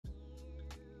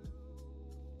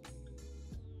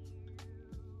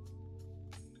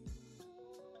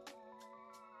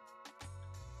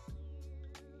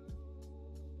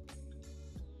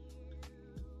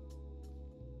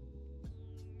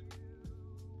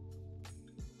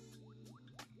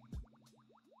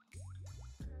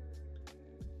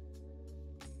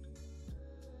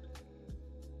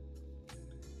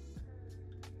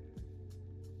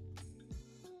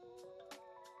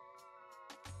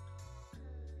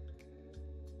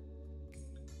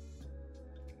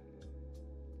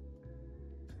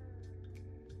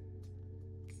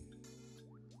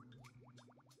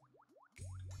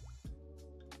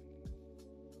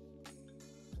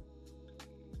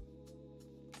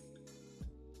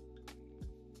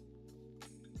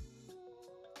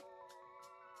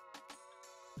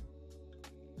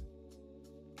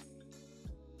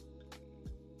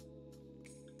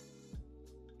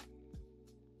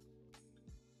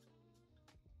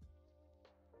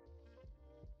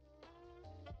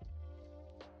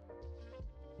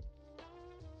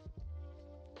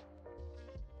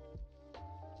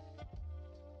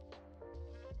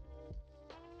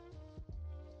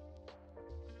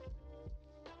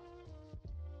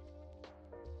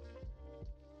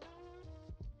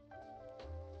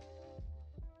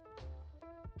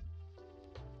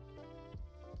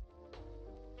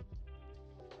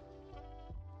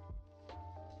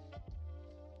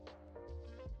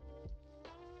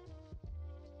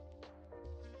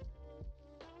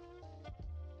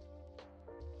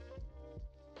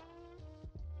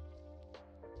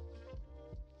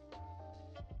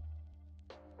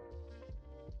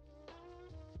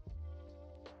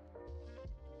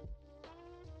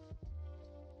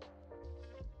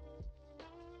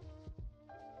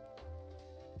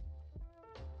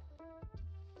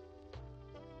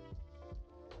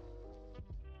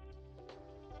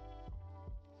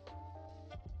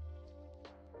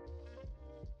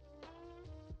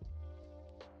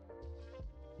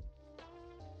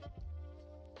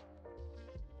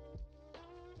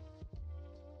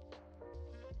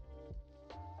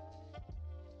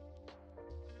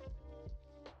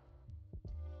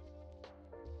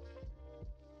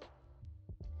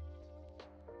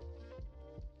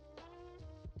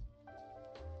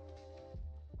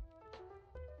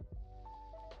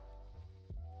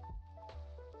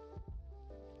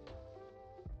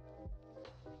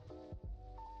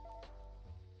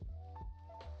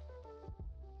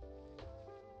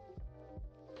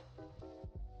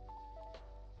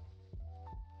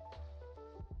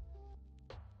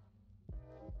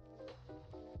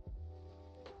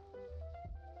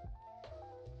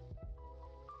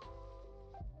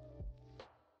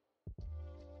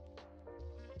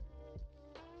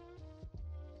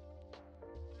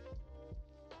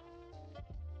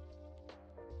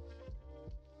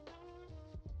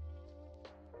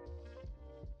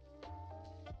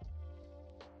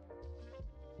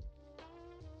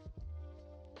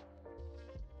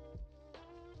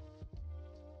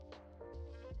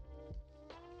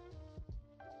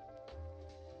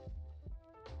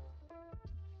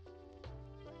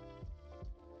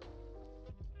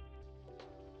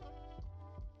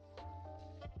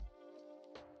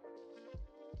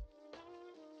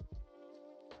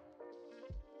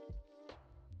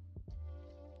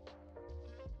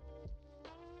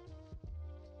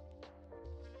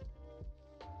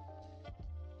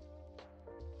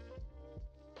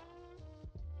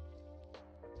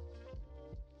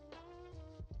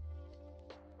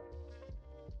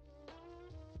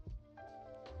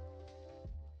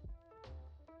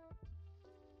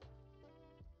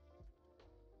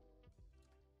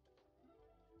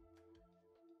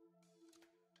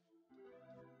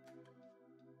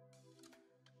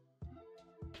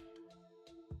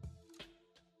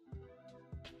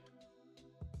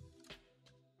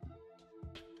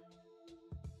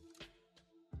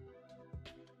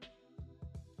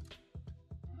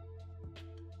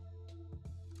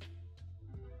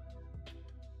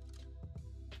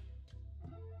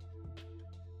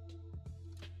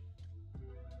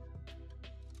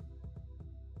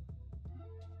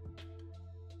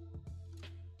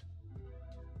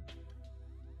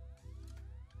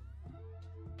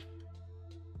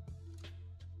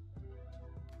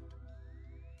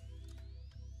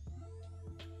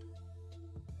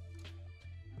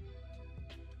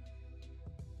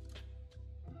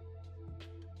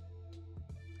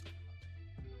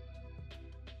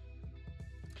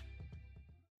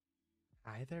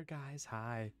Hi there, guys.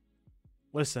 Hi.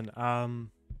 Listen,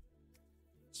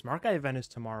 Smart Guy event is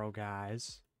tomorrow,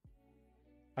 guys.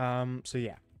 So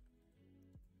yeah.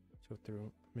 Let's go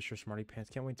through Mr. Smarty Pants.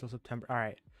 Can't wait until September. All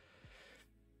right.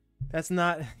 That's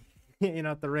not,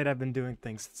 at the rate I've been doing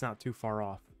things, it's not too far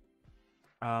off.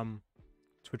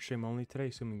 Twitch stream only today,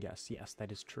 assuming yes. Yes,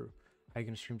 that is true. Are you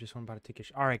gonna stream just one about a ticket?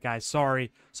 All right, guys.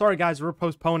 Sorry, guys. We're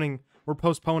postponing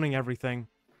everything.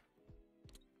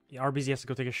 Yeah, RBZ has to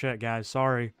go take a shit, guys.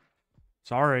 Sorry.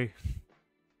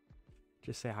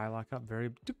 Just say hi, lock up.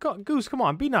 Goose, come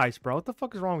on, be nice, bro. What the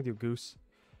fuck is wrong with you, Goose?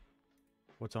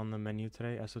 What's on the menu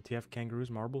today? SOTF, kangaroos,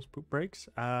 marbles, poop breaks.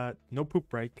 No poop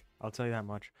break. I'll tell you that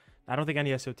much. I don't think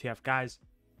any SOTF, guys.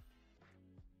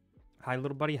 Hi,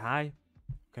 little buddy. Hi.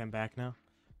 Okay, I'm back now.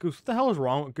 Goose, what the hell is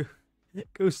wrong with Goose?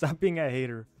 Goose, stop being a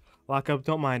hater. Lock up.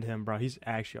 Don't mind him, bro. He's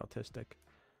actually autistic.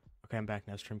 Okay, I'm back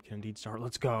now. Stream can indeed start.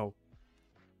 Let's go.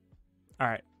 All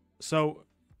right. So,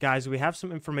 guys, we have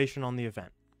some information on the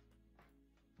event.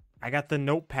 I got the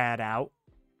notepad out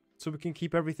so we can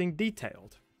keep everything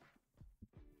detailed.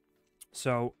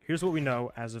 So here's what we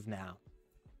know as of now.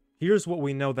 Here's what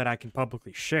we know that I can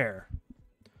publicly share.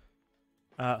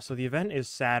 So the event is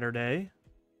Saturday,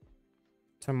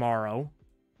 tomorrow,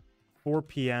 4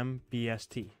 p.m.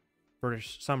 BST,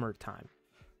 British Summer Time.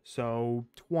 So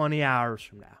 20 hours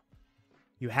from now.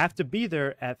 You have to be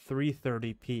there at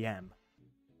 3:30 p.m.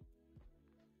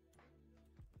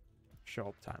 Show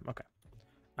up time. Okay.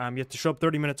 You have to show up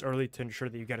 30 minutes early to ensure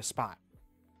that you get a spot.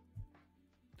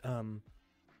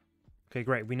 Okay,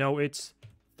 great. We know it's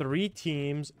 3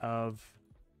 teams of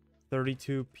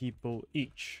 32 people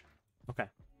each. Okay.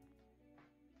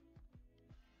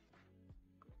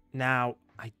 Now,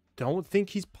 I don't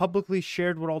think he's publicly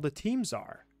shared what all the teams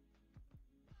are.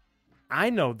 I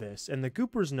know this, and the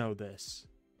Goopers know this.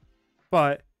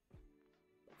 But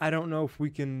I don't know if we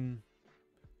can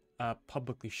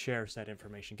publicly share said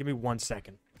information. Give me 1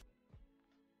 second.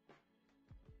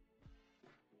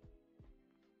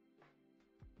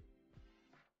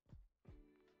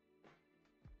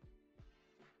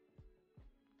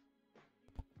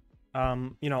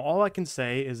 All I can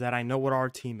say is that I know what our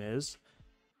team is.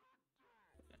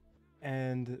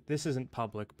 And this isn't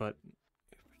public, but,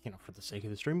 for the sake of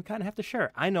the stream, we kind of have to share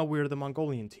it. I know we're the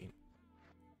Mongolian team.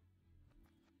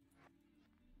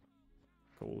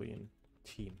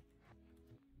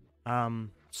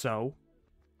 So,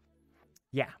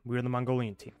 yeah, we're the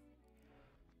Mongolian team.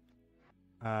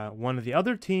 One of the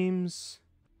other teams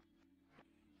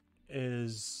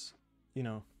is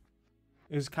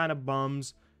kind of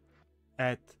bums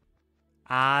at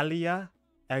alia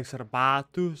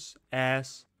exerbatus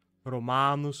es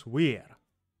Romanus vir.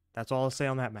 That's all I'll say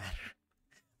on that matter.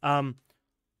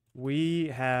 We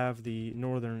have the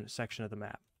northern section of the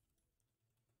map.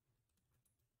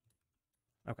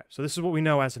 Okay, so this is what we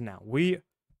know as of now.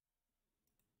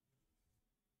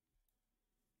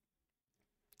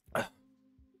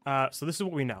 So this is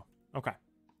what we know. Okay.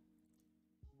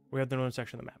 We have the northern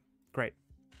section of the map. Great.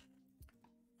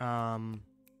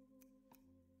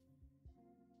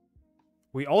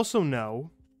 We also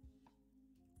know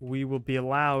we will be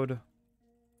allowed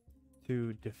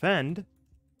to defend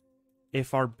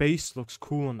if our base looks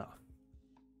cool enough.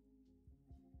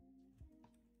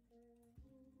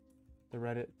 The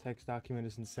Reddit text document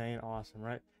is insane. Awesome,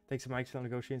 right? Thanks to my excellent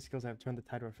negotiating skills, I have turned the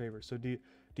tide to our favor. So do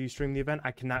you stream the event?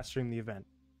 I cannot stream the event.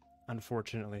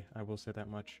 Unfortunately, I will say that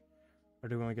much. Or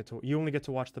do we only you only get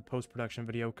to watch the post-production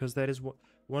video, because that is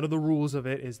one of the rules of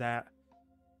it is that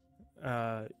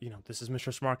this is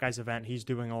Mr. Smart Guy's event. He's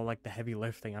doing all like the heavy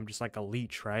lifting. I'm just like a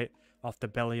leech, right? Off the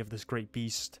belly of this great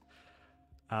beast.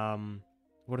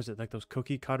 What is it? Like those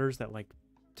cookie cutters that like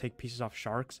take pieces off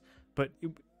sharks? But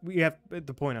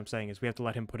the point I'm saying is we have to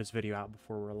let him put his video out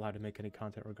before we're allowed to make any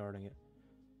content regarding it.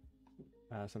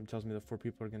 Something tells me the 4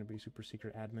 people are going to be super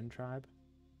secret admin tribe.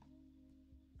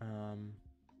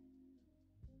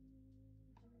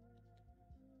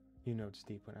 It's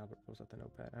deep when Albert pulls out the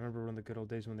notepad. I remember when the good old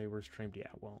days when they were streamed. Yeah,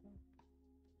 well,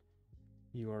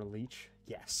 you are a leech.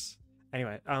 Yes.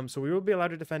 Anyway, so we will be allowed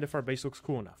to defend if our base looks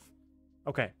cool enough.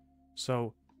 Okay,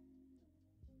 so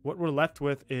what we're left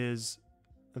with is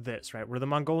this, right? We're the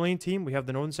Mongolian team. We have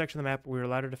the northern section of the map. We're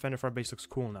allowed to defend if our base looks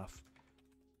cool enough.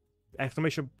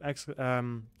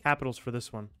 Capitals for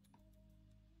this one.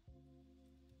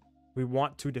 We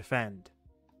want to defend.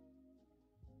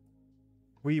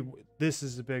 This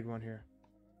is a big one here.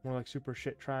 More like super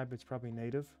shit tribe. It's probably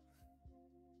native.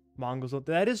 Mongols.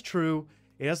 That is true.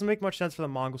 It doesn't make much sense for the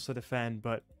Mongols to defend,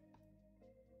 but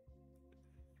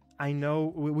I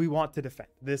know we want to defend.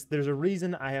 There's a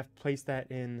reason I have placed that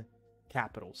in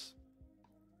capitals.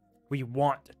 We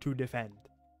want to defend.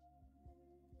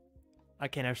 I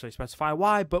can't actually specify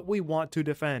why, but we want to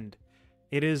defend.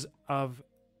 It is of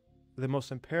the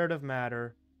most imperative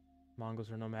matter.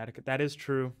 Mongols are nomadic. That is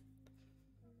true.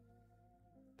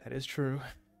 That is true.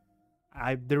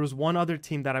 There was one other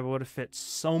team that I would have fit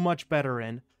so much better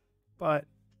in, but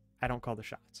I don't call the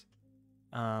shots.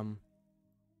 We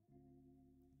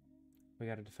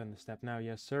got to defend the step now.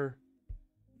 Yes, sir.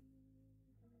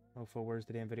 Mofo, where's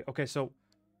the damn video? Okay, so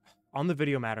on the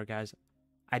video matter, guys,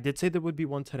 I did say there would be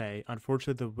one today.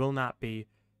 Unfortunately, there will not be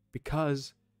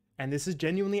because, and this is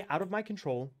genuinely out of my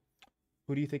control.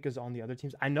 Who do you think is on the other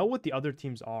teams? I know what the other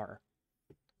teams are.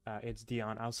 It's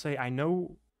Dion. I'll say I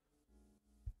know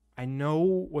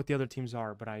what the other teams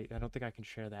are, but I don't think I can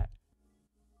share that.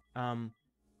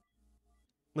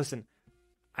 Listen,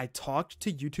 I talked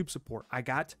to YouTube support. I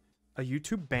got a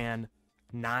YouTube ban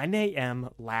 9 a.m.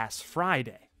 last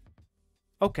Friday.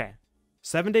 Okay.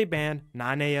 7-day ban,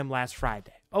 9 a.m. last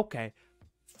Friday. Okay.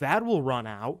 That will run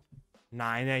out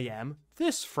 9 a.m.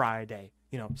 this Friday.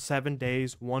 7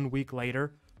 days, 1 week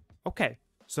later. Okay.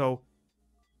 So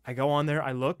I go on there,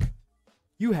 I look.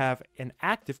 You have an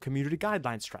active community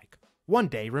guideline strike. 1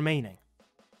 day remaining.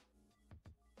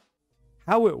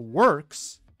 How it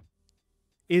works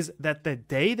is that the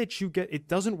day that you get, it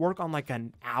doesn't work on like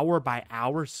an hour by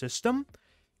hour system.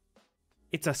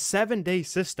 It's a 7-day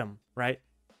system, right?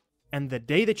 And the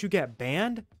day that you get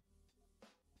banned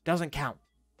doesn't count.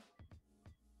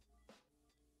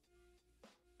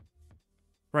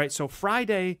 Right? So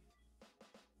Friday.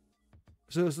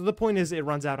 So the point is it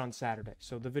runs out on Saturday.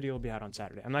 So the video will be out on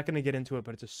Saturday. I'm not going to get into it,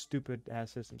 but it's a stupid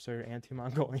ass system. So your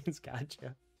anti-Mongolians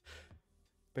gotcha.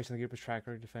 Based on the group is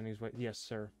tracker defending his way. Yes,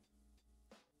 sir.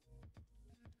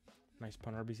 Nice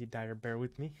pun, RBC Dyer. Bear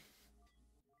with me.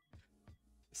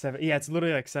 7. Yeah, it's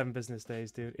literally like 7 business days,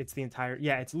 dude. It's the entire.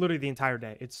 Yeah, it's literally the entire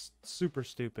day. It's super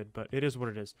stupid, but it is what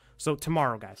it is. So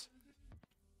tomorrow, guys.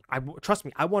 Trust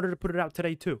me, I wanted to put it out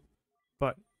today too,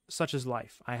 but such is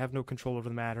life. I have no control over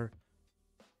the matter,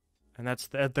 and that's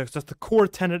the core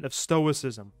tenet of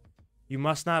Stoicism. You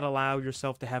must not allow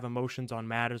yourself to have emotions on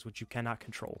matters which you cannot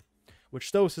control. Which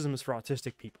Stoicism is for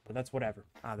autistic people, but that's whatever.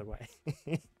 Either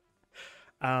way.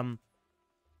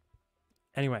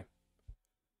 Anyway.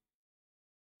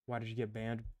 Why did you get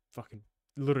banned? Fucking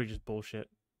literally just bullshit.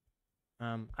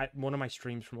 One of my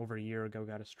streams from over a year ago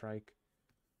got a strike.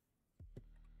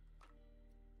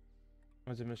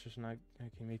 Was it Mr. Snag?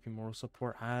 Okay, maybe moral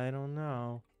support. I don't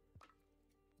know.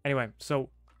 Anyway, so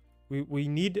we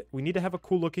need to have a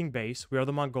cool looking base. We are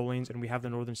the Mongolians and we have the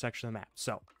northern section of the map.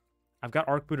 So I've got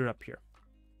arc booted up here.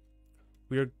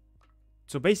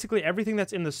 So basically everything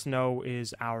that's in the snow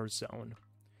is our zone.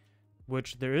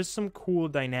 Which there is some cool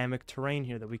dynamic terrain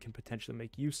here that we can potentially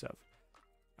make use of.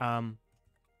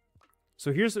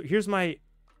 So here's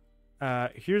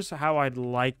how I'd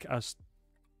like us.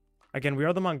 Again, we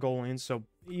are the Mongolians, so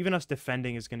even us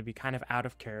defending is going to be kind of out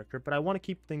of character. But I want to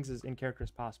keep things as in character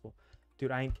as possible,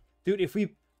 dude. If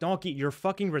we donkey, you're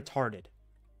fucking retarded.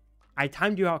 I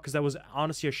timed you out because that was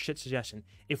honestly a shit suggestion.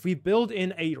 If we build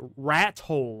in a rat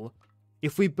hole,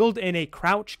 if we build in a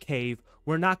crouch cave,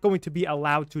 we're not going to be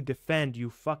allowed to defend, you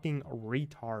fucking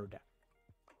retard.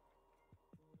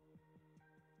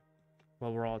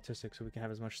 Well, we're all autistic, so we can have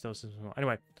as much stoicism as we want.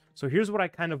 Anyway, so here's what I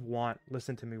kind of want.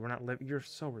 Listen to me. We're not living. You're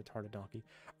so retarded, donkey.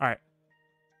 All right.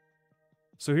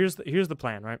 So here's the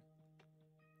plan, right?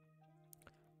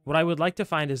 What I would like to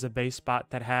find is a base spot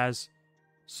that has.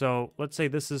 So let's say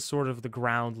this is sort of the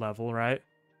ground level, right?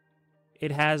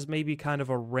 It has maybe kind of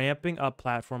a ramping up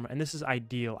platform, and this is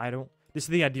ideal. This is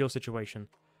the ideal situation.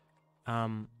 I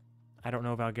don't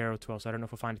know of Algero 12, so I don't know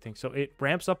if we'll find anything. So it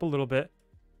ramps up a little bit,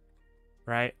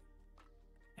 right?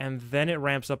 And then it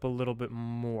ramps up a little bit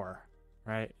more,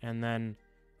 right? And then,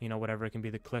 whatever, it can be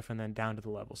the cliff and then down to the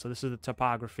level. So this is the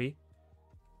topography.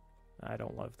 I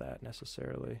don't love that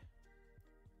necessarily.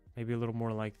 Maybe a little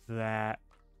more like that.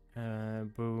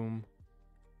 Boom.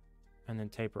 And then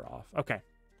taper off. Okay.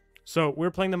 So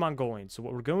we're playing the Mongolians. So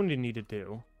what we're going to need to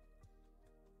do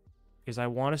is I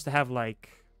want us to have like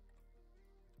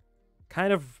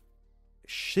kind of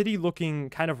shitty looking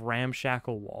kind of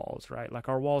ramshackle walls, right? Like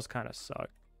our walls kind of suck.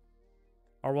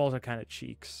 Our walls are kind of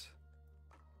cheeks,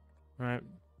 right?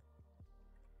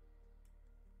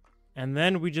 And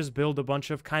then we just build a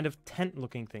bunch of kind of tent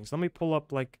looking things. Let me pull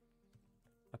up like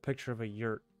a picture of a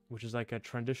yurt, which is like a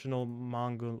traditional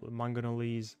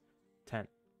Mongolese tent.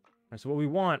 Right, so what we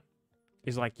want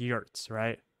is like yurts,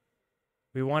 right?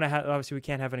 We want to have, obviously we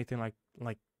can't have anything like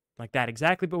that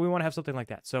exactly, but we want to have something like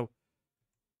that. So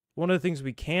one of the things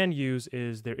we can use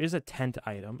is there is a tent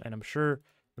item, and I'm sure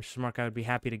Mr. Smart Guy would be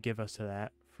happy to give us to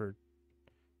that for,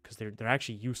 because they're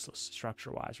actually useless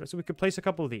structure-wise, right? So we could place a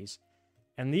couple of these.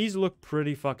 And these look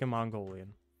pretty fucking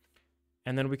Mongolian.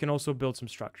 And then we can also build some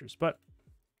structures. But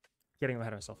getting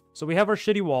ahead of myself. So we have our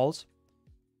shitty walls.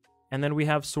 And then we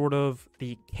have sort of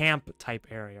the camp type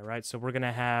area, right? So we're going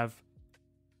to have,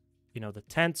 you know, the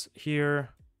tents here.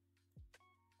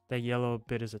 That yellow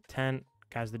bit is a tent.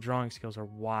 Guys, the drawing skills are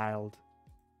wild.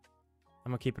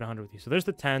 I'm going to keep it 100 with you. So there's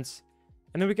the tents.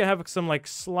 And then we can have some, like,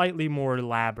 slightly more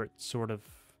elaborate sort of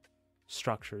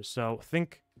structures. So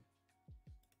think...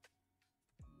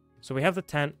 So we have the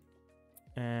tent.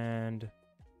 And...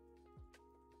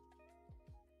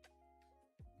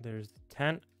 there's the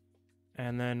tent.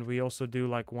 And then we also do,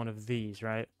 like, one of these,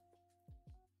 right?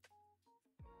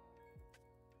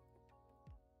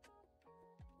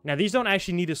 Now, these don't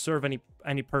actually need to serve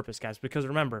any purpose, guys. Because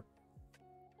remember,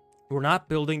 we're not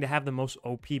building to have the most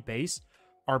OP base.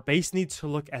 Our base needs to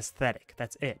look aesthetic.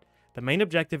 That's it. The main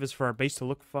objective is for our base to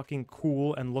look fucking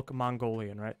cool and look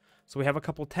Mongolian, right? So we have a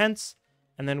couple tents.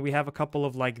 And then we have a couple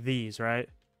of, like, these, right?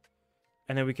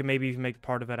 And then we can maybe even make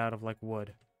part of it out of, like,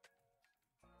 wood.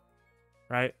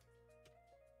 Right?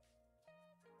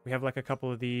 We have, like, a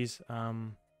couple of these.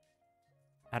 I'm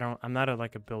not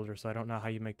a builder, so I don't know how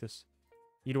you make this.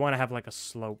 You'd want to have, like, a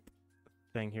slope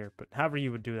thing here. But however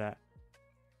you would do that.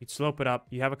 You'd slope it up.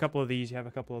 You have a couple of these. You have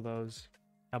a couple of those.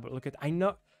 Oh, but look at... I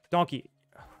know... Donkey.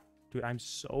 Dude, I'm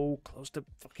so close to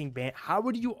fucking ban... How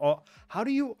do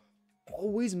you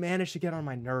always manage to get on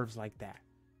my nerves like that?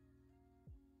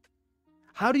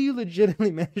 How do you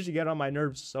legitimately manage to get on my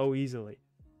nerves so easily?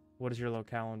 What is your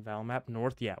locale and val map?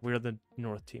 North? Yeah, we're the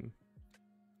north team.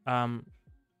 So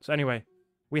anyway,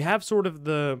 we have sort of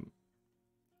the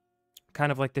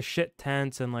kind of like the shit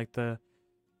tents and like the,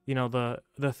 you know,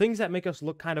 the things that make us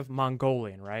look kind of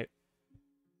Mongolian, right?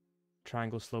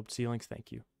 Triangle sloped ceilings,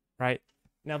 thank you. Right?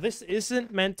 Now, this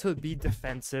isn't meant to be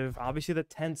defensive. Obviously, the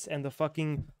tents and the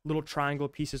fucking little triangle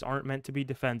pieces aren't meant to be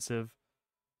defensive.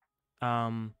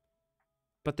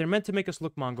 But they're meant to make us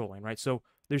look Mongolian, right? So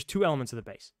there's two elements of the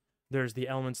base. There's the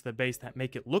elements of the base that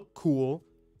make it look cool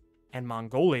and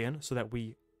Mongolian so that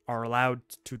we are allowed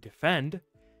to defend.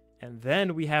 And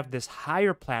then we have this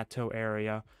higher plateau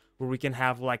area where we can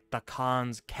have like the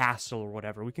Khan's castle or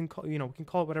whatever. We can call, you know, we can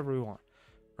call it whatever we want,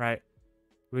 right?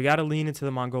 We got to lean into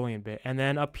the Mongolian bit. And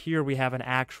then up here we have an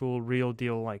actual real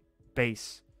deal like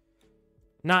base.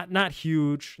 Not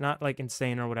huge, not like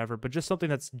insane or whatever, but just something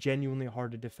that's genuinely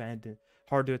hard to defend and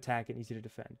hard to attack and easy to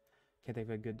defend. Can't think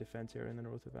of a good defense area in the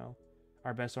north of Val.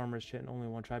 Our best armor is shit and only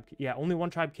one tribe. Yeah, only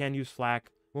one tribe can use flak.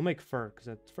 We'll make fur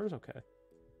because fur's okay.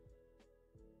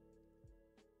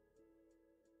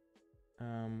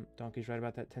 Donkey's right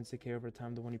about that. Tends to decay over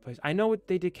time. The one you place. I know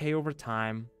they decay over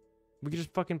time. We could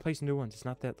just fucking place new ones. It's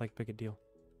not that like big a deal.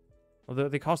 Although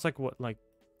they cost like what, like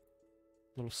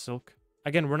little silk.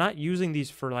 Again, we're not using these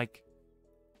for like.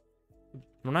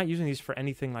 We're not using these for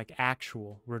anything like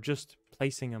actual. We're just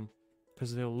placing them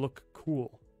because they'll look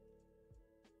cool.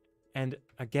 And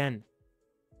again,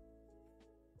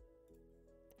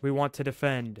 we want to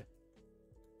defend.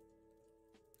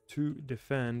 To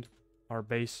defend, our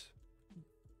base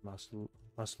must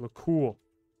look cool.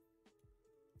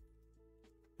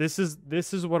 This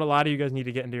is what a lot of you guys need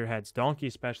to get into your heads. Donkey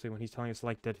especially when he's telling us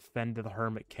like to defend the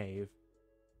hermit cave.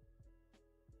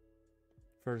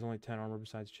 Fur's only 10 armor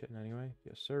besides chitting anyway.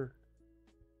 Yes, sir.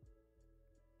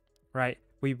 Right.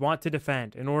 We want to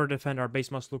defend. In order to defend, our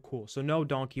base must look cool. So no,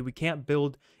 Donkey, we can't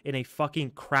build in a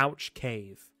fucking crouch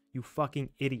cave. You fucking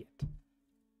idiot.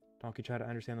 Donkey, try to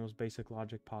understand the most basic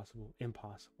logic possible.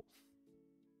 Impossible.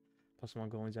 Plus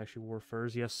Mongolians actually wore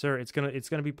furs. Yes, sir. It's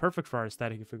gonna be perfect for our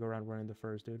aesthetic if we go around wearing the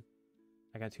furs, dude.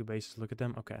 I got two bases. Look at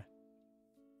them. Okay.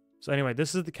 So anyway,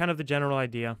 this is the kind of the general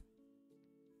idea.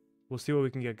 We'll see what we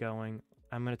can get going.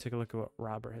 I'm gonna take a look at what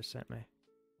Robert has sent me.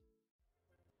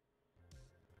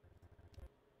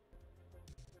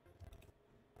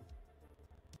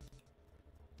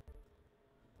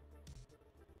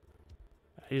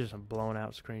 These are some blown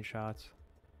out screenshots.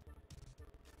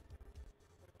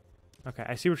 Okay,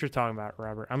 I see what you're talking about,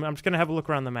 Robert. I'm just gonna have a look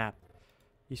around the map.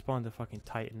 He spawned the fucking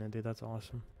Titan, dude. That's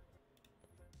awesome.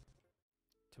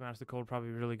 To be honest, the cold probably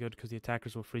really good because the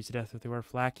attackers will freeze to death if they wear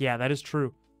flak. Yeah, that is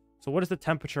true. So what is the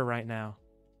temperature right now?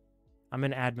 I'm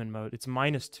in admin mode. It's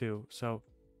 -2. So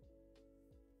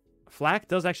flak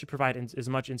does actually provide as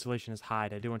much insulation as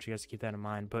hide. I do want you guys to keep that in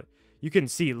mind. But you can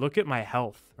see, look at my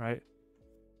health, right?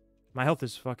 My health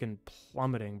is fucking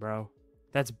plummeting, bro.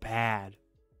 That's bad,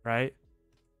 right?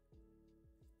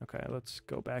 Okay, let's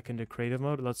go back into creative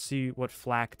mode. Let's see what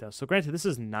flak does. So granted, this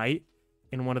is night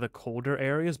in one of the colder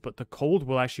areas, but the cold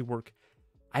will actually work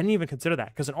I didn't even consider that.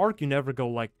 Because in Ark, you never go,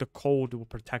 like, the cold will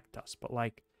protect us. But,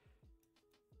 like,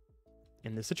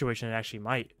 in this situation, it actually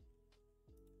might.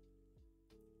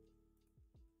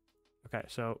 Okay,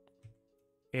 so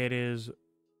it is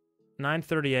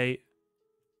 9:38,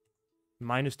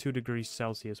 minus 2 degrees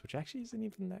Celsius, which actually isn't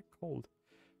even that cold.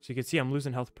 So you can see I'm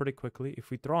losing health pretty quickly. If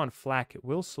we throw on flak, it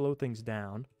will slow things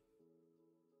down.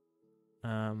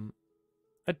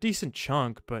 A decent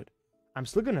chunk, but I'm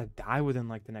still going to die within,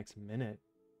 like, the next minute.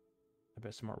 I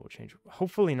bet smart will change.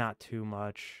 Hopefully not too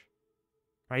much.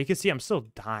 All right, you can see I'm still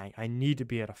dying. I need to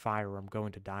be at a fire or I'm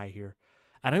going to die here.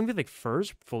 I don't even think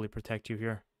furs fully protect you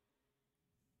here.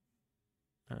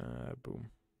 Boom.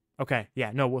 Okay,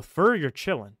 yeah, no, with fur, you're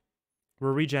chilling.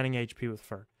 We're regenning HP with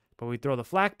fur. But we throw the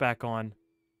flak back on,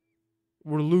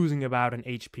 we're losing about an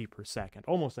HP per second.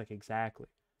 Almost like exactly.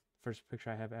 First picture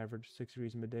I have average 6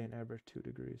 degrees midday and average 2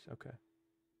 degrees. Okay.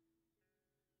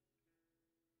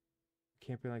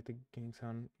 Can't be like the gang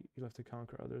sound. You have to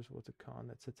conquer others. What's a con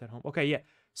that sits at home? Okay, yeah.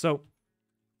 So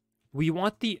we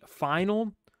want the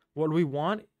final. What do we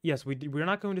want? Yes, we're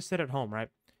not going to sit at home, right?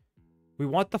 We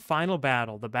want the final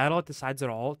battle, the battle that decides it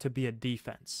all, to be a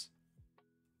defense.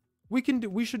 We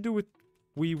should do it.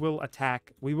 We will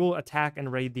attack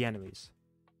and raid the enemies.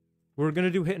 We're gonna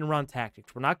do hit and run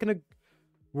tactics.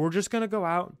 We're just gonna go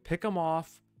out, pick them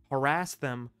off, harass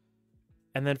them,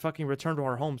 and then fucking return to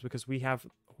our homes because we have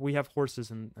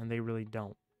horses and they really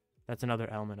don't. That's another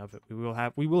element of it. We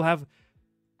will have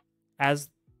as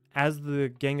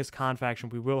the Genghis Khan faction,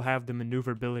 we will have the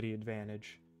maneuverability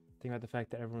advantage. Think about the fact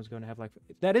that everyone's going to have, like,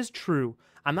 that is true.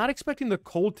 I'm not expecting the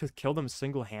cold to kill them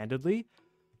single-handedly,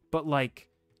 but, like,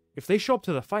 if they show up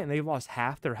to the fight and they've lost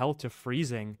half their health to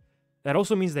freezing, that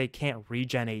also means they can't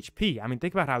regen HP. I mean,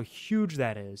 think about how huge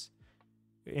that is.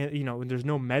 You know, there's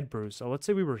no med brews. So let's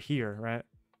say we were here, right?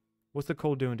 What's the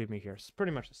cold doing to me here? It's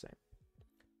pretty much the same.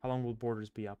 How long will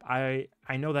borders be up? I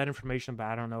know that information, but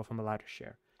I don't know if I'm allowed to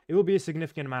share. It will be a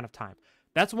significant amount of time.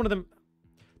 That's one of them.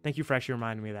 Thank you for actually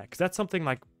reminding me of that, because that's something,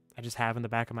 like, I just have in the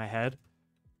back of my head.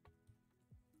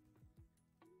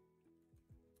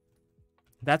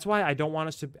 That's why I don't want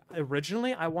us to...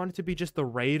 Originally, I wanted to be just the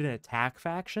raid and attack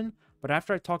faction. But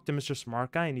after I talked to Mr.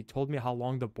 Smart Guy and he told me how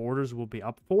long the borders will be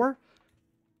up for,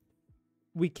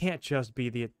 we can't just be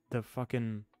the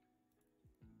fucking...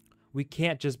 We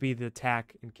can't just be the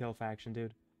attack and kill faction,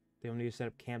 dude. They will need to set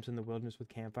up camps in the wilderness with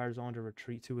campfires on to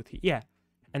retreat to with heat. Yeah.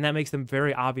 And that makes them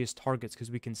very obvious targets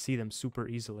because we can see them super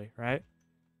easily, right?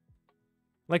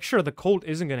 Like, sure, the cold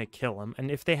isn't going to kill him. And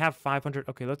if they have 500...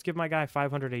 Okay, let's give my guy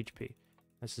 500 HP.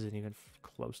 This isn't even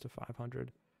close to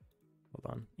 500.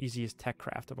 Hold on. Easiest tech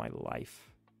craft of my life.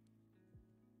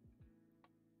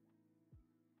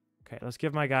 Okay, let's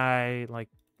give my guy, like,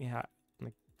 yeah,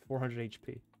 like 400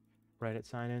 HP. Right at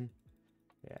sign in.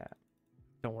 Yeah.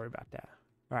 Don't worry about that.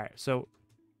 All right, so...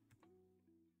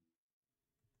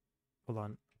 Hold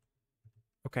on.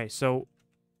 Okay, so...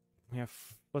 We have...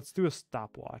 Let's do a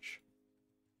stopwatch.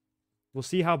 We'll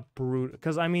see how brutal...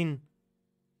 Because, I mean...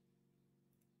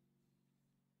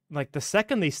 Like, the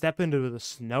second they step into the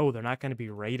snow, they're not going to be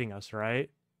raiding us, right?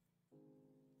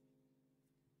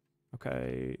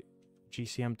 Okay.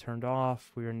 GCM turned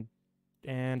off. We're in...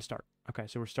 And start. Okay,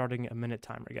 so we're starting a minute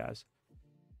timer, guys.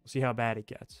 We'll see how bad it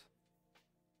gets.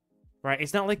 Right?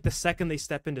 It's not like the second they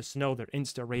step into snow, they're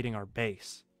insta-raiding our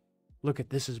base. Look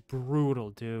at this. Is brutal,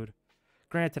 dude.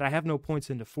 Granted, I have no points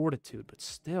into fortitude, but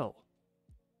still.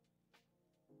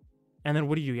 And then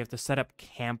what do? You have to set up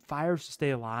campfires to stay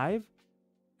alive?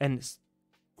 And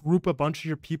group a bunch of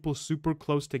your people super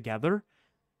close together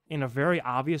in a very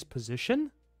obvious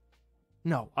position?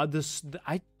 No, I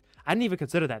didn't even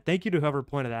consider that. Thank you to whoever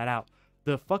pointed that out.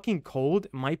 The fucking cold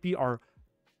might be our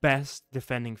best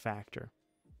defending factor.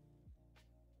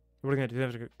 What are they gonna do? They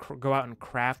have to go out and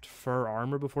craft fur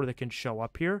armor before they can show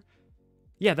up here?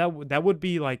 Yeah, that would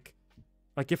be like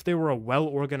if they were a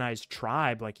well-organized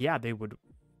tribe, like, yeah, they would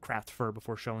craft fur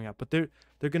before showing up. But they're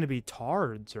gonna be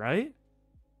tards, right?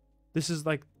 This is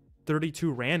like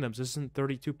 32 randoms. This isn't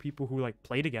 32 people who, like,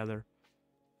 play together.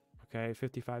 Okay,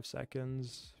 55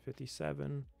 seconds,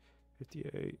 57,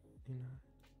 58, you know.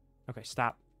 Okay,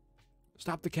 stop.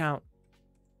 Stop the count.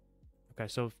 Okay,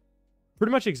 so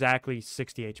pretty much exactly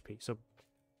 60 HP. So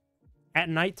at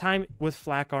nighttime with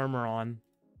flak armor on,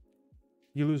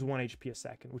 you lose 1 HP a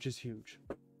second, which is huge.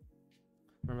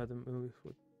 Remember the movie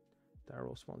with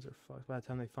Daryl spawns are fucked. By the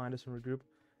time they find us and regroup,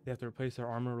 they have to replace their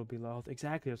armor. Will be low health.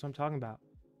 Exactly, that's what I'm talking about.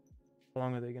 How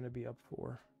long are they going to be up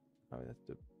for? Oh, that's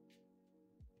the...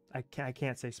 I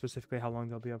can't say specifically how long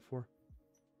they'll be up for.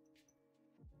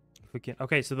 If we can...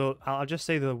 Okay, so I'll just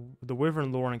say the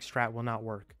Wyvern luring strat will not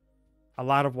work. A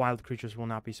lot of wild creatures will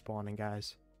not be spawning,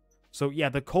 guys. So, yeah,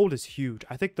 the cold is huge.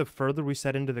 I think the further we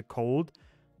set into the cold,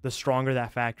 the stronger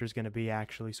that factor is going to be,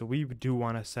 actually. So we do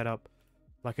want to set up,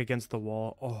 like, against the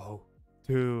wall. Oh,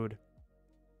 dude.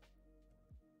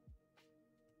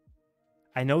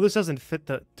 I know this doesn't fit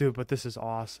the... Dude, but this is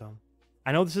awesome.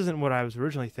 I know this isn't what I was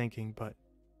originally thinking, but...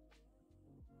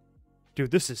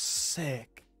 Dude, this is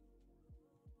sick.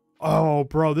 Oh,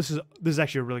 bro, this is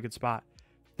actually a really good spot.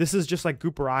 This is just like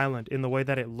Gooper Island in the way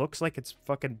that it looks like it's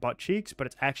fucking butt cheeks, but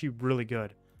it's actually really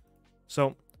good.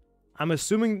 So, I'm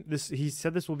assuming this... He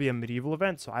said this will be a medieval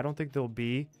event, so I don't think there'll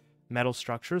be metal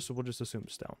structures, so we'll just assume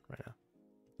stone right now.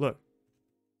 Look.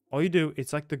 All you do,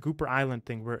 it's like the Gooper Island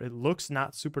thing, where it looks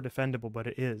not super defendable, but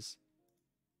it is.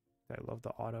 I love the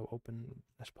auto open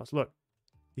S plus. Look.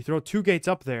 You throw 2 gates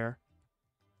up there.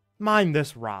 Mine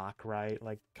this rock, right?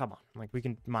 Like, come on. Like, we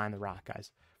can mine the rock,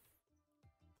 guys.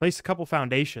 Place a couple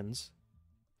foundations,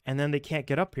 and then they can't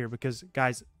get up here because,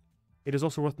 guys, it is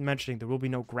also worth mentioning there will be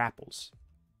no grapples.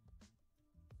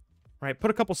 Right?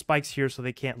 Put a couple spikes here so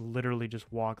they can't literally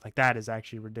just walk. Like, that is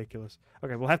actually ridiculous.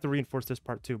 Okay, we'll have to reinforce this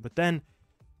part too. But then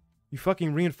you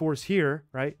fucking reinforce here,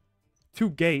 right? 2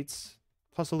 gates,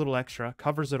 plus a little extra,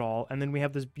 covers it all. And then we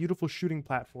have this beautiful shooting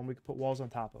platform we can put walls on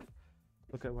top of.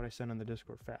 Look at what I sent in the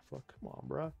Discord, Fat Look. Come on,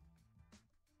 bro.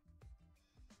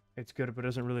 It's good, but it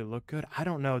doesn't really look good. I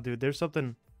don't know, dude. There's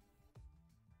something...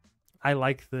 I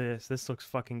like this. This looks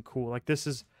fucking cool. Like, this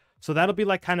is... So that'll be,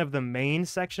 like, kind of the main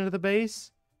section of the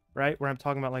base, right? Where I'm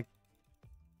talking about, like...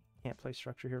 Can't play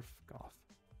structure here. Fuck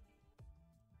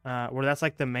off. Where that's,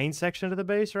 like, the main section of the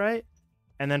base, right?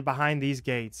 And then behind these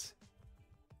gates,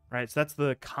 right? So that's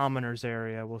the commoners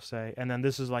area, we'll say. And then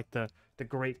this is, like, the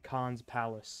Great Khan's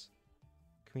palace.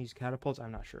 Can we use catapults?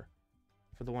 I'm not sure.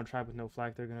 For the one tribe with no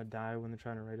flag, they're going to die when they're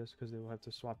trying to raid us because they will have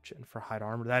to swap chitin for hide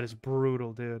armor. That is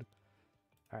brutal, dude.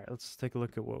 All right, let's take a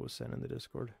look at what was sent in the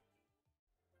Discord.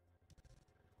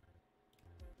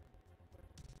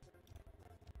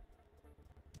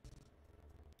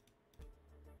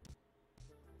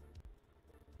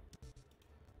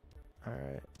 All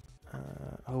right.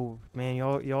 Oh, man,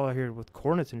 y'all are here with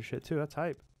cornets and shit, too. That's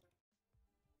hype.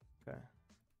 Okay.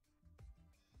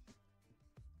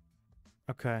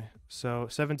 Okay, so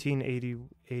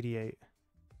 1788.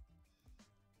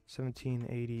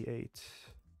 1788.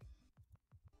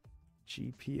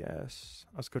 GPS.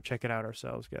 Let's go check it out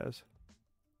ourselves, guys.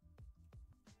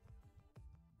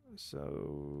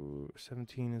 So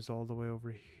 17 is all the way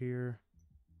over here.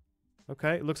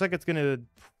 Okay, it looks like it's gonna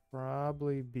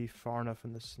probably be far enough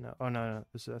in the snow. Oh no,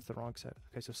 that's the wrong set.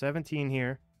 Okay, so 17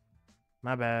 here.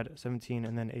 My bad. 17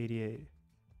 and then 88.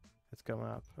 It's going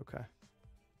up. Okay.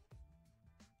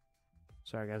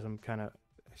 Sorry, guys. I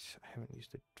haven't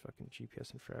used a fucking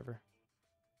GPS in forever.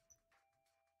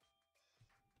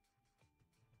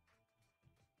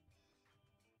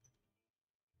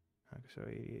 Okay, so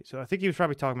 88. So I think he was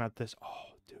probably talking about this.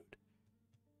 Oh, dude.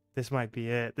 This might be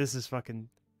it. This is fucking...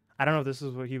 I don't know if this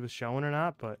is what he was showing or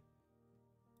not, but...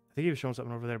 I think he was showing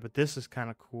something over there, but this is kind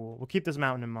of cool. We'll keep this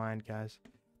mountain in mind, guys.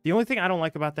 The only thing I don't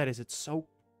like about that is it's so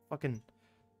fucking...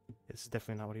 It's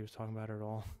definitely not what he was talking about at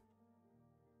all.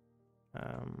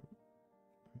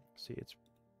 See, it's...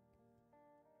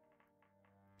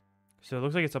 So it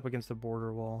looks like it's up against the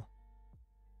border wall.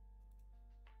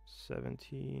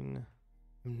 17...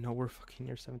 I'm nowhere fucking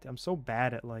near 17. I'm so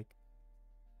bad at, like...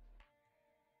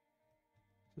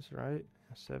 Is this right?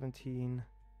 17...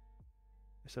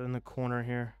 So in the corner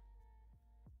here.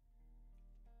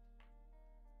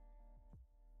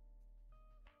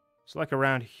 So like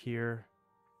around here.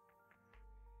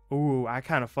 Ooh, I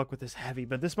kind of fuck with this heavy,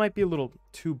 but this might be a little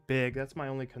too big. That's my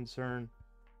only concern.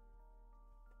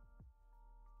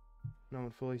 No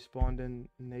one fully spawned in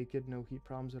naked, no heat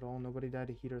problems at all. Nobody died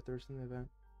of heat or thirst in the event.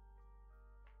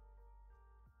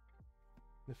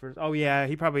 The first, oh yeah,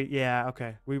 he probably, yeah,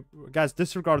 okay. We guys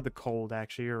disregarded the cold.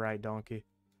 Actually, you're right, Donkey.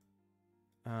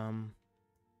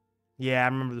 Yeah, I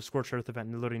remember the scorched earth event.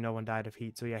 And literally, no one died of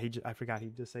heat. So yeah, I forgot he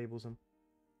disables them.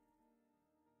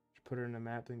 Put it in a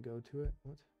map, then go to it.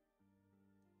 What?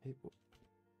 Hey,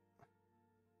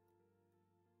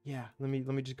 yeah, let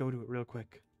me just go to it real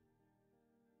quick.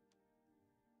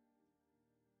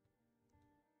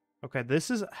 Okay, this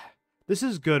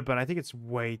is good, but I think it's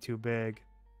way too big.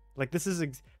 Like this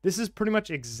is pretty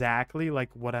much exactly like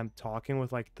what I'm talking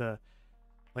with, like the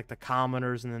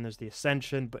commoners, and then there's the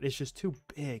ascension, but it's just too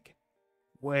big.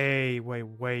 Way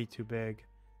too big.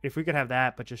 If we could have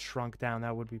that but just shrunk down,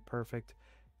 that would be perfect.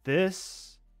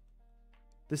 This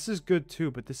is good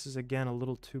too, but this is again a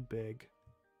little too big.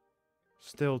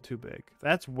 Still too big.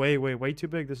 That's way too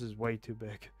big. This is way too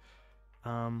big.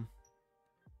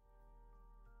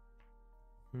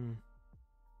 Hmm.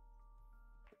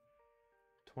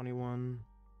 21,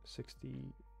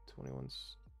 60, 21,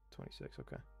 26.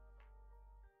 Okay.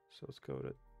 So let's go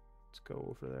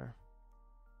over there.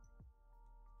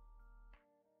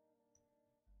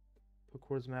 Put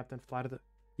coordinates map, then fly to the.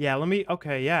 Yeah, let me.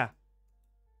 Okay, yeah.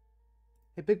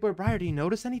 Hey, Big Boy Briar, do you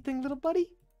notice anything, little buddy?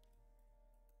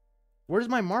 Where's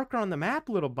my marker on the map,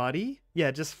 little buddy?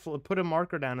 Yeah, just put a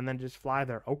marker down and then just fly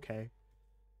there. Okay.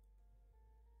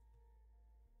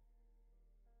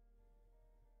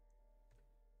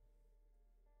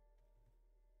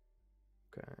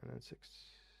 Okay, and then 6,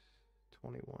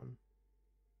 21.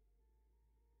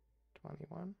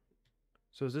 21.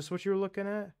 So is this what you were looking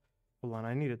at? Hold on,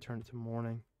 I need to turn it to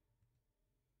morning.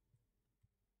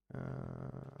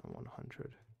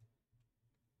 100.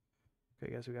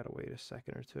 Okay, guys, we gotta wait a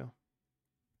second or two.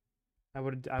 I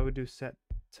would do set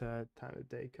to time of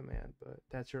day command, but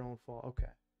that's your own fault.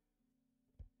 Okay.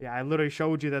 Yeah, I literally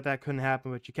showed you that couldn't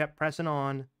happen, but you kept pressing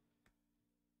on.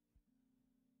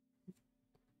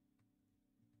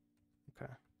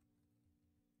 Okay.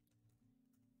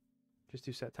 Just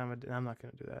do set time of day. I'm not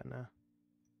gonna do that now.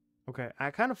 Okay,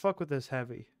 I kind of fuck with this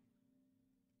heavy.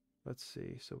 Let's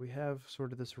see. So we have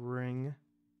sort of this ring.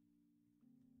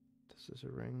 This is a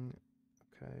ring.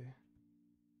 Okay.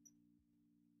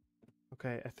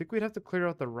 Okay, I think we'd have to clear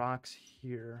out the rocks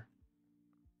here.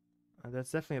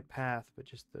 That's definitely a path, but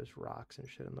just there's rocks and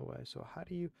shit in the way. So how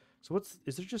do you... So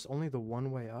is there just only the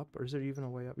one way up? Or is there even a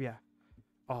way up? Yeah.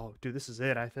 Oh, dude, this is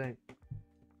it, I think.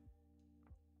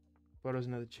 Photos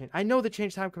another change. I know the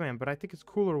change time command, but I think it's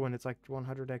cooler when it's like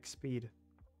 100x speed.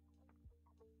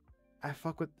 I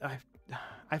fuck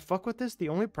with this. The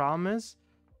only problem is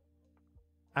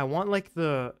I want like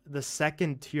the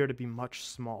second tier to be much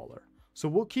smaller. So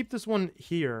we'll keep this one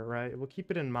here, right? We'll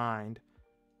keep it in mind.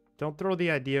 Don't throw the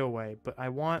idea away, but I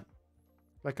want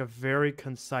like a very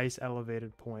concise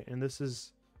elevated point. And this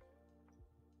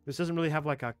doesn't really have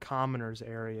like a commoner's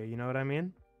area, you know what I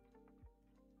mean?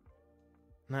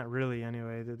 Not really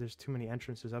anyway. There's too many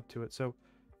entrances up to it. So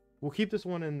we'll keep this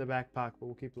one in the back pocket, but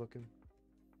we'll keep looking.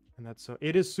 And that's so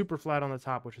it is super flat on the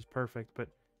top, which is perfect, but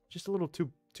just a little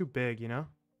too big, you know?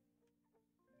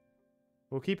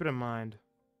 We'll keep it in mind.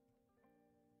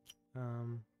 Yeah,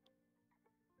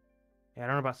 I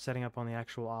don't know about setting up on the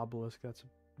actual obelisk. That's a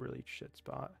really shit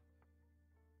spot.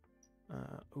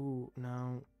 Ooh,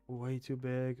 no. Way too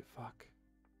big. Fuck.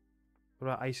 What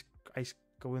about ice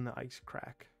go in the ice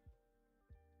crack?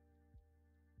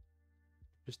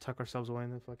 Just tuck ourselves away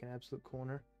in the fucking absolute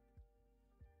corner.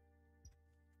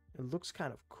 It looks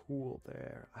kind of cool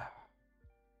there.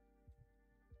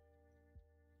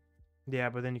 Yeah,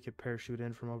 but then you could parachute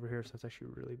in from over here, so that's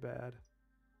actually really bad.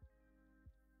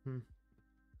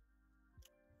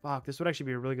 Fuck, this would actually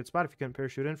be a really good spot if you couldn't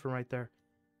parachute in from right there.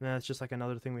 And then it's just like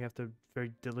another thing we have to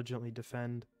very diligently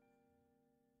defend.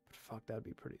 But fuck, that'd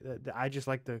be pretty... I just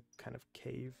like the kind of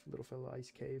cave, little fella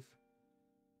ice cave.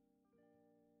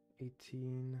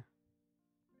 18...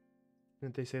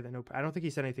 Didn't they say that no... I don't think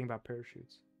he said anything about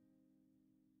parachutes.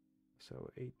 So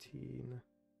 18...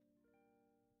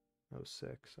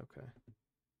 06, okay.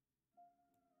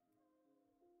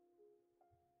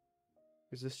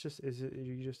 Is it, are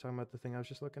you just talking about the thing I was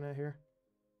just looking at here?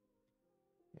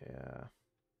 Yeah.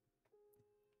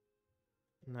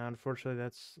 No, unfortunately,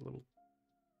 that's a little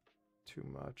too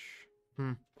much.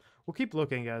 We'll keep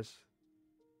looking, guys.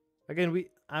 Again,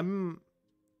 I'm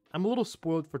a little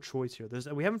spoiled for choice here.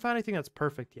 We haven't found anything that's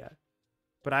perfect yet.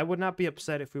 But I would not be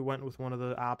upset if we went with one of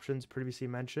the options previously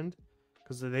mentioned,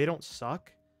 because they don't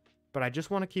suck. But I just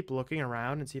want to keep looking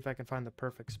around and see if I can find the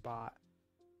perfect spot.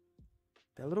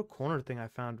 That little corner thing I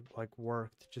found, like,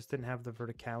 worked. Just didn't have the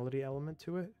verticality element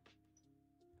to it.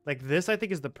 Like, this, I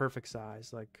think, is the perfect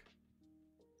size. Like,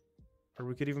 or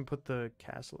we could even put the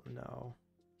castle. No,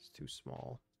 it's too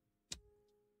small. It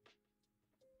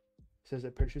says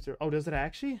that parachutes are... Oh, does it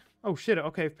actually? Oh, shit.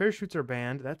 Okay, if parachutes are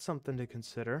banned, that's something to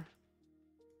consider.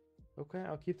 Okay,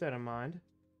 I'll keep that in mind.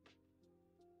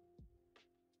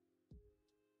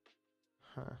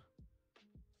 Huh.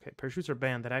 Okay, parachutes are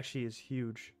banned. That actually is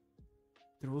huge.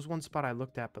 There was one spot I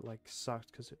looked at, but like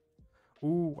sucked because it...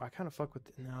 Ooh, I kind of fuck with...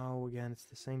 No, again, it's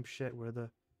the same shit where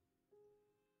the...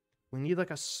 We need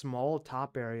like a small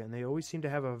top area, and they always seem to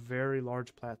have a very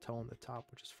large plateau on the top,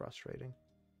 which is frustrating.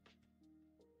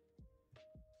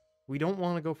 We don't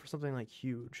want to go for something like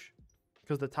huge,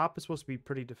 because the top is supposed to be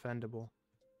pretty defendable.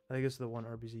 I think this is the one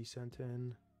RBZ sent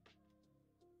in.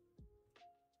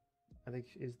 I think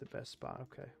is the best spot.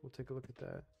 Okay, we'll take a look at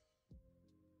that.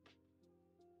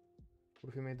 What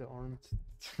if we made the arms?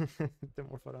 The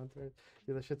more fun on it.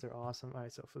 Yeah, the shits are awesome. All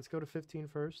right, so let's go to 15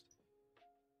 first.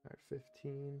 All right,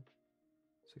 15,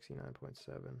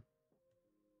 69.7.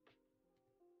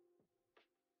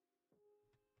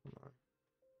 Come on.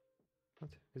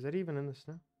 What? Is that even in the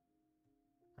snow?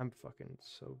 I'm fucking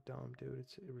so dumb, dude.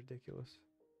 It's ridiculous.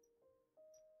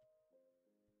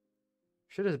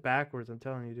 Shit is backwards, I'm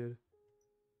telling you, dude.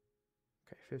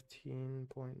 Okay, 15.9.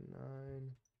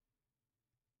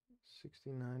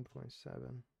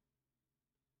 69.7.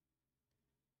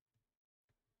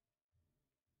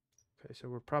 Okay, so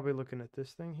we're probably looking at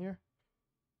this thing here.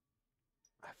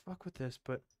 I fuck with this,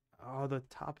 but oh, the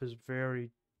top is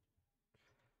very...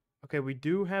 Okay, we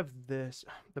do have this.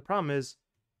 The problem is,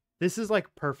 this is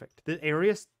like perfect. The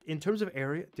area, in terms of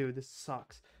area, dude, this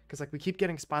sucks. Because like we keep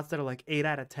getting spots that are like 8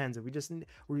 out of 10s, and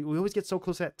we always get so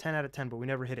close to that 10 out of 10, but we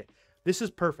never hit it. This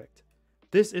is perfect.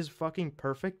 This is fucking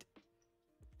perfect,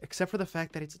 except for the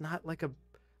fact that it's not like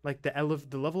the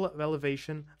level of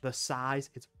elevation, the size,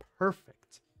 it's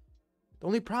perfect. The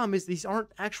only problem is these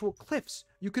aren't actual cliffs.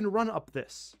 You can run up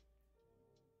this.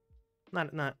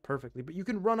 Not perfectly, but you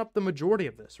can run up the majority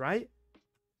of this, right?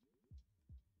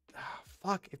 Ah,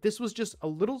 fuck. If this was just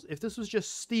if this was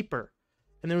just steeper,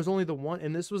 and there was only the one,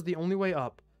 and this was the only way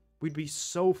up, we'd be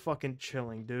so fucking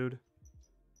chilling, dude.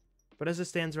 But as it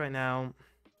stands right now,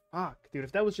 fuck, dude,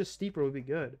 if that was just steeper, it would be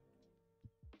good.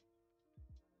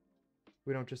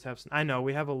 We don't just have... I know,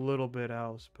 we have a little bit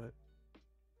else, but...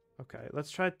 Okay,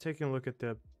 let's try taking a look at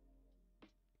the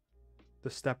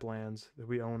step lands that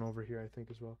we own over here, I think,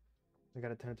 as well. I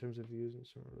got a 10 in terms of views, and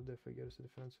smart will definitely get us to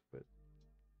defense, but...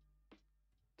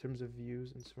 In terms of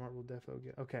views, and smart will definitely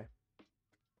get... Okay.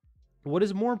 What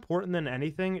is more important than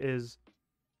anything is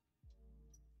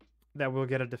that we'll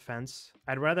get a defense.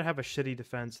 I'd rather have a shitty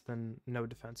defense than no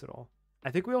defense at all.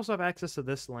 I think we also have access to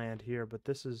this land here, but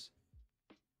this is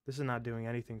not doing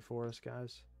anything for us,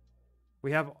 guys.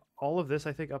 We have all of this,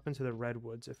 I think, up into the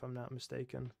redwoods, if I'm not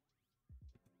mistaken.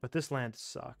 But this land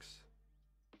sucks.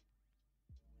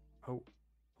 Oh,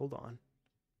 hold on.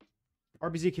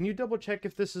 RBZ, can you double check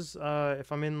if this is,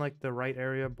 if I'm in, like, the right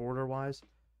area border-wise?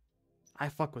 I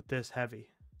fuck with this heavy.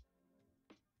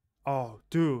 Oh,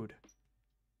 dude.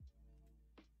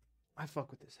 I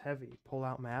fuck with this heavy. Pull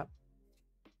out map.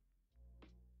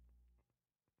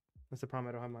 That's the problem,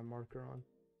 I don't have my marker on.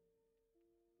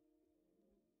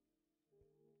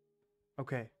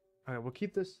 Okay. Okay, we'll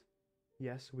keep this.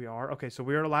 Yes, we are. Okay, so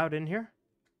we are allowed in here.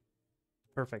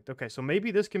 Perfect. Okay, so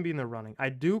maybe this can be in the running. I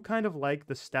do kind of like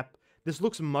the step. This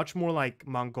looks much more like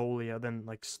Mongolia than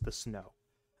like the snow.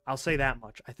 I'll say that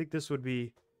much. I think this would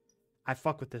be... I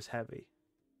fuck with this heavy.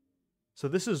 So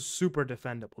this is super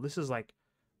defendable. This is like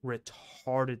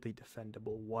retardedly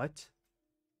defendable. What?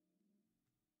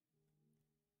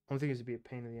 Only thing is it'd be a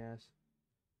pain in the ass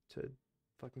to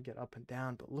fucking get up and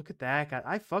down. But look at that guy.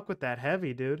 I fuck with that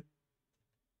heavy, dude.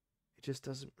 It just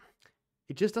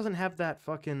doesn't have that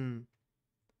fucking...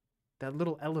 that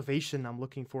little elevation I'm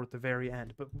looking for at the very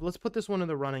end. But let's put this one in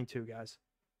the running too, guys.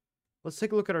 Let's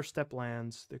take a look at our step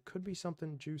lands. There could be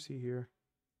something juicy here.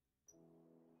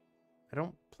 I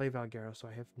don't play Valguero, so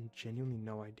I have genuinely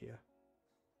no idea.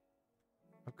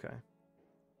 Okay.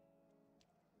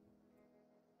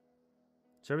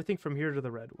 So everything from here to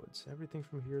the redwoods. Everything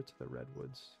from here to the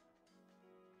redwoods.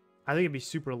 I think it'd be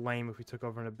super lame if we took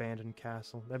over an abandoned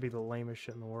castle. That'd be the lamest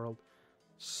shit in the world.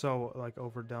 So, like,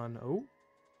 overdone. Oh.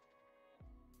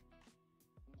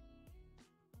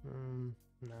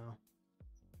 No.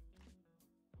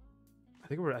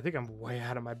 I think I'm way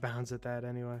out of my bounds at that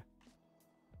anyway.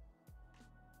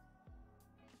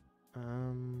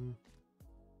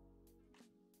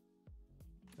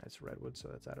 That's redwood, so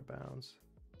that's out of bounds.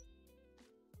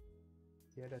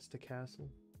 Yeah, that's the castle.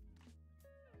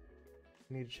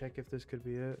 I need to check if this could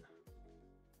be it.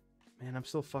 Man, I'm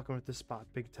still fucking with this spot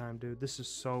big time, dude. This is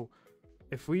so...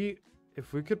 If we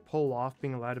could pull off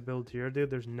being allowed to build here, dude,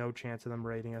 there's no chance of them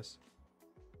raiding us.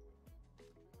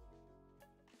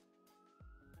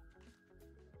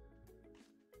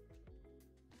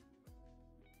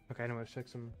 Okay, I'm gonna check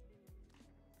some...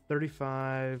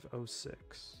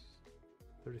 3506.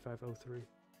 3503.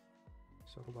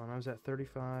 So hold on, I was at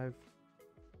 35.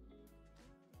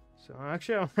 So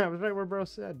actually, I was right where bro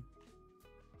said.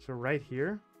 So right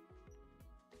here.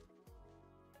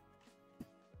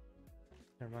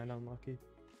 Never mind, unlucky.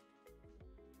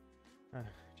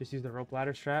 Just use the rope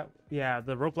ladder strat. Yeah,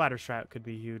 the rope ladder strat could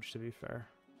be huge, to be fair.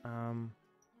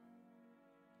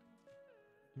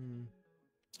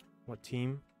 What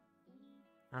team?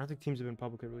 I don't think teams have been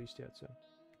publicly released yet, so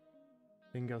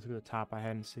they can go through the top I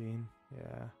hadn't seen.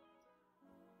 Yeah.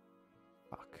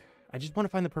 Fuck. I just want to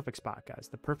find the perfect spot, guys.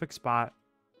 The perfect spot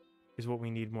is what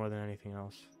we need more than anything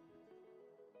else.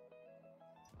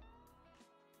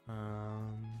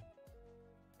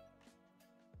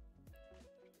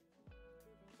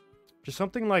 Just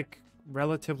something like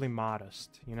relatively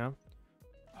modest, you know?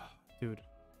 Dude.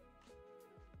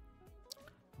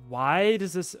 Why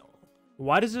does this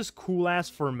cool ass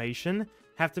formation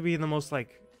have to be in the most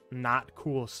like not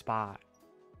cool spot?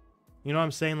 You know what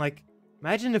I'm saying? Like,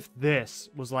 imagine if this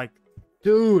was like,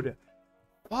 dude,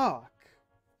 fuck.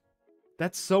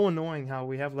 That's so annoying how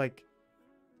we have like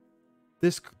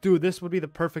this, dude, this would be the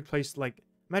perfect place. Like,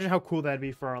 imagine how cool that'd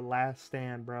be for our last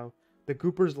stand, bro. The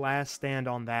Gooper's last stand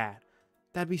on that.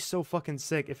 That'd be so fucking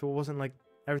sick if it wasn't like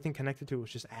everything connected to it was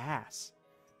just ass.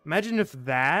 Imagine if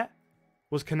that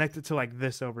was connected to like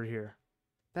this over here.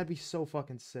 That'd be so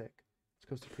fucking sick. Let's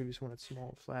go to the previous one. It's small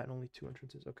and flat and only 2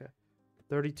 entrances. Okay.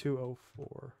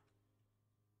 3204.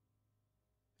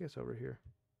 I guess over here.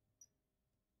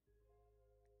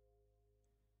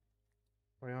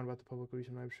 Are you on about the public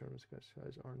reason I'm sure these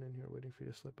guys aren't in here waiting for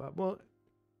you to slip up? Well,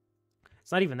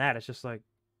 it's not even that. It's just like,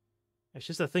 it's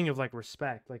just a thing of like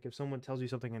respect. Like if someone tells you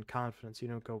something in confidence, you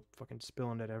don't go fucking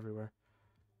spilling it everywhere.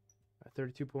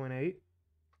 32.8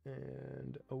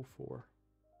 and 04.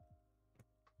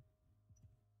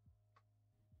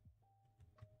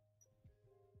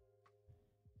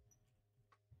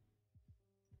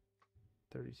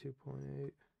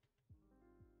 $32.8.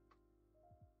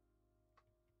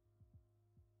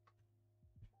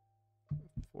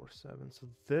 47. So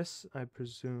this, I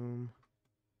presume.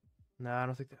 No, I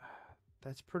don't think that.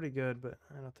 That's pretty good, but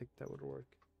I don't think that would work.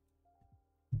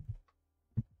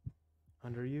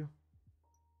 Under you?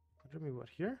 Under me, what,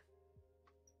 here?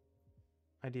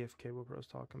 IDF cable bro's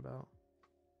talking about.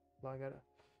 Well, I gotta.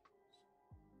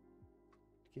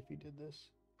 If you did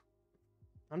this.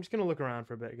 I'm just gonna look around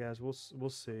for a bit, guys. We'll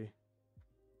see.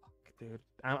 Fuck, dude.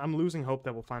 I'm losing hope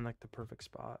that we'll find like the perfect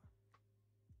spot.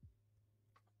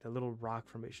 That little rock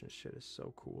formation shit is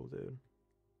so cool, dude.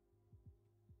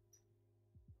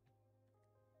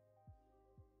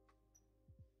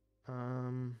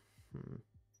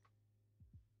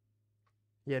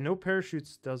 Yeah, no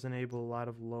parachutes does enable a lot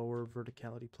of lower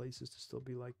verticality places to still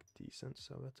be like decent,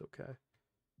 so that's okay.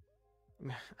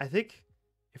 I think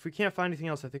if we can't find anything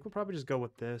else, I think we'll probably just go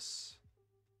with this.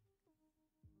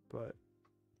 But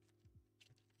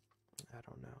I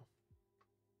don't know.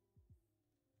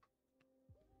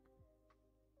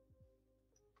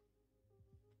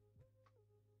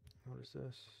 What is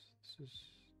this? This is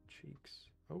cheeks.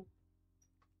 Oh.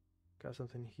 Got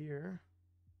something here.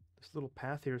 This little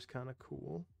path here is kind of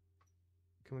cool.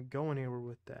 Can we go anywhere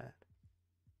with that?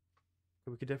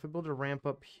 We could definitely build a ramp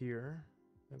up here.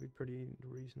 That'd be pretty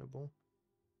reasonable.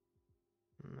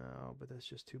 No, but that's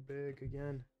just too big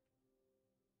again.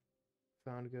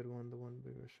 Found a good one. The one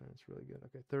big restaurant. It's really good.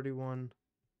 Okay, 31.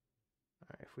 All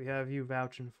right, if we have you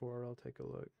vouching for it, I'll take a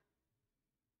look.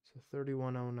 So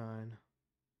 3109.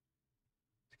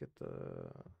 Let's get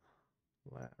the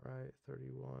lat right.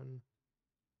 31.2,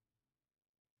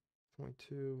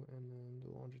 and then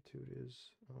the longitude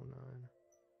is 09.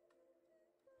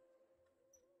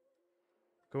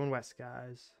 Going west,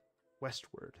 guys.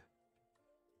 Westward.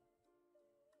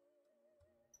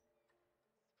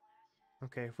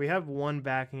 Okay, if we have one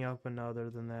backing up another,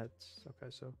 then that's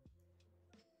okay. So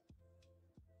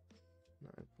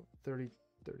 30,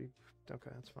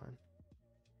 okay, that's fine.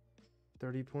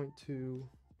 30.2,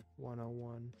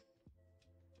 101.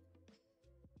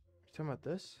 You talking about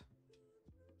this?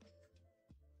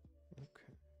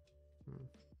 Okay.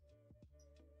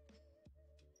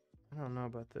 I don't know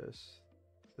about this.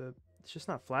 It's just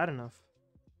not flat enough.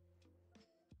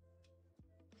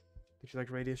 Did you like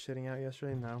radius shitting out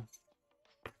yesterday? No.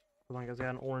 As long as I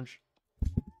got an orange.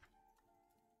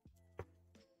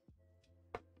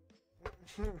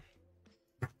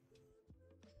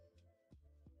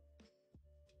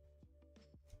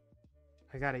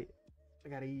 I gotta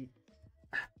eat.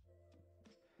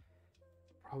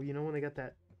 Bro, you know when they got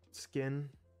that skin?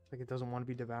 Like it doesn't want to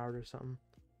be devoured or something.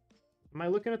 Am I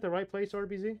looking at the right place,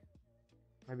 RBZ?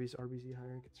 RBZ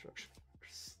hiring construction.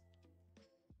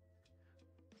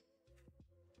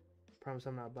 Promise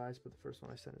I'm not biased, but the first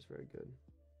one I sent is very good.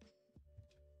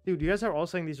 Dude, you guys are all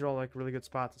saying these are all like really good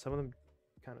spots, and some of them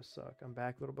kind of suck. I'm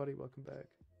back, little buddy. Welcome back.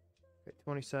 Okay,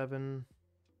 27.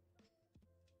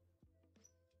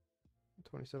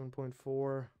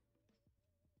 27.4.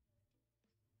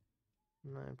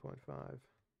 9.5.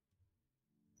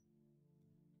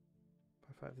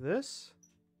 5. This?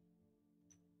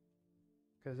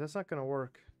 Because that's not going to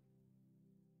work.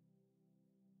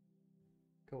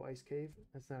 Go Ice Cave.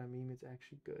 That's not a meme. It's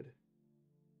actually good.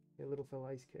 Yeah, Little Fell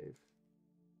Ice Cave.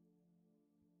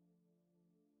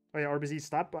 Oh yeah, RBZ,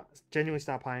 genuinely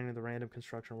stop hiring the random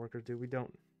construction workers, dude. We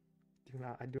don't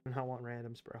I do not want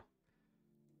randoms, bro.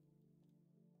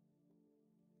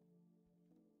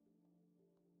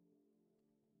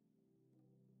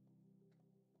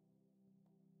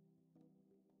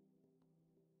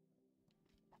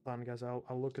 Hold on, guys. I'll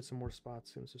look at some more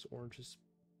spots since this orange has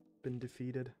been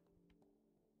defeated.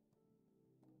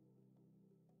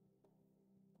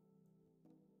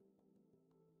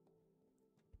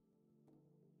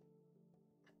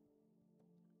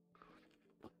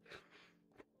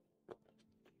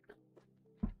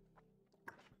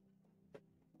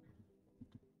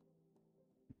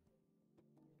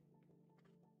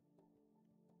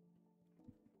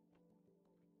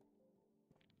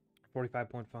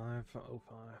 $45.505. Okay.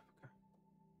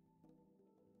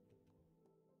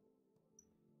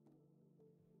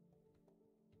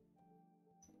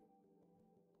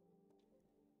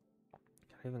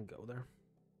 Can I even go there?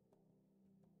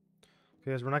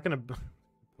 Okay, guys, we're not gonna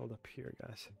build up here,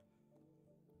 guys.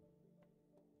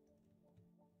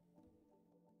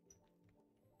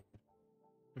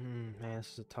 Man,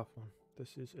 this is a tough one.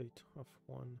 This is a tough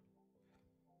one.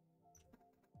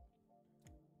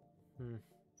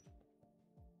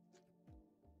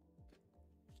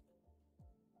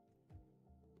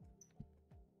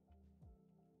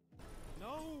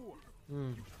 No!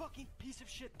 You fucking piece of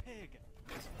shit pig!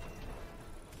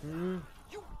 You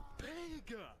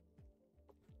pig!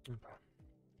 Okay.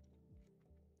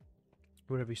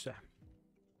 Whatever you say.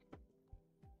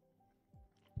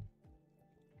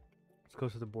 It's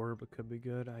close to the border, but could be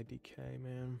good. IDK,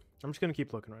 man. I'm just gonna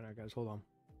keep looking right now, guys. Hold on.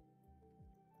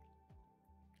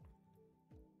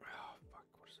 Oh, fuck.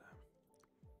 What is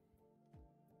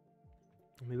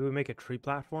that? Maybe we make a tree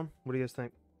platform? What do you guys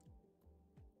think?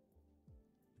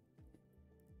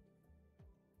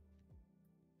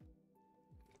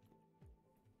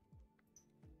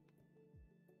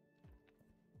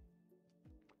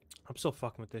 I'm still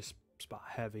fucking with this spot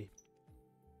heavy.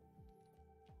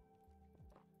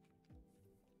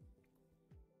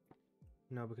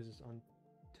 No, because it's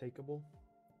untakeable.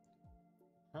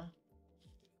 Huh?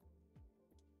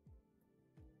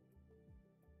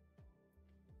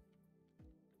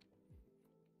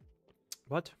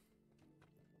 What?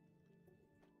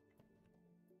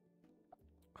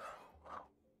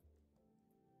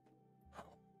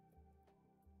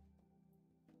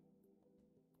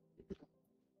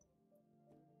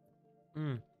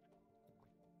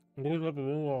 What happened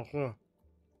in Xarxa?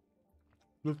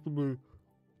 This could be.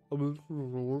 I mean, this is the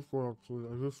worst one actually.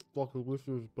 I just fucking wish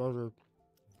it was better.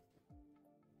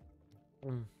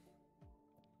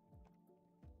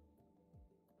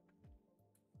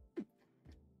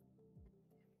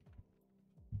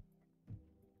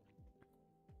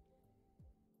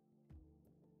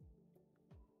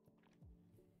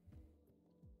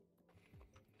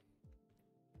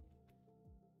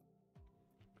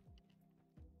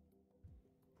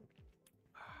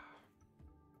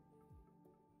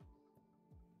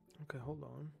 Okay, hold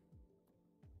on.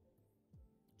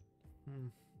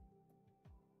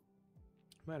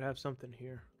 Might have something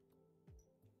here.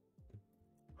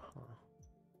 Huh.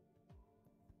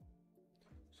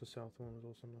 So south one was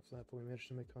also not flat, but we managed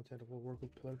to make content that will work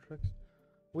with pillar tricks.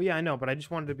 Well, yeah, I know, but I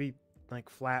just wanted to be like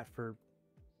flat for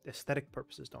aesthetic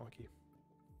purposes, donkey.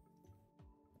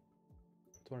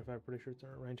 25, pretty sure it's in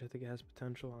our range. I think it has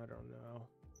potential. I don't know.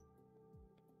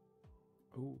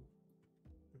 Ooh.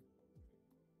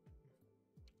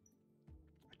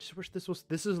 I just wish this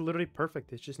is literally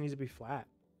perfect. It just needs to be flat.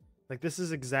 Like, this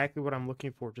is exactly what I'm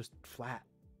looking for, just flat.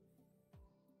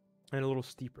 And a little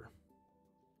steeper.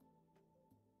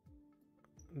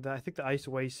 I think the ice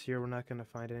waste here, we're not going to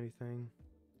find anything.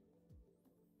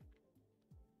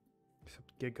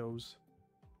 Except giggos.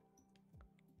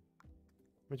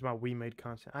 Which about we made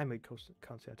content. I made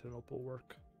Constantinople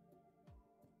work.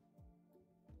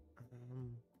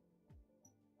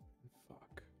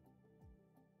 Fuck.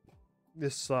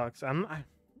 This sucks.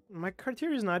 My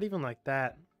criteria is not even like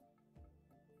that.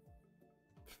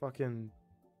 Fucking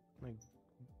like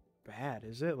bad,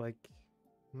 is it? Like,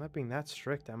 I'm not being that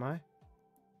strict, am I?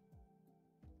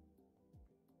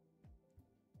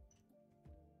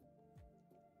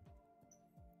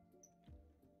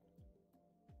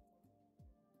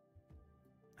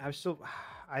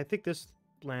 I think this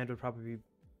land would probably be.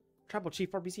 Tribal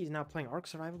Chief RBC is now playing Ark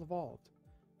Survival Evolved.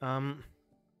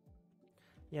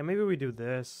 Yeah, maybe we do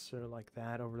this or like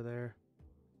that over there.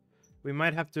 We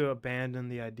might have to abandon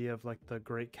the idea of like the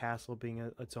Great Castle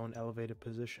being its own elevated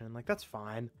position. Like, that's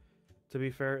fine. To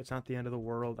be fair, it's not the end of the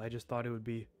world. I just thought it would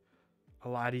be a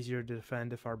lot easier to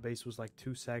defend if our base was like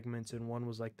 2 segments and one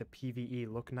was like the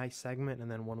PvE look nice segment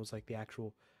and then one was like the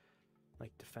actual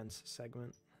like defense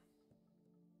segment.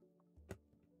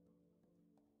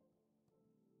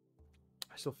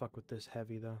 still fuck with this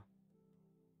heavy though.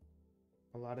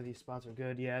 A lot of these spots are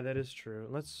good. Yeah, that is true.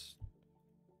 Let's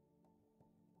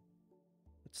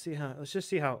see how. Let's just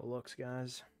see how it looks,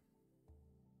 guys.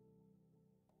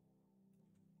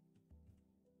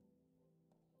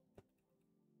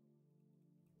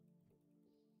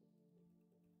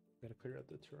 Gotta clear out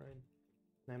the terrain.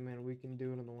 Nah, man, we can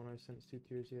do it on the one I sent. It's 2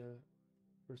 tiers. Yeah,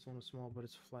 first one was small, but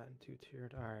it's flat and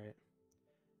 2-tiered. All right.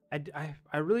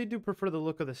 I really do prefer the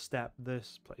look of the step.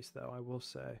 This place though, I will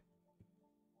say.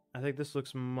 I think this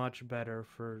looks much better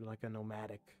for like a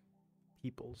nomadic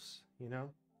peoples, you know?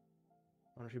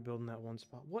 Why don't you build in that one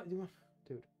spot? What? Dude,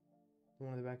 the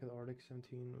one in the back of the Arctic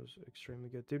 17 was extremely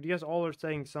good. Dude, you guys all are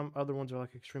saying some other ones are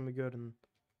like extremely good, and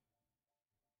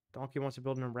Donkey wants to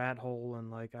build in a rat hole,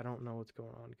 and like, I don't know what's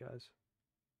going on, guys.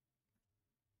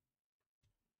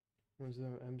 When's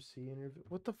the MC interview?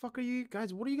 What the fuck are you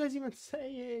guys? What are you guys even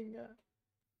saying?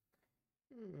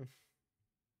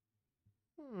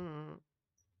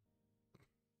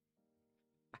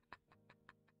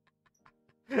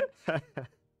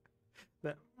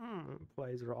 That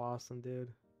plays are awesome,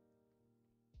 dude.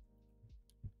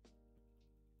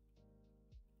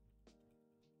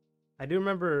 I do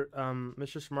remember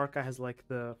Mr. Smart Guy has like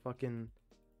the fucking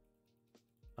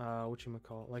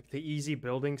whatchamacallit, like the easy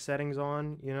building settings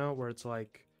on, you know, where it's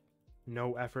like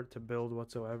no effort to build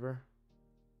whatsoever.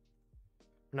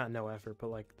 Not no effort,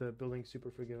 but like the building's super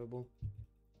forgivable.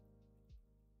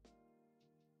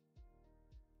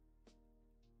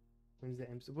 When's the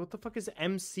MC? What the fuck is the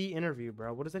MC interview,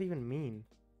 bro? What does that even mean?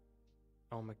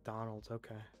 Oh, McDonald's.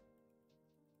 Okay.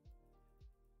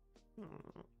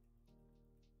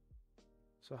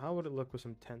 So how would it look with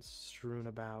some tents strewn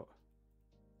about?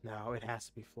 No, it has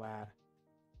to be flat.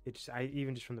 It just,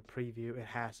 even just from the preview, it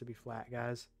has to be flat,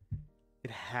 guys. It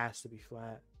has to be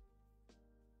flat.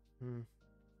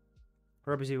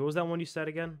 Rubby, what was that one you said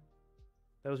again?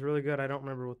 That was really good. I don't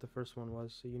remember what the first one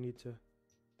was, so you need to...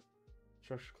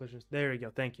 Structure collisions. There you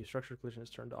go. Thank you. Structure collision is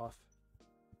turned off.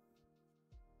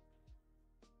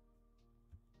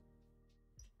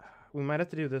 We might have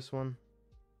to do this one.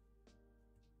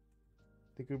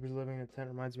 The goobers living in a tent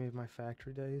reminds me of my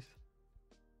factory days.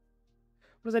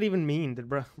 What does that even mean?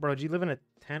 Bro, did you live in a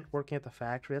tent working at the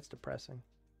factory? That's depressing.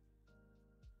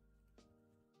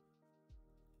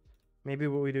 Maybe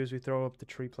what we do is we throw up the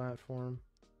tree platform.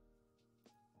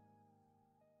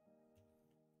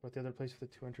 But the other place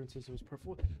with the 2 entrances, it was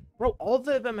perfect. Bro, all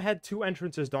of them had 2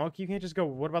 entrances, Donkey. You can't just go,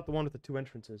 what about the one with the 2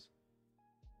 entrances?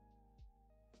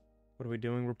 What are we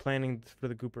doing? We're planning for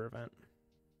the Gooper event.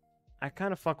 I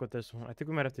kind of fuck with this one. I think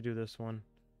we might have to do this one.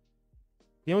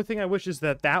 The only thing I wish is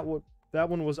that that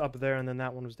one was up there and then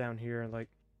that one was down here. Like,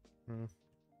 But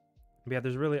yeah,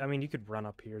 there's really... I mean, you could run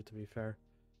up here, to be fair.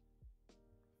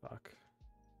 Fuck.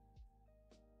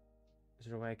 Is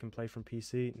there a way I can play from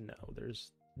PC? No,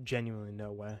 there's... genuinely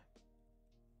no way.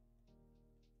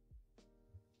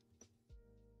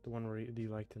 The one where you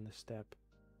liked in the step.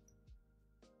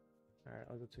 Alright,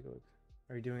 I'll go take a look.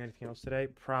 Are you doing anything else today?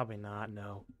 Probably not,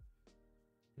 no.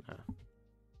 No.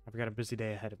 I've got a busy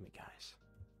day ahead of me, guys.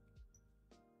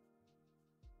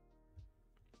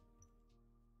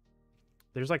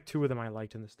 There's like 2 of them I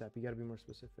liked in the step. You gotta be more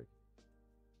specific.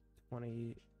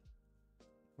 20.7.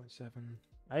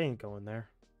 I ain't going there.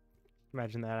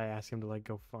 Imagine that I ask him to like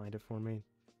go find it for me.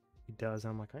 He does.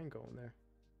 I'm like, I ain't going there.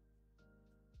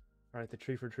 Alright, the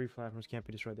tree for tree platforms can't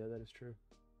be destroyed. Yeah, that is true.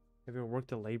 Have you ever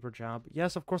worked a labor job?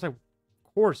 Yes, of course. Of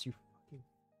course you fucking...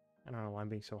 I don't know why I'm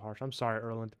being so harsh. I'm sorry,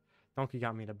 Erland. Donkey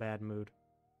got me in a bad mood.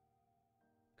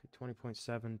 Okay,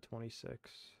 20.7,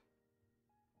 26.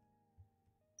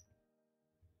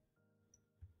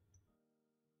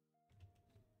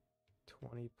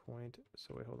 20 point...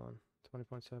 So wait, hold on.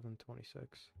 20.7,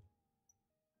 26.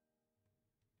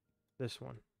 This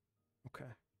one. Okay.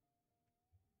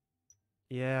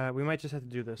 Yeah, we might just have to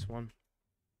do this one.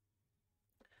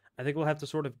 I think we'll have to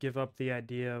sort of give up the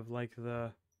idea of like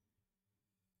the...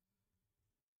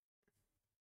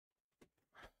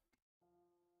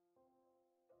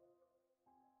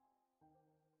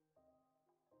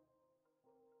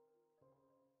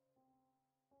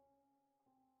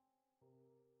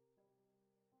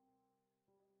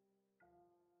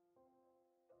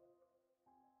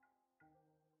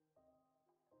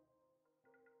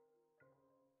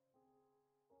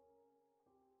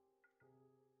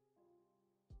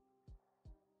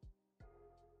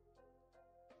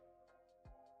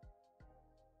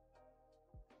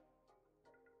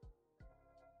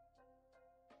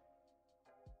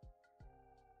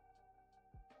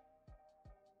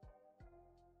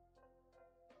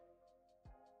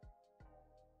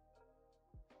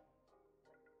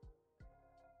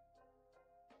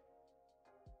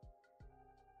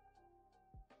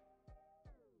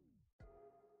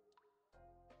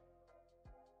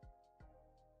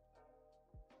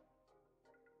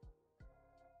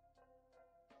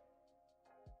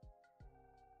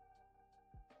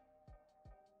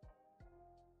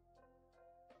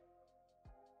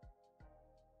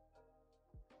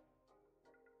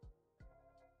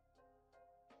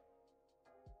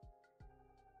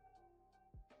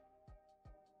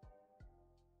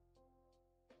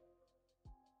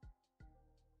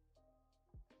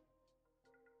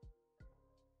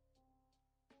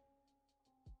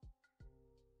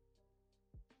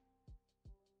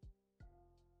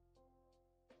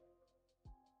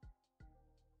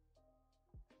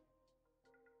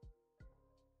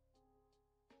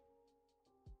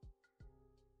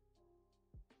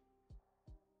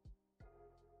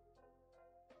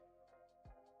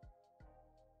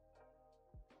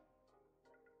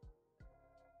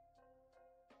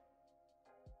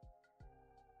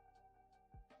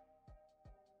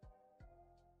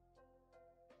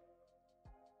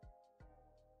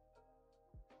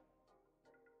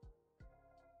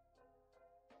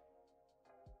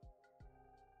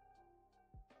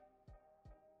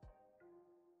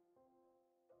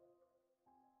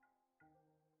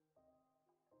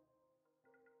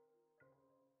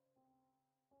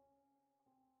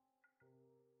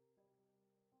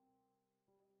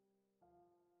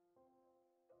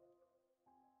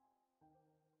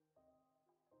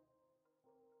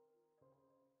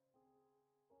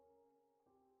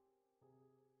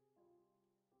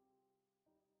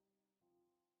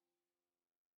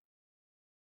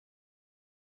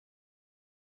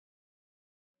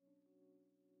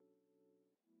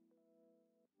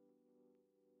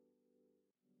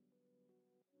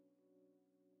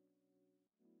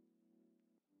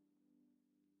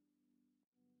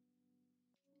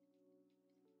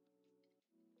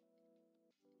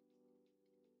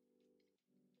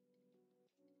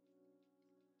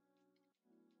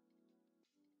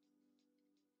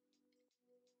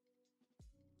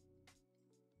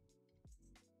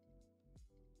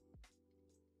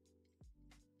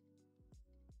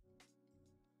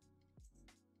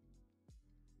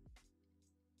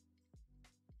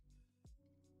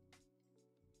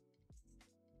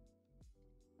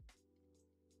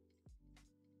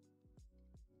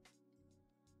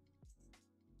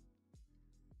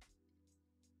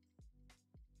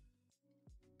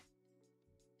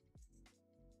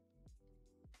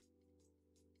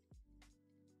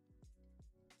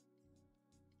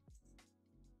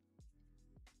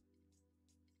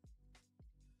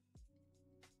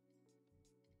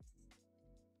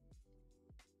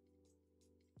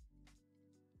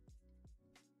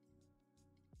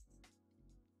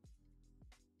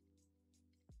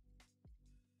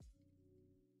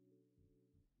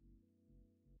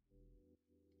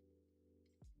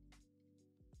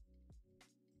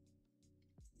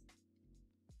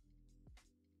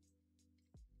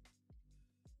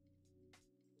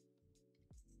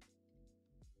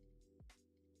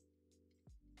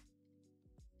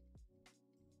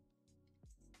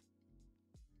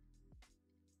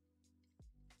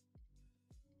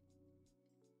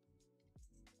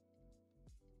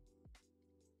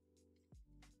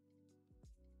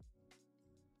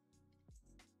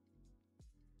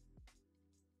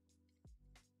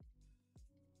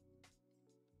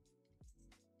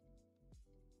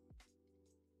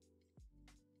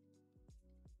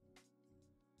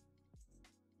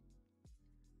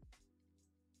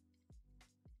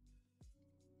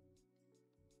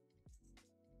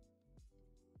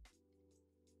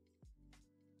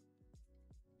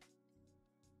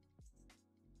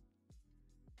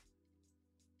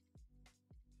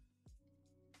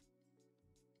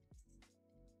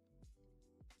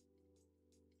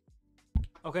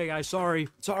 Okay, guys, sorry.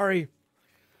 Sorry.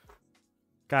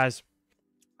 Guys,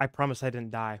 I promise I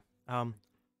didn't die. Guys,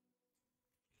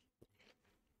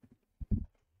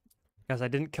 I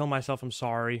didn't kill myself. I'm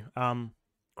sorry.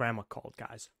 Grandma called,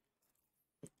 guys.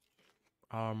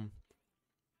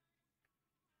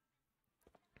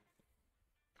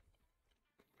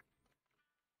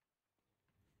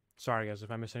 Sorry, guys, if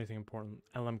I miss anything important.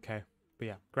 LMK. But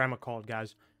yeah, Grandma called,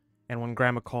 guys. And when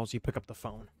Grandma calls, you pick up the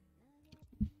phone.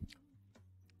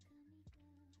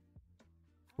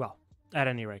 Well, at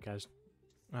any rate, guys.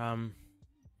 I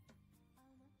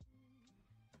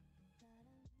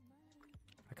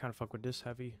kind of fuck with this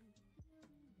heavy.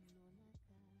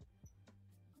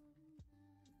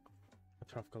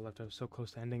 Trafalgar left. I was so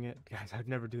close to ending it. Guys, I'd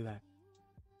never do that.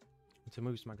 It's a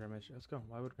movie to my grandma. Let's go.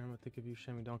 Why would Grandma think of you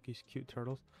shaming donkeys, cute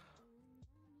turtles?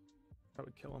 I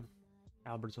would kill him.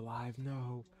 Albert's alive.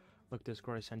 No. Look,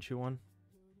 Discord, I sent you one.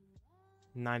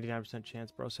 99%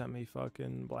 chance bro sent me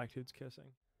fucking black dudes kissing.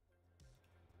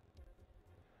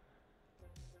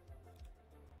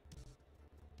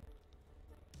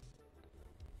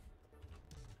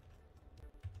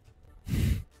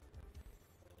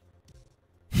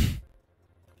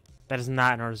 That is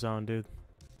not in our zone, dude.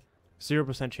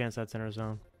 0% chance that's in our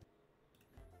zone.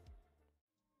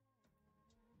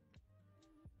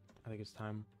 I think it's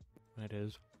time when it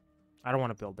is. I don't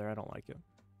want to build there. I don't like it.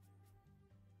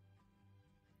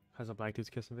 How's a black dude's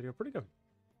kissing video? Pretty good.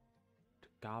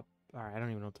 Alright, I don't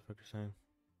even know what the fuck you're saying.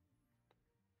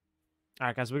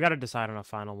 Alright, guys, we gotta decide on a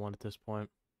final one at this point.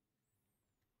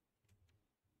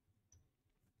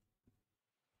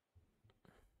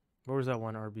 What was that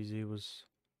one RBZ was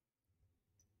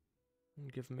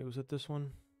giving me? Was it this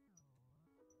one?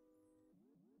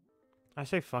 I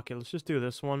say fuck it. Let's just do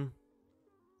this one.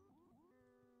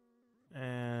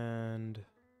 And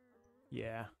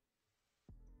yeah.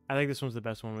 I think this one's the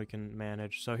best one we can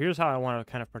manage. So here's how I want to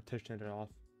kind of partition it off.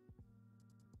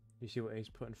 You see what Ace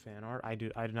put in fan art? I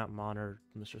did not monitor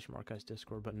Mr. Smart Guy's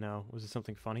Discord, but no. Was it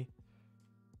something funny?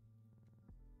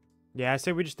 Yeah, I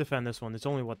say we just defend this one. It's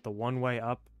only, what, the one way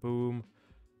up? Boom.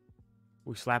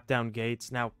 We slap down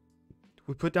gates. Now,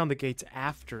 we put down the gates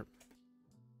after.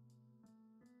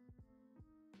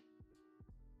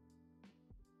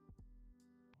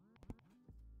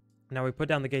 Now, we put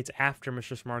down the gates after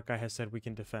Mr. Smart Guy has said we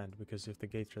can defend. Because if the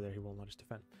gates are there, he won't let us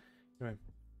defend. Anyway.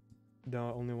 The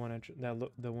only one entry.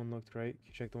 The one looked great. Can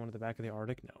you check the one at the back of the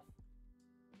Arctic? No.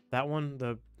 That one,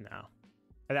 no.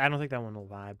 I don't think that one will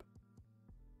vibe.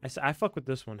 I fuck with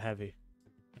this one heavy.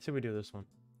 I say we do this one.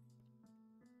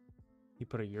 You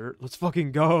put a yurt. Let's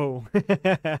fucking go.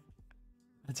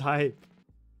 That's hype.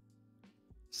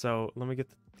 So let me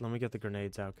get the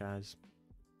grenades out, guys.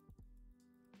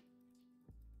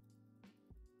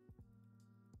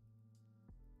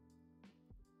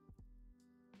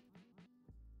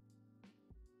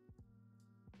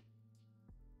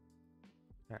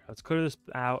 All right, let's clear this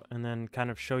out and then kind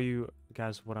of show you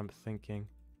guys what I'm thinking.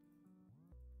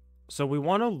 So we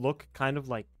want to look kind of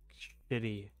like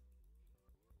shitty,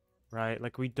 right?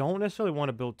 Like we don't necessarily want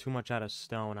to build too much out of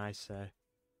stone, I say.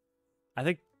 I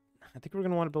think we're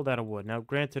going to want to build out of wood. Now,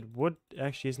 granted, wood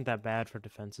actually isn't that bad for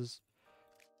defenses.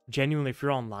 Genuinely, if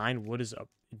you're online, wood is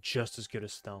just as good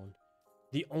as stone.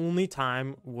 The only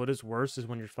time wood is worse is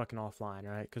when you're fucking offline,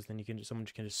 right? Because then someone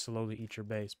can just slowly eat your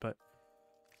base, but...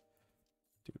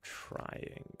 do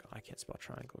triangle. I can't spell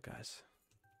triangle, guys.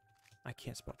 I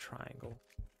can't spell triangle.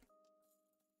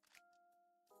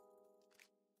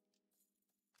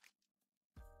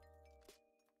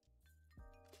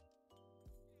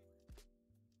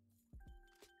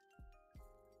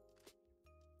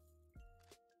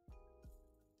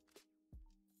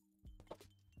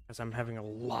 As I'm having a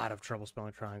lot of trouble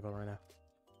spelling triangle right now.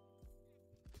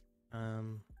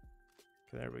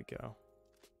 Okay, there we go.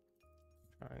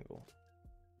 Triangle.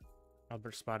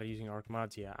 Albert spotted using arc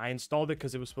mods. Yeah, I installed it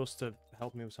because it was supposed to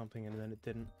help me with something, and then it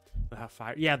didn't. But how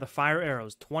fire? Yeah, the fire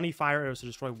arrows. 20 fire arrows to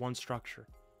destroy one structure.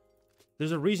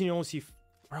 There's a reason you only see.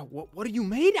 Bro, what are you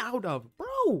made out of,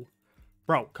 bro?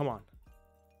 Bro, come on.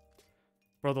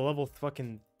 Bro, the level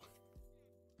fucking.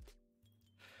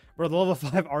 Bro, the level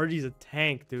 5 RG's a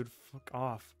tank, dude. Fuck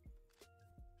off.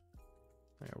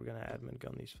 Alright, we're gonna admin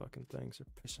gun these fucking things. They're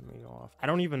pissing me off. I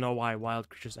don't even know why wild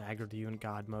creatures aggroed you in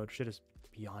god mode. Shit is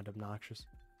beyond obnoxious.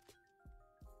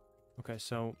 Okay,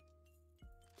 so...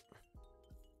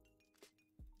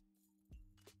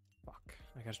 fuck.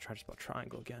 I gotta try to spell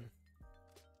triangle again.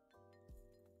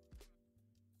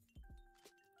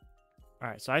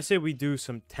 Alright, so I say we do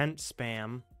some tent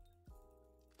spam.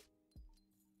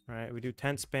 Alright, we do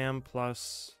tent spam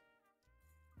plus...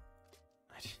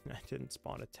 I didn't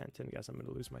spawn a tent in, guys. I'm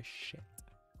gonna lose my shit.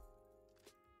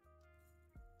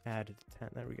 Added 10.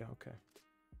 There we go. Okay.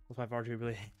 Plus 5 archery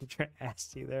really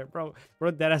asked you there, bro.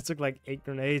 Bro, that ass took like 8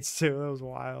 grenades too. That was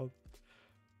wild.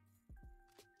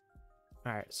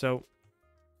 All right, so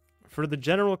for the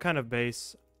general kind of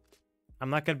base, I'm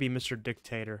not gonna be Mr.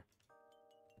 Dictator,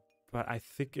 but I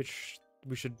think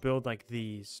we should build like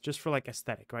these just for like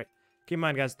aesthetic, right? Keep in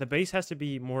mind, guys, the base has to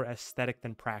be more aesthetic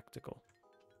than practical.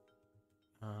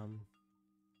 You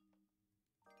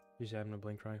just having a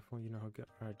blink rifle, you know how good.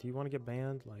 All right, do you want to get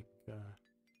banned? Like, I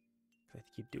think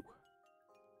you do.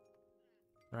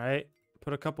 All right,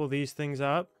 put a couple of these things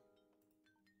up.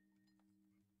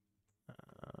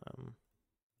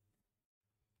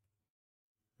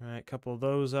 All right, a couple of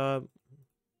those up.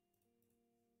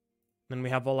 Then we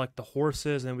have all like the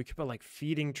horses, and then we could put like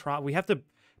feeding trot. We have to,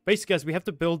 basically, guys, we have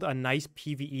to build a nice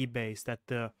PvE base that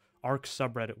the Ark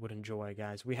subreddit would enjoy,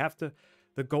 guys. We have to.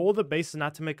 The goal of the base is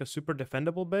not to make a super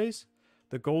defendable base.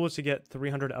 The goal is to get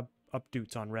 300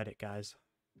 updates on Reddit, guys.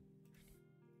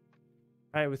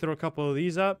 All right, we throw a couple of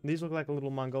these up. These look like a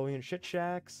little Mongolian shit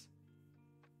shacks.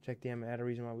 Check the add a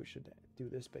reason why we should do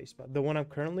this base, but the one I'm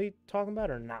currently talking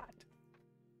about or not.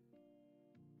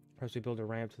 First, we build a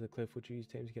ramp to the cliff, which you use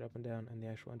teams to get up and down, and the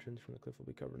actual entrance from the cliff will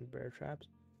be covered in bear traps.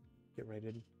 Get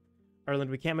raided. Erland,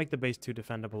 we can't make the base too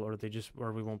defendable,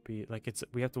 or we won't be like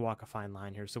we have to walk a fine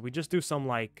line here. So we just do some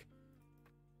like,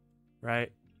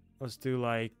 right? Let's do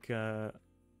like throw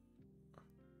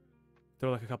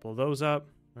like a couple of those up,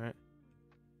 right?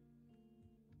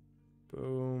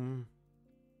 Boom.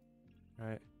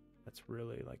 Right. That's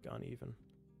really like uneven.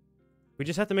 We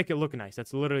just have to make it look nice.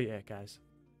 That's literally it, guys.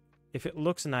 If it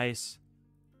looks nice,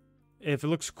 if it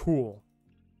looks cool,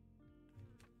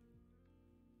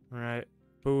 all right.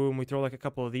 Boom, we throw like a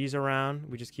couple of these around.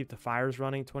 We just keep the fires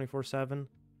running 24/7.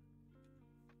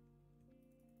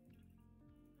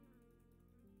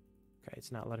 Okay,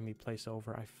 it's not letting me place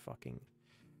over. I fucking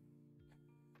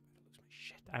lose my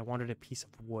shit. I wanted a piece of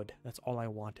wood. That's all I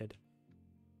wanted.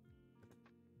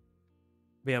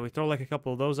 But yeah, we throw like a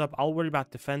couple of those up. I'll worry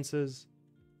about defenses.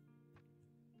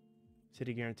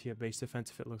 City guarantee a base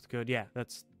defense if it looks good. Yeah,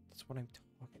 that's what I'm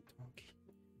talking, Donkey.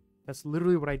 That's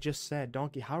literally what I just said,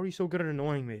 Donkey. How are you so good at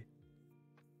annoying me?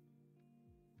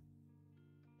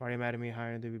 Why are you mad at me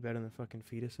hiring to be better than fucking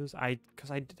fetuses?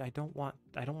 Because I don't want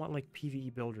like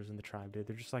PvE builders in the tribe, dude.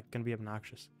 They're just like gonna be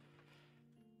obnoxious.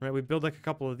 Right, we build like a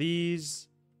couple of these.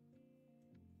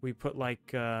 We put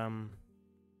like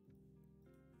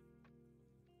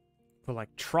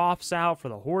troughs out for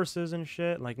the horses and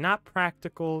shit. Like not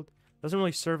practical. Doesn't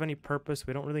really serve any purpose.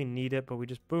 We don't really need it, but we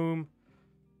just boom.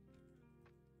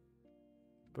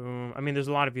 Boom. I mean, there's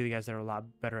a lot of you guys that are a lot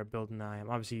better at building than I am.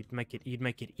 Obviously, you'd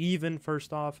make it even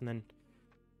first off, and then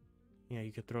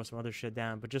you could throw some other shit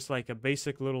down. But just like a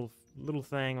basic little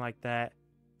thing like that.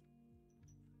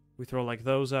 We throw like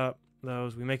those up,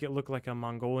 those. We make it look like a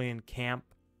Mongolian camp,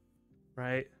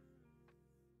 right?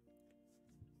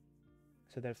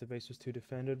 So that if the base was too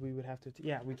defended, we would have to.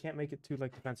 Yeah, we can't make it too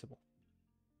like defensible.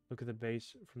 Look at the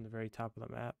base from the very top of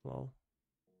the map. Lol.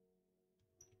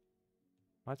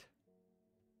 What?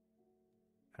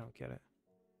 I don't get it.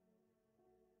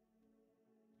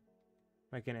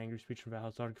 Make an angry speech from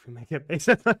Val's Dark if we make it base.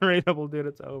 That's unrateable, dude.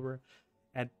 It's over.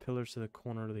 Add pillars to the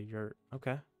corner of the yurt.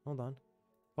 Okay, hold on.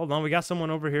 Hold on, we got someone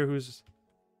over here who's...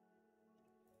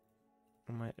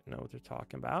 I might know what they're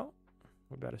talking about.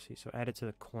 We're about to see. So add it to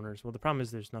the corners. Well, the problem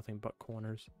is there's nothing but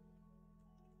corners.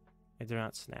 If they're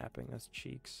not snapping, that's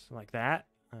cheeks. Like that?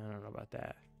 I don't know about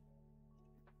that.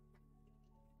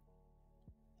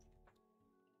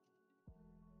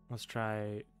 Let's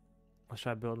try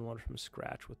building one from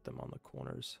scratch with them on the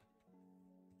corners.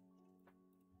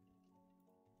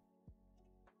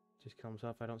 Just comes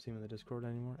up. I don't see him in the Discord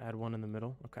anymore. Add one in the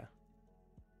middle. Okay.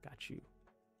 Got you.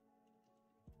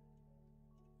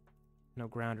 No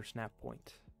ground or snap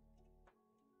point.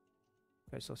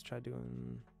 Okay, so let's try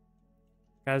doing...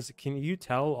 Guys, can you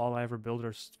tell all I ever build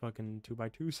are fucking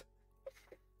 2x2s?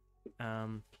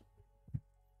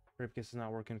 Ripkiss is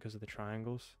not working because of the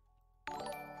triangles.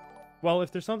 Well,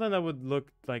 if there's something that would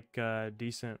look like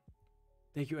decent...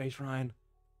 Thank you, Ace Ryan.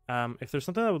 If there's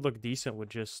something that would look decent with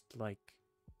just, like,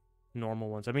 normal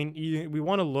ones. I mean, we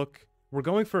want to look... We're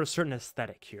going for a certain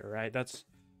aesthetic here, right? That's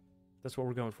what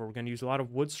we're going for. We're going to use a lot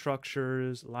of wood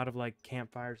structures, a lot of, like,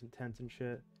 campfires and tents and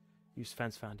shit. Use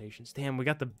fence foundations. Damn, we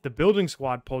got the building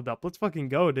squad pulled up. Let's fucking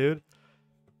go, dude.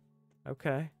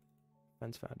 Okay.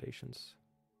 Fence foundations.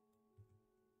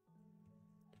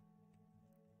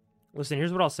 Listen,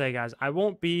 here's what I'll say, guys. I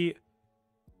won't be...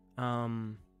 I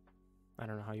don't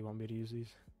know how you want me to use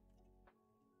these.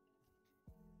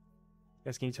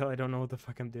 Guys, can you tell I don't know what the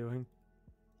fuck I'm doing?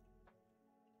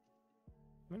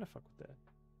 I mean, I fuck with that.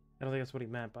 I don't think that's what he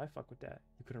meant, but I fuck with that.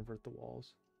 You could invert the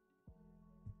walls.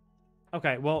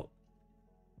 Okay, well,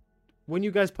 when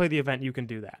you guys play the event, you can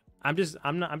do that. I'm just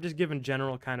giving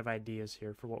general kind of ideas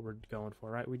here for what we're going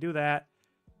for, right? We do that.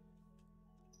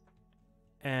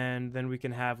 And then we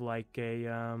can have like a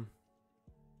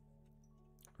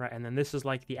right, and then this is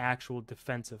like the actual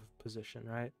defensive position,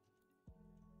 right?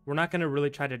 We're not going to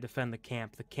really try to defend the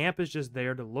camp. The camp is just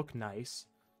there to look nice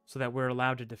so that we're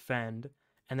allowed to defend.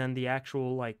 And then the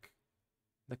actual, like,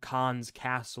 the Khan's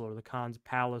castle or the Khan's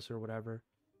palace or whatever.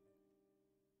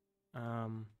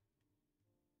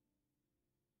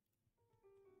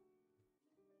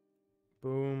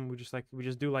 Boom. We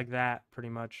just do like that pretty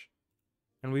much.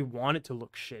 And we want it to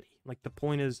look shitty. Like, the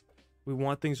point is, we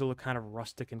want things to look kind of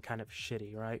rustic and kind of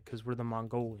shitty, right? Because we're the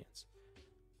Mongolians.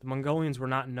 The Mongolians were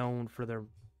not known for their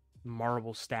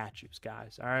marble statues,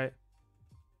 guys, all right?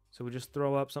 So we just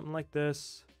throw up something like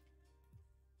this.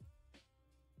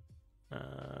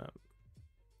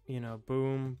 You know,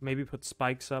 boom. Maybe put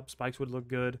spikes up. Spikes would look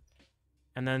good.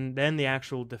 And then the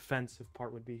actual defensive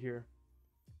part would be here.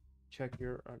 Check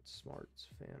your art smarts,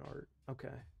 fan art. Okay.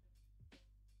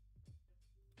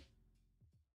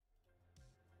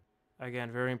 Again,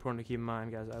 very important to keep in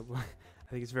mind, guys. I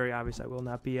think it's very obvious I will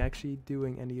not be actually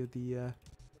doing any of the a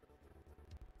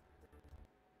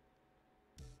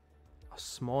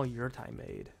small yurt I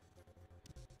made.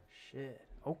 Shit.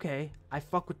 Okay. I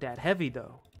fuck with that heavy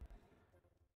though.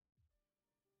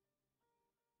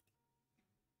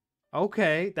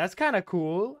 Okay, that's kind of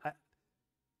cool.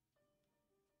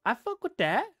 I fuck with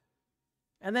that.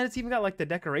 And then it's even got like the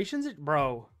decorations,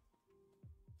 bro.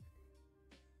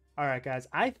 All right, guys.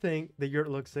 I think the yurt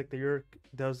looks sick. The yurt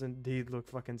does indeed look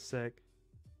fucking sick.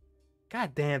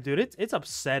 God damn, dude. It's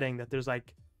upsetting that there's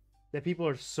like that people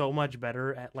are so much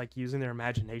better at like using their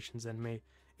imaginations than me.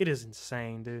 It is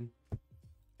insane, dude.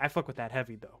 I fuck with that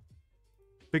heavy though.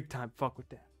 Big time fuck with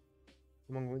that.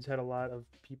 The Mongolians had a lot of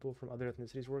people from other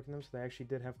ethnicities working them, so they actually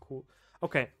did have cool.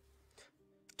 Okay.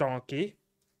 Donkey.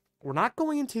 We're not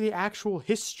going into the actual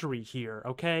history here,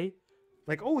 okay?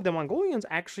 Like, oh, the Mongolians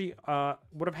actually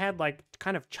would have had like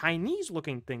kind of Chinese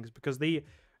looking things because they, you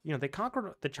know, they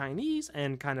conquered the Chinese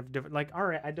and kind of different. Like, all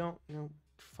right, I don't, you know,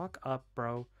 fuck up,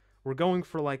 bro. We're going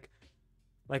for like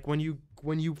when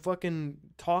you fucking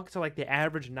talk to like the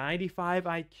average 95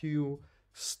 IQ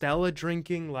Stella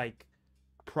drinking like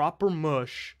proper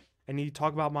mush, and you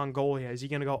talk about Mongolia, is he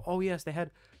gonna go, oh yes, they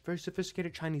had very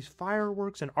sophisticated Chinese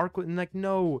fireworks and arc, and like,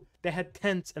 no, they had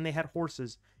tents and they had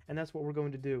horses, and that's what we're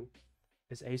going to do.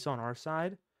 Is Ace on our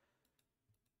side?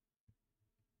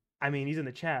 I mean, he's in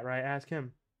the chat, right? Ask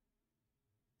him.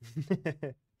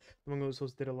 The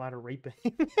Mongols did a lot of raping.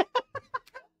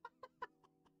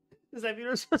 Does that mean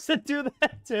we're supposed to do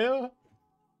that too?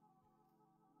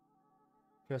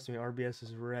 Trust me, RBS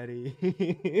is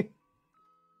ready.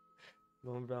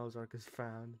 Lone Battle's Arc is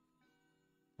found.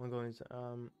 Mongolians,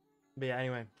 but yeah,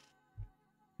 anyway.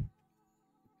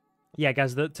 Yeah,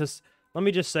 guys, let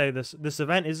me just say this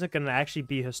event isn't going to actually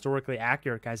be historically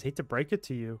accurate, guys. I hate to break it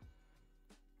to you.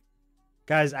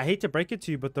 Guys, I hate to break it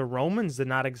to you, but the Romans did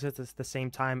not exist at the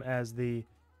same time as the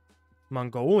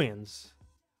Mongolians.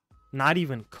 Not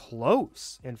even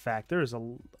close. In fact, there is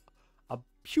a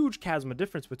huge chasm of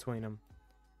difference between them.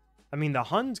 I mean, the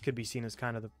Huns could be seen as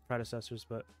kind of the predecessors,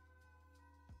 but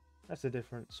that's a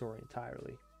different story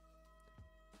entirely.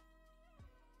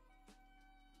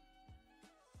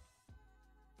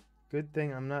 Good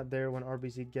thing I'm not there when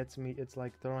RBZ gets me. It's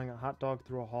like throwing a hot dog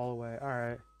through a hallway. All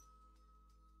right.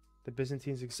 The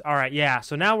Byzantines... All right, yeah.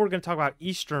 So now we're going to talk about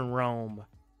Eastern Rome.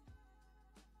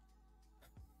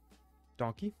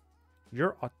 Donkey,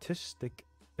 your autistic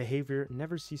behavior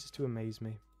never ceases to amaze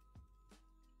me.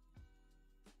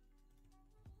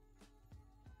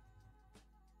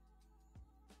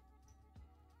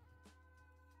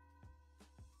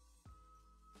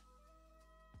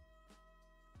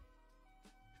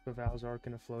 Val's Arc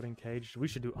in a floating cage. We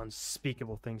should do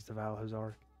unspeakable things to Val's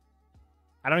Arc.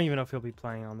 I don't even know if he'll be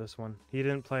playing on this one. He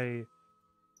didn't play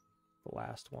the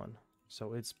last one,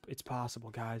 so it's possible,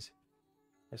 guys.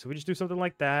 Yeah, so we just do something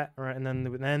like that, all right? And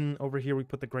then over here we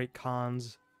put the Great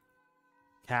Khan's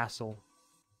castle.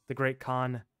 The Great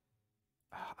Khan.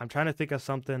 I'm trying to think of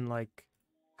something like,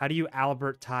 how do you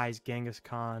Albertize Genghis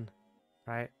Khan,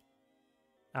 right?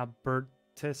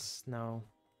 Albertus, no,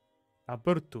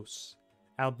 Albertus.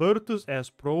 Albertus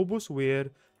est probus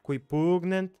vir qui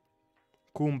pugnent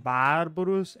cum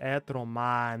barbarus et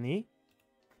Romani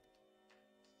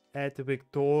et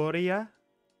victoria.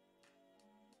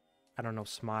 I don't know,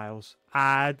 smiles.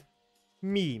 Ad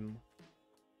meme.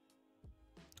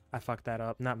 I fucked that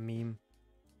up. Not meme.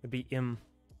 It'd be im.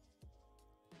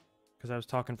 Because I was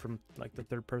talking from like the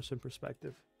third person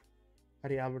perspective. How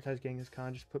do you advertise Genghis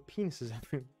Khan? Just put penises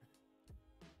everywhere.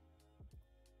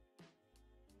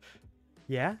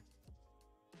 Yeah?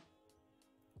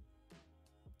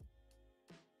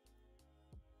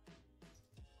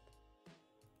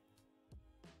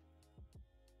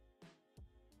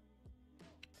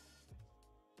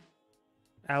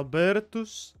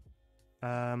 Albertus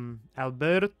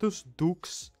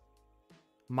Dux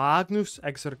Magnus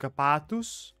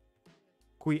exarcapatus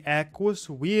qui equus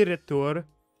viretur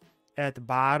et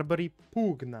barbari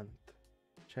pugnant.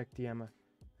 Check the Emma.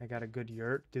 I got a good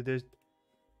yurt. Dude,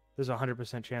 there's a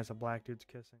 100% chance of black dudes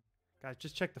kissing. Guys,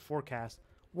 just check the forecast.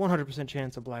 100%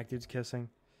 chance of black dudes kissing.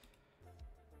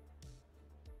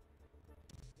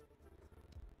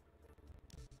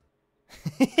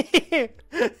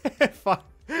 Fuck.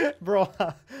 Bro.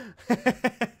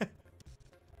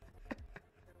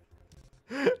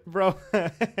 Bro.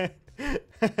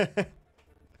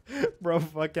 Bro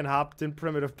fucking hopped in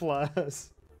Primitive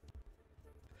Plus.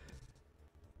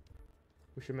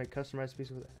 We should make custom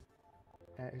recipes with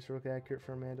historically accurate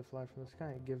for a man to fly from the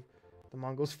sky and give the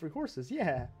Mongols free horses.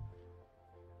 Yeah.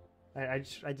 I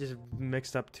just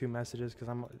mixed up two messages because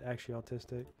I'm actually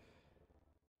autistic.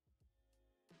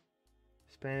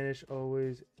 Spanish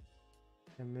always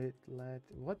emit Latin.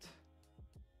 What?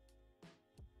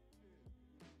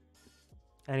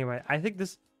 Anyway, I think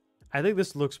this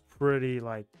looks pretty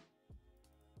like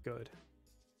good.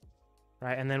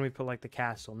 Right? And then we put like the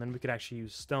castle, and then we could actually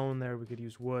use stone there, we could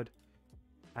use wood.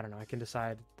 I don't know, I can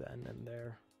decide then and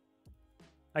there.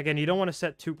 Again, you don't want to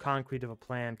set too concrete of a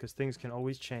plan because things can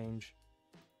always change.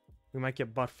 We might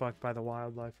get butt fucked by the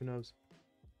wildlife, who knows?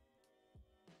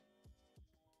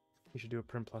 You should do a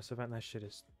Prim Plus event, and that shit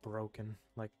is broken.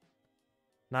 Like,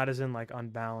 not as in like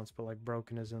unbalanced, but like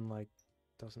broken as in like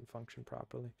doesn't function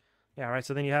properly. Yeah, right.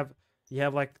 So then you have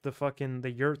like the fucking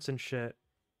the yurts and shit,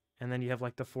 and then you have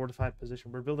like the fortified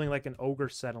position. We're building like an ogre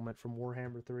settlement from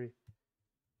Warhammer 3.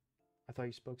 I thought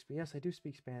you spoke Spanish. Yes, I do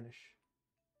speak Spanish.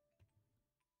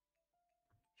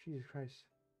 Jesus Christ.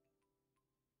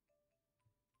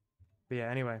 But yeah,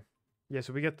 anyway. Yeah,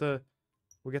 so we get the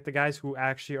guys who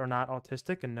actually are not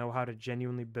autistic and know how to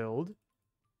genuinely build.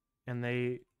 And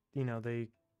they, you know, they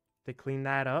clean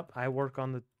that up. I work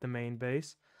on the main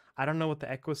base. I don't know what the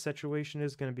Echo situation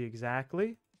is going to be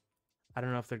exactly. I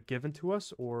don't know if they're given to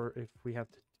us or if we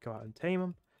have to go out and tame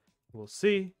them. We'll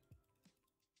see.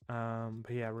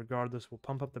 But yeah, regardless, we'll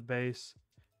pump up the base.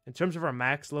 In terms of our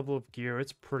max level of gear,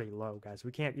 it's pretty low, guys.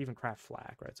 We can't even craft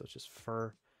flak, right? So it's just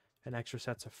fur and extra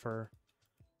sets of fur.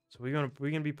 So we're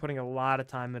gonna be putting a lot of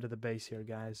time into the base here,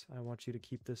 guys. I want you to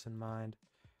keep this in mind.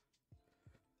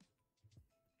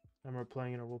 I remember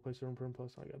playing in a roleplay server in Prim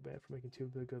Plus. I got banned for making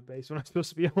too big a base when I'm supposed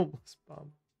to be a homeless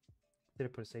bum. Did I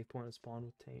put a safe point and spawn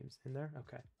with tames in there?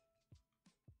 Okay.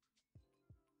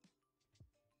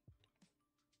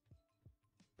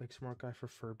 Big smart guy for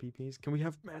fur BPs. Can we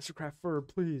have Mastercraft fur,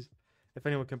 please? If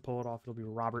anyone can pull it off, it'll be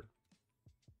Robert.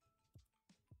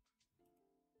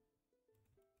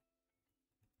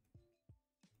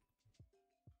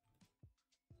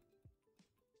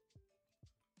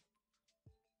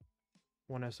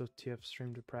 One SOTF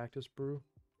stream to practice brew.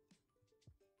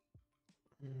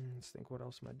 Let's think, what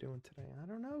else am I doing today? I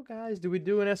don't know, guys. Do we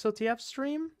do an SOTF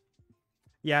stream?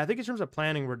 Yeah, I think in terms of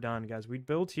planning, we're done, guys. We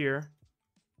built here.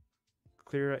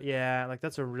 Clear, yeah, like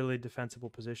that's a really defensible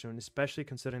position, especially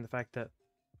considering the fact that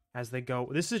as they go,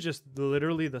 this is just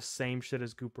literally the same shit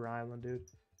as Gooper Island, dude.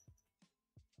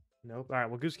 Nope. All right,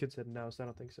 well, Goose Kid said no, so I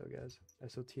don't think so, guys.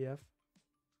 SOTF.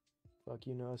 Fuck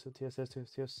you, no SOTF.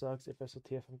 SOTF sucks. If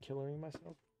SOTF, I'm killing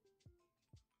myself.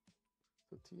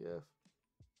 SOTF.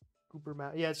 Gooper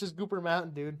Mountain. Yeah, it's just Gooper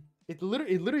Mountain, dude. It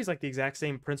literally is like the exact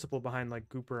same principle behind like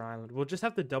Gooper Island. We'll just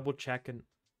have to double check and...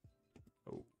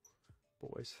 Oh,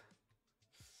 boys.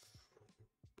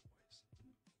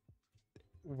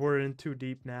 We're in too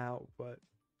deep now, but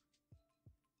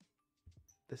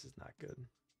this is not good.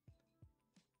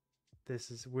 This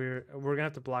is we're gonna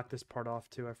have to block this part off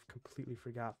too. I completely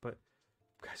forgot, but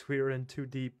guys, we are in too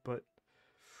deep. But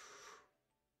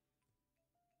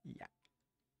yeah,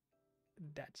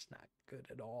 that's not good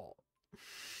at all.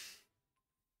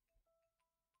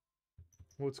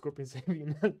 What Scorpion say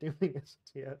you're not doing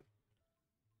SOTF?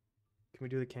 Can we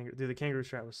do the kangaroo? Dude, the kangaroo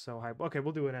strat was so hype. Okay,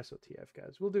 we'll do an SOTF,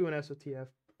 guys. We'll do an SOTF.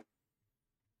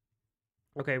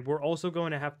 Okay, we're also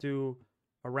going to have to,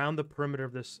 around the perimeter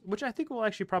of this, which I think will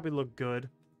actually probably look good,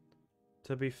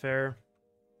 to be fair.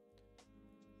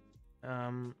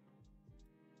 You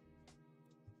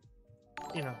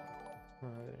know,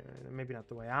 maybe not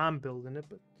the way I'm building it,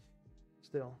 but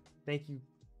still, thank you.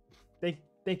 Thank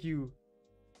you,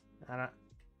 I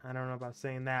don't know about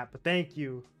saying that, but thank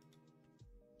you.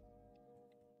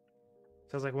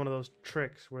 Sounds like one of those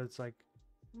tricks where it's like,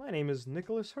 my name is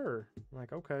Nicholas Her. I'm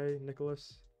like, okay,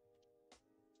 Nicholas.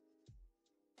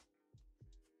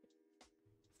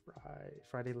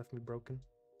 Friday left me broken.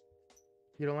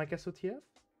 You don't like SOTF?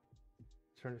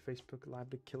 Turn to Facebook Live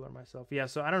to killer myself. Yeah,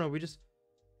 so I don't know.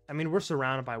 I mean, we're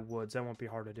surrounded by woods. That won't be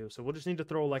hard to do. So we'll just need to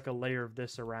throw like a layer of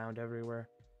this around everywhere.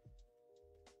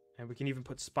 And we can even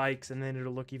put spikes and then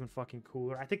it'll look even fucking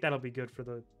cooler. I think that'll be good for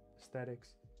the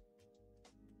aesthetics.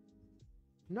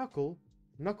 Knuckle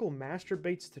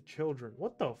masturbates to children.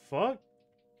 What the fuck?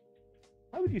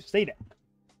 Why would you say that?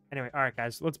 Anyway, all right,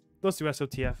 guys. Let's do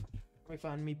SOTF. Let me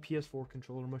find me PS4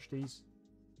 controller mushties.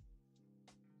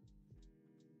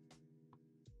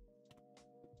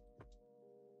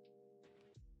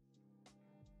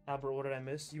 Albert, what did I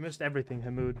miss? You missed everything,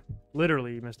 Hamoud.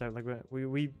 Literally, you missed everything. Like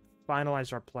we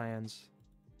finalized our plans.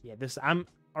 Yeah, I'm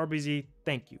RBZ.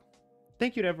 Thank you.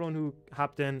 Thank you to everyone who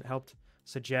hopped in, helped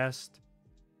suggest.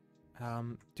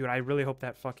 Dude, I really hope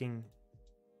that fucking...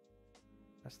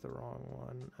 That's the wrong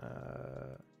one.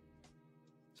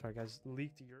 Sorry, guys.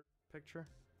 Leaked your picture.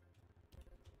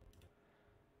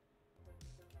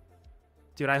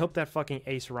 Dude, I hope that fucking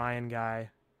Ace Ryan guy...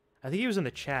 I think he was in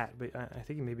the chat, but I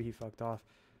think maybe he fucked off.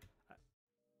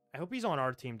 I hope he's on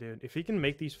our team, dude. If he can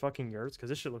make these fucking yurts, because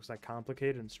this shit looks like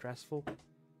complicated and stressful.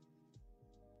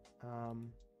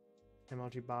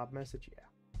 MLG Bob message, yeah.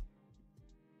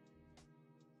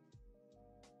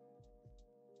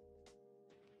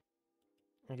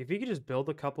 Like, if you could just build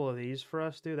a couple of these for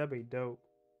us, dude, that'd be dope.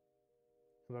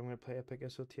 If I'm gonna play Epic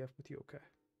SOTF with you, okay.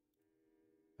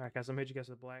 Alright, guys, I'm gonna hit you guys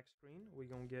with a black screen. We're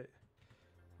gonna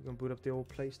boot up the old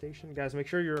PlayStation. Guys, make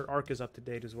sure your arc is up to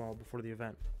date as well before the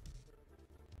event.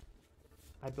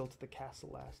 I built the castle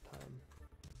last time.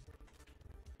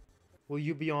 Will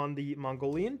you be on the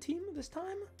Mongolian team this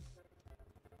time?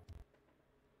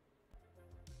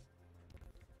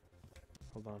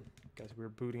 Hold on. Guys, we're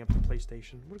booting up the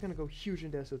PlayStation. We're gonna go huge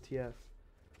into SOTF.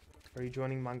 Are you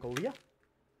joining Mongolia?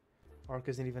 Arc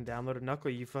isn't even downloaded. Knuckle,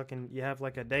 you have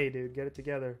like a day, dude. Get it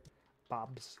together.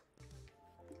 Bobs.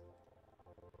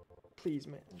 Please,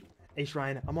 man. Ace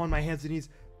Ryan, I'm on my hands and knees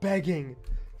begging.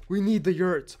 We need the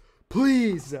yurts.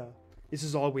 Please. This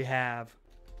is all we have.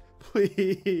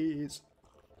 Please.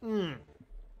 Where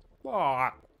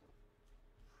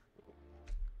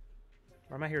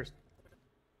am I here?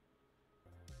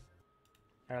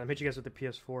 Alright, let me hit you guys with the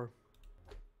PS4.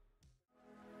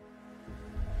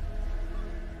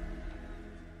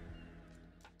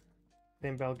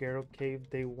 Then Balgaro Cave,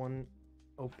 day 1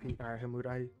 OP. Alright, Hamoud,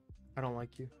 I don't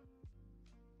like you.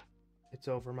 It's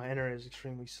over. My internet is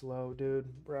extremely slow, dude.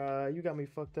 Bruh, you got me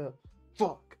fucked up.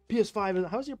 Fuck. PS5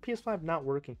 how's your PS5 not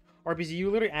working? RBZ,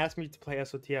 you literally asked me to play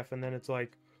SOTF and then it's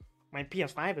like, my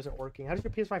PS5 isn't working. How does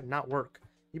your PS5 not work?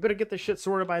 You better get this shit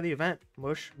sorted by the event,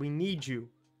 Mush. We need you.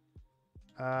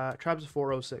 Tribes of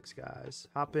 406, guys.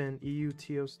 Hop in. EU,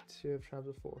 TOTF, Tribes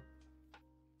of 4.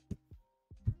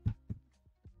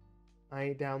 I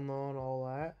ain't downloading all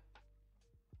that.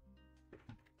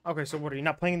 Okay, so what, are you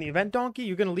not playing the event, Donkey?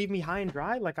 You gonna leave me high and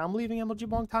dry? Like I'm leaving MLG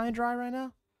Bonk high and dry right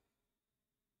now?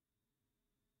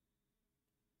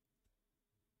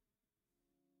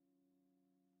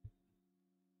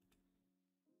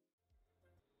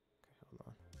 Okay, hold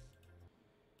on.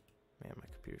 Man, my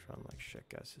computer's running like shit,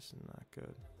 guys. This is not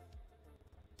good.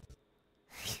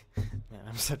 Man,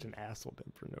 I'm such an asshole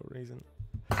then for no reason.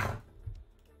 I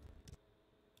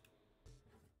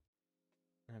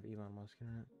have Elon Musk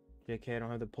internet. JK, I don't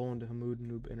have the Poland to Hamoud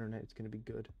noob internet. It's gonna be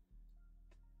good.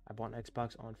 I bought an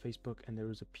Xbox on Facebook and there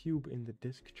was a pube in the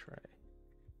disc tray.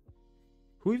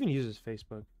 Who even uses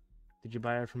Facebook? Did you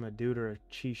buy it from a dude or a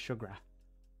cheese sugar?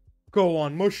 Go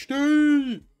on,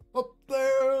 Mushty! Up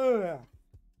there!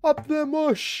 Up there,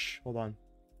 Mush! Hold on.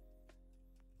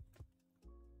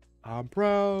 I'm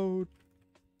proud.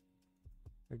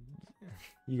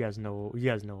 You guys know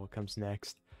what comes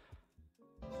next.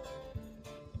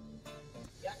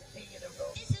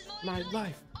 My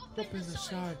life, up in the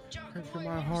sky, crying for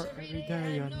my heart every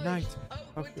day and night.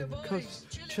 Up in the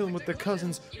coast, chilling with the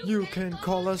cousins. You can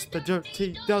call us the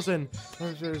Dirty Dozen.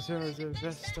 The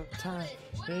best of time.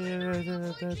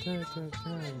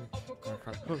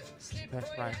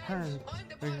 That's right hand.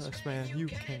 This man, you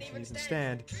can't even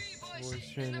stand. Boys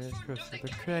training across the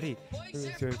credit.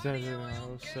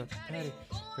 So petty.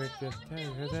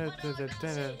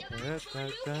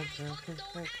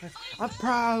 I'm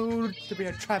proud to be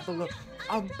a traveler.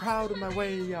 I'm proud of my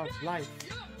way of life.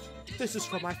 This is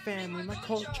for my family, my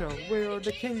culture. We're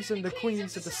the kings and the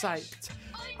queens of the site.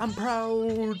 I'm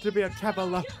proud to be a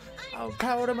traveler. I'm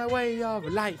proud of my way of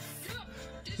life.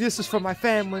 This is for my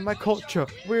family, my culture.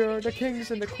 We're the kings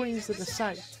and the queens of the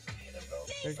site.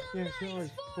 Yes, yours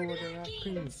for the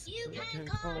queen. You can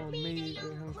call me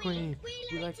the queen.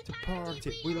 We like to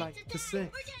party. We like to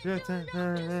sing. That's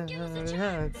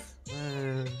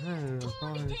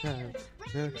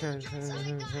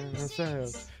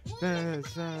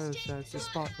the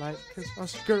spotlight. Cause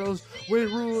us girls, we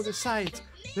rule the site.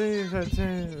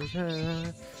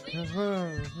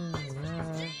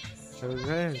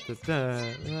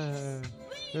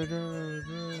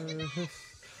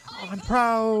 I'm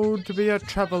proud to be a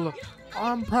traveler.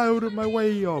 I'm proud of my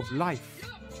way of life.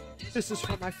 This is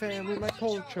for my family, my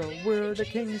culture. We're the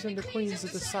kings and the queens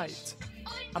of the site.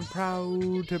 I'm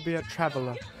proud to be a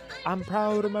traveler. I'm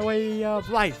proud of my way of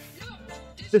life.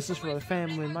 This is for the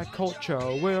family, my culture.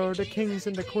 We're the kings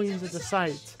and the queens of the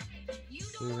site.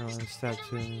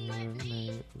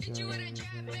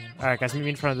 Alright guys, meet me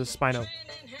in front of the Spino.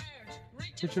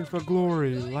 Reaching for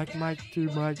glory, like Mike to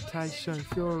Mike Tyson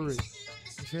Fury.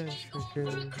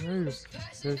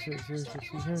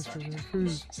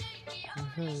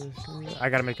 I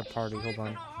gotta make a party, hold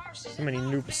on. So many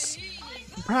noobs.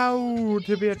 I'm proud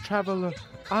to be a traveler.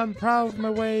 I'm proud of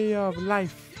my way of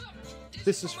life.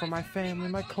 This is for my family,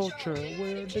 my culture.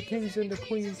 We're the kings and the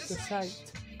queens of the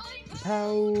site. I'm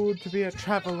proud to be a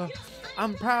traveler.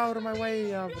 I'm proud of my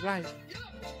way of life.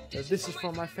 This is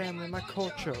for my family, my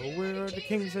culture. We're the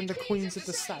kings and the queens of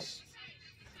the site.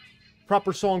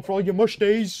 Proper song for all you mush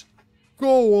days.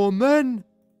 Go on, then.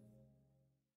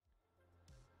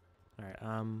 Alright,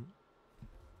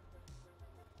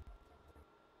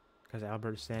 because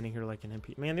Albert is standing here like an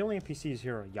NPC. Man, the only NPCs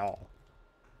here are y'all.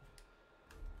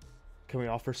 Can we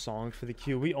offer songs for the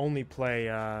queue? We only play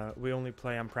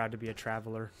I'm Proud to Be a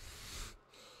Traveler.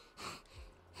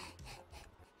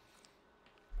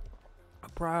 I'm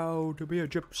proud to be a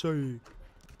gypsy.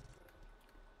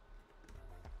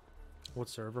 What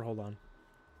server? Hold on.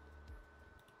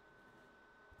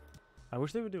 I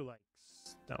wish they would do like...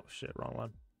 Oh shit, wrong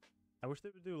one. I wish they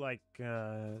would do like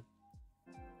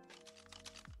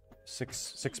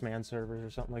six-man servers or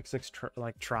something, like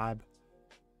like tribe.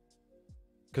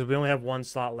 Because we only have one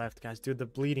slot left, guys. Dude, the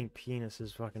bleeding penis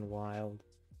is fucking wild.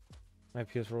 My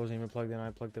PS4 wasn't even plugged in.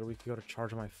 I plugged it a week ago to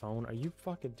charge my phone. Are you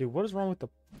fucking... Dude, what is wrong with the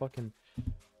fucking...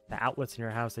 The outlets in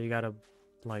your house that you gotta,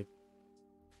 like...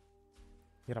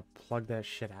 You gotta plug that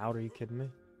shit out? Are you kidding me?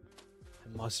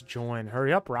 I must join.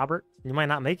 Hurry up, Robert. You might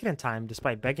not make it in time,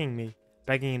 despite begging me.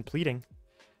 Begging and pleading.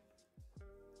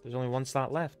 There's only one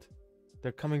slot left.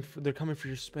 They're coming for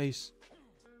your space.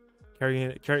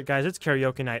 Guys, it's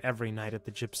karaoke night every night at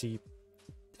the Gypsy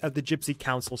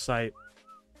Council site.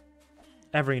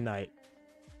 Every night.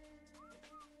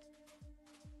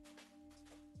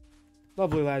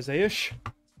 Lovely Lazaish.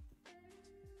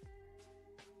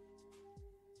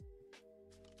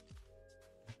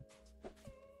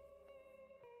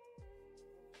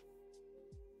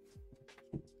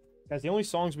 Guys, the only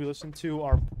songs we listen to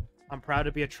are I'm Proud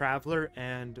to Be a Traveler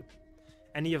and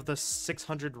any of the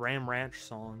 600 Ram Ranch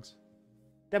songs.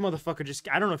 That motherfucker just...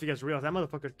 I don't know if you guys realize, that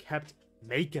motherfucker kept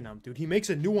making them, dude. He makes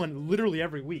a new one literally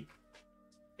every week.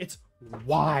 It's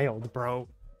wild, bro.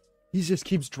 He just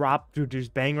keeps dropping, dude,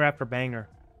 just banger after banger.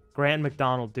 Grant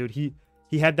McDonald, dude. He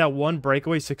had that one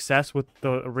breakaway success with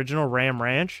the original Ram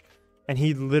Ranch, and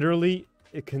he literally...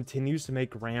 It continues to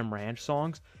make Ram Ranch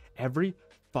songs every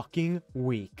fucking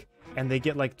week. And they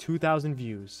get like 2,000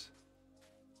 views.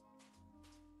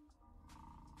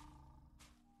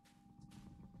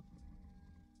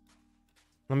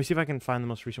 Let me see if I can find the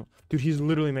most recent one. Dude, he's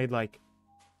literally made like...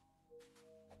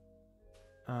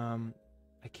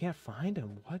 I can't find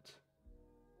him. What?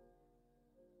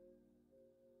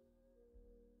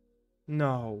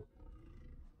 No.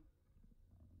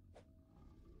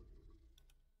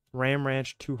 Ram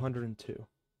Ranch 202.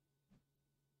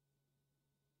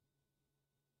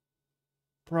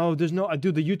 Bro, there's no...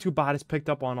 Dude, the YouTube bot has picked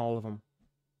up on all of them.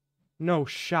 No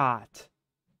shot.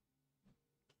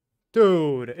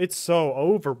 Dude, it's so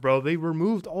over, bro. They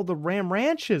removed all the Ram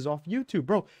Ranches off YouTube,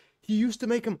 bro. He used to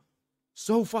make them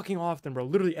so fucking often, bro.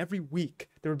 Literally every week,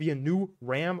 there would be a new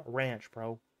Ram Ranch,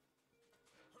 bro.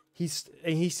 He's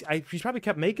probably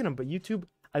kept making them, but YouTube...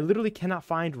 I literally cannot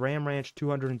find Ram Ranch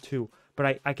 202.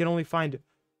 But I can only find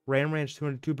Ram Ranch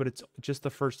 202, but it's just the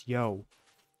first yo.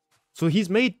 So he's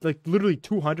made, like, literally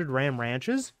 200 Ram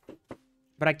Ranches,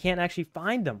 but I can't actually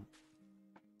find them.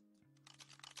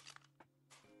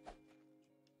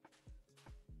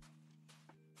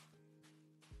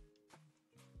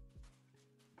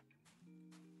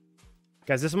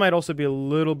 Guys, this might also be a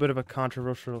little bit of a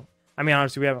controversial... I mean,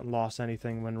 honestly, we haven't lost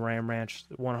anything when Ram Ranch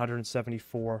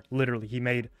 174. Literally, he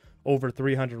made over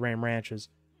 300 Ram Ranches.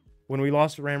 When we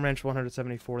lost Ram Ranch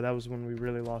 174, that was when we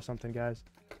really lost something, guys.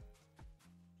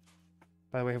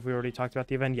 By the way, have we already talked about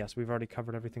the event? Yes, we've already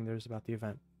covered everything there is about the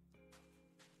event.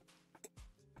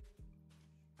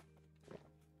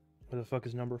 Where the fuck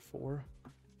is number 4?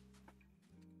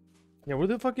 Yeah, where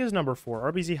the fuck is number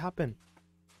 4? RBZ, hop in.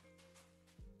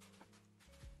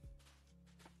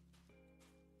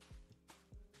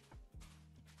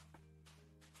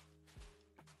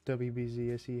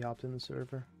 WBZ as he hopped in the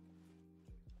server.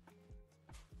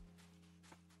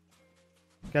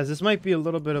 Guys, this might be a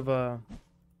little bit of a...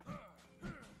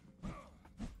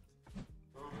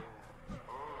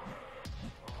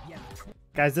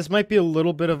 Guys, this might be a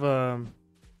little bit of a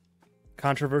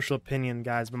controversial opinion,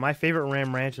 guys, but my favorite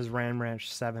Ram Ranch is Ram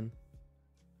Ranch 7.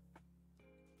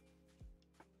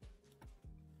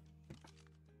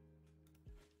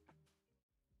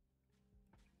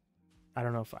 I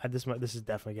don't know if this is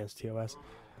definitely against TOS.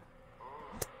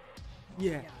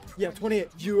 Yeah, 28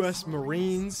 U.S.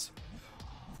 Marines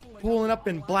pulling up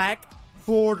in black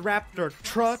Ford Raptor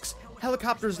trucks,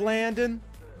 helicopters landing.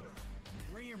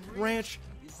 Ranch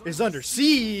is under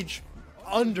siege,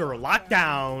 under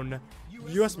lockdown.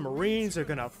 U.S. Marines are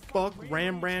gonna fuck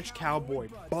Ram Ranch cowboy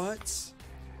butts.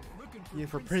 Yeah,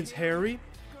 for Prince Harry,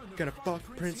 gonna fuck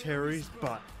Prince Harry's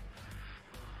butt.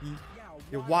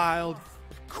 You're wild,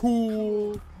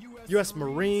 cool U.S.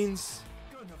 Marines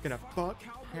gonna fuck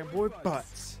cowboy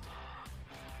butts.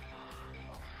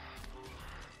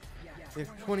 If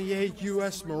 28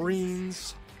 U.S.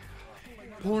 Marines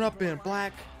pulling up in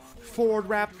black Ford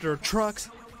Raptor trucks,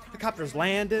 helicopters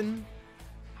landing.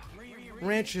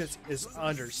 Ranch is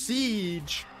under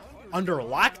siege, under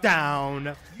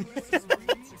lockdown.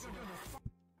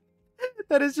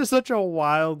 That is just such a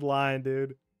wild line,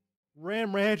 dude.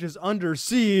 Ram Ranch is under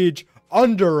siege,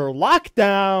 under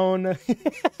lockdown.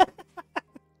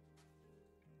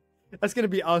 That's gonna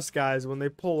be us, guys, when they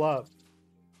pull up.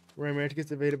 Ram Ranch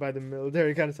gets invaded by the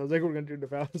military. Kind of sounds like we're gonna do the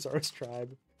Valazar's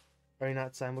tribe. Are you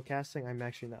not simulcasting? I'm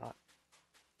actually not.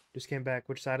 Just came back.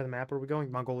 Which side of the map are we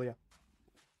going? Mongolia.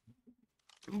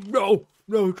 No,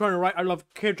 trying to write I love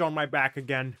kids on my back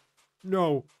again.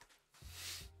 No.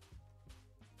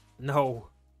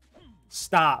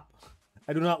 Stop.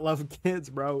 I do not love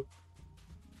kids, bro.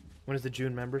 When is the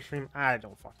June member stream? I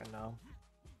don't fucking know.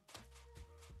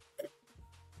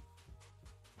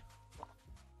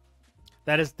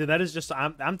 That is just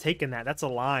I'm taking that. That's a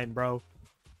line, bro.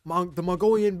 The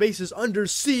Mongolian base is under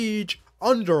siege,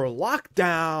 under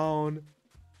lockdown.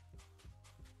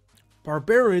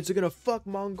 Barbarians are gonna fuck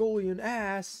Mongolian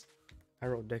ass. I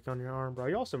wrote dick on your arm, bro.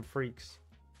 Y'all some freaks.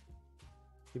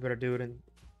 You better do it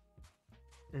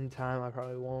in time. I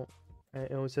probably won't. And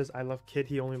it says I love kid.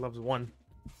 He only loves one.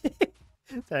 It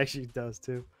actually does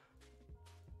too.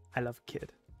 I love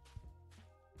kid.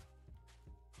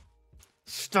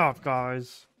 Stop,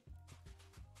 guys.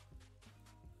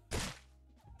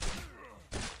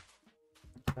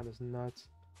 That is nuts.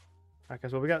 Alright,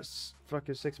 guys. Well, we got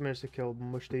fucking 6 minutes to kill.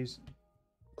 Mush these.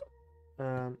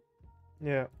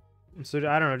 Yeah. So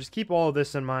I don't know. Just keep all of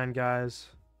this in mind, guys.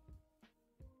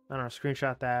 I don't know.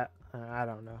 Screenshot that. I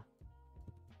don't know.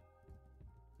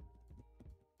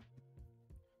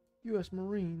 U.S.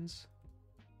 Marines.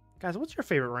 Guys, what's your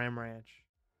favorite Ram Ranch?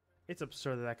 It's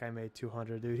absurd that guy made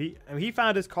 200, dude. He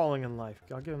found his calling in life.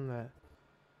 I'll give him that.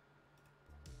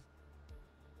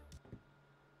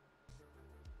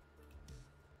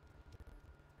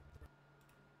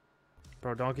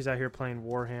 Bro, Donkey's out here playing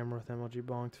Warhammer with MLG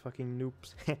Bonked. Fucking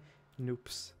noops.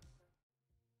 Noops.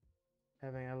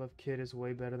 Having I Love Kid is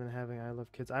way better than having I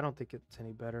Love Kids. I don't think it's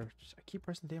any better. I keep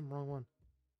pressing the damn wrong one.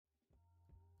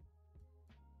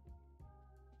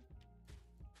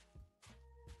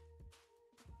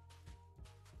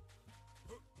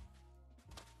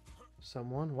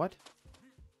 Someone? What?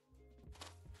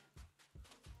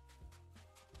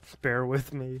 Bear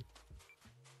with me.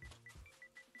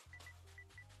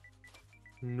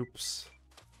 Noops.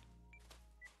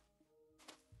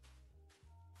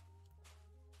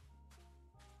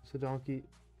 So Donkey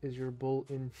is your bull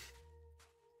in...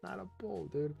 Not a bull,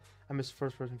 dude. I missed the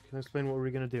first person. Can I explain what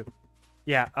we're gonna do?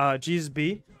 Yeah, Jesus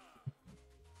B.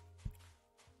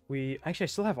 We... Actually, I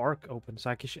still have ARC open,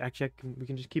 so we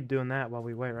can just keep doing that while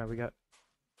we wait, right? We got...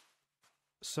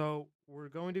 So, we're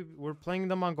playing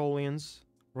the Mongolians.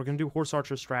 We're gonna do Horse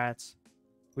Archer strats.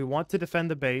 We want to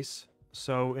defend the base.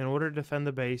 So, in order to defend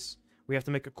the base, we have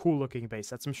to make a cool-looking base.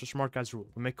 That's Mr. Smart Guy's rule.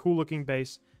 We make cool-looking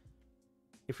base.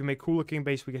 If we make cool-looking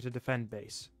base, we get to defend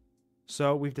base.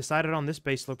 So, we've decided on this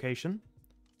base location.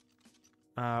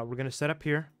 We're going to set up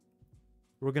here.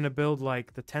 We're gonna build,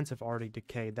 like, the tents have already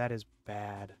decayed. That is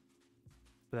bad.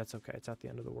 But that's okay. It's not the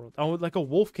end of the world. Oh, like a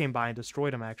wolf came by and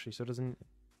destroyed them, actually. So it doesn't...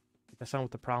 That's not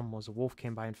what the problem was. A wolf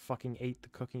came by and fucking ate the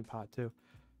cooking pot, too.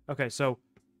 Okay, so...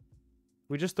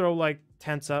 We just throw, like,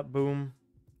 tents up. Boom.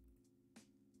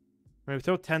 When we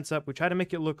throw tents up, we try to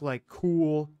make it look, like,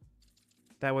 cool.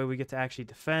 That way we get to actually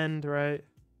defend, right?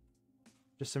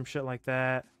 Just some shit like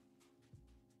that.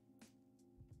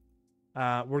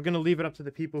 We're going to leave it up to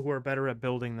the people who are better at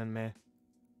building than me.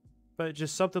 But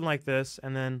just something like this,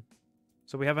 and then...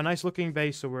 So we have a nice looking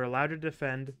base, so we're allowed to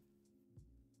defend.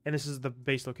 And this is the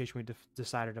base location we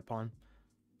decided upon.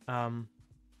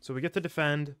 So we get to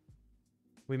defend.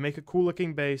 We make a cool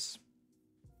looking base.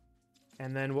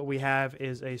 And then what we have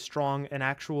is a strong and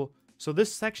actual... So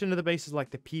this section of the base is like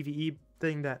the PvE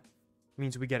thing that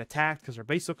means we get attacked because our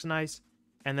base looks nice.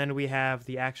 And then we have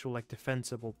the actual like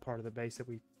defensible part of the base that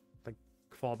we like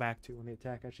fall back to when the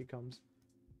attack actually comes.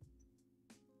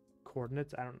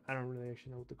 Coordinates? I don't really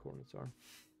actually know what the coordinates are.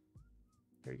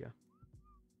 There you go.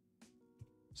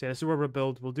 So yeah, this is where we'll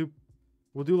build. We'll do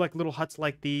like little huts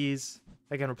like these.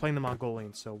 Again, we're playing the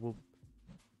Mongolians, so we'll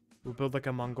build like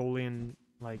a Mongolian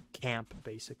like camp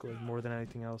basically, more than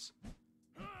anything else.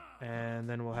 And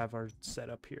then we'll have our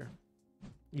setup here.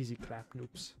 Easy clap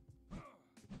noobs.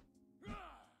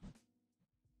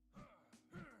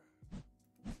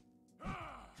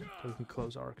 So we can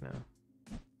close arc now.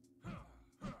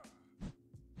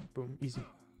 Boom, easy.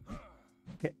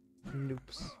 Hit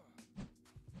noobs.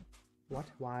 What?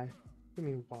 Why? What do you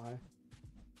mean why?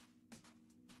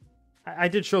 I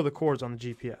did show the chords on the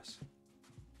GPS.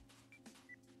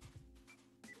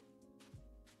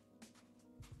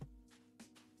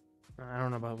 I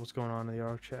don't know about what's going on in the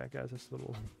arc chat, guys. This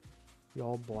little...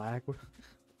 Y'all black.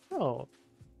 Oh.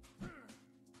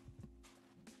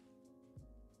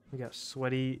 We got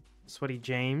sweaty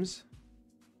James.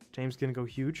 James gonna go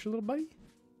huge, little buddy.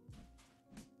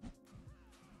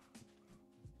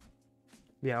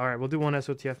 Yeah, alright. We'll do one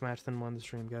SOTF match, then one the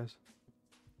stream, guys.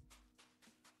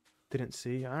 Didn't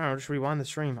see. I don't know. Just rewind the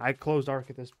stream. I closed arc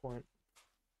at this point.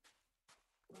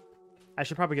 I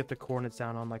should probably get the coordinates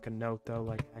down on like a note though,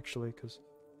 like actually, because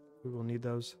we will need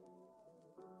those.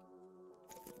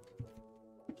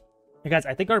 Hey guys,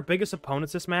 I think our biggest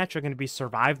opponents this match are going to be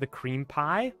Survive the Cream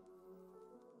Pie.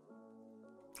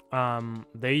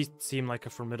 They seem like a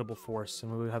formidable force,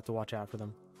 and we will have to watch out for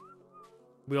them.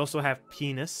 We also have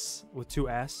Penis with 2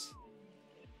 S.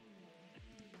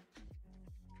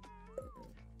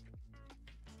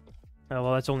 Oh,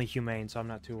 well, that's only Humane, so I'm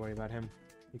not too worried about him.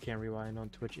 You can't rewind on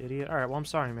Twitch, idiot. Alright, well, I'm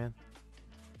sorry, man.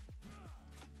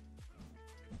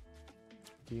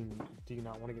 Do you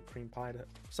not want to get cream pie?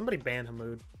 Somebody ban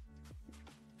Hamoud.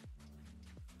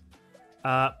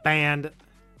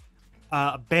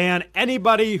 Ban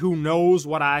anybody who knows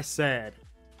what I said.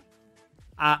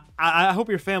 I hope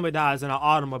your family dies in an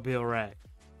automobile wreck.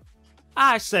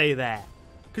 I say that.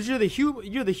 Because you're the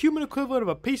human equivalent of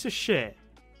a piece of shit.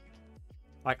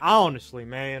 Like, honestly,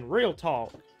 man. Real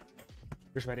talk.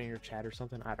 Just writing in your chat or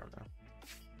something? I don't know.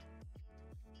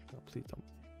 No, please don't.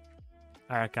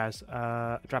 Alright, guys.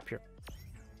 Drop here.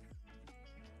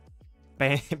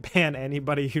 Ban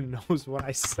anybody who knows what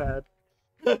I said.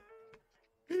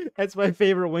 That's my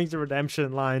favorite Wings of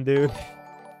Redemption line, dude.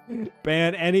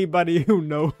 Ban anybody who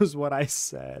knows what I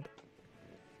said.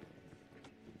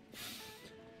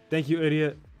 Thank you,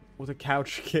 idiot. With a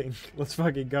couch king. Let's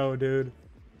fucking go, dude.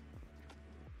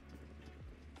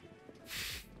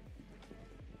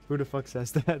 Who the fuck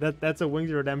says that? That's a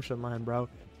Wings of Redemption line, bro.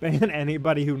 Ban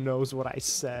anybody who knows what I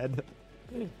said.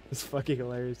 It's fucking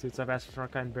hilarious, dude. So I've asked for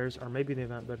Arcane Bears, or maybe the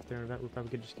event, but if they're an event, we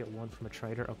probably could just get one from a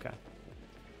trader. Okay.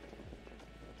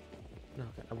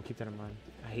 Okay, I will keep that in mind.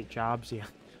 I hate jobs, yeah.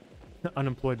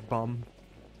 Unemployed bum.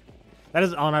 That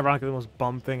is unironically the most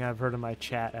bum thing I've heard in my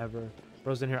chat ever.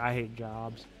 Bro's in here, I hate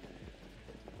jobs.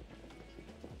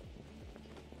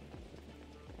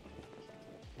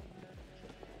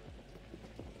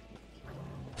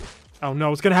 Oh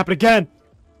no, it's gonna happen again!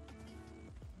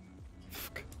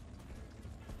 Fuck.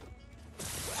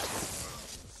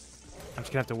 I'm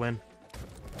just gonna have to win.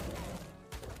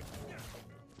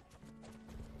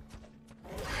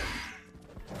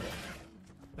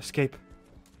 Escape.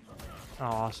 Oh,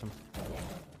 awesome.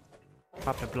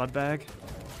 Pop the blood bag.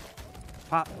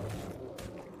 Pop.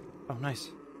 Oh, nice.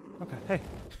 Okay, hey.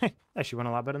 Hey, actually went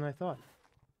a lot better than I thought.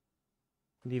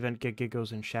 The event gig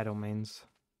goes in shadow mains.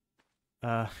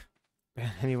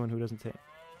 Anyone who doesn't take...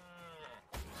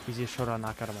 Easiest showdown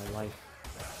knockout of my life.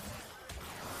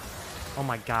 Oh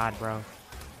my god, bro.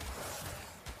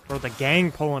 Bro, the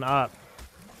gang pulling up.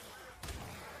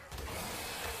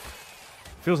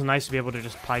 Feels nice to be able to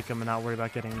just pike him and not worry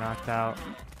about getting knocked out.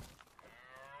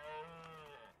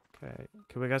 Okay,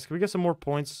 can we get some more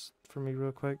points for me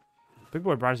real quick? Big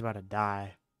boy Bride's about to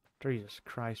die. Jesus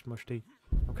Christ, Mushti.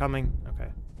 I'm coming. Okay.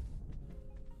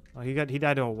 Well, he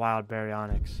died to a wild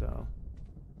baryonyx, so.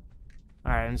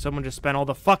 Alright, and someone just spent all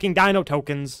the fucking dino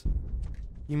tokens.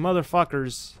 You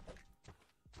motherfuckers.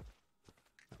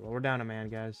 Well, we're down a man,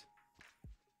 guys.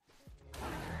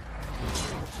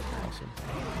 Awesome.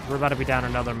 We're about to be down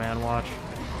another man, watch.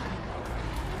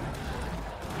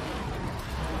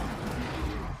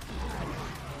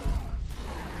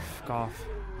 Fuck off.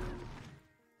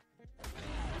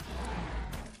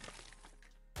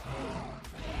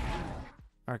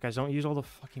 Alright, guys, don't use all the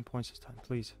fucking points this time,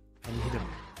 please. I need them.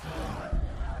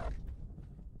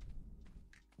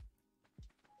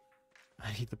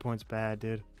 I need the points bad,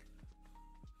 dude.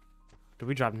 Did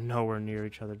we drop nowhere near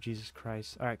each other? Jesus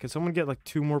Christ. Alright, can someone get like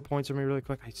 2 more points from me really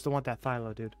quick? I still want that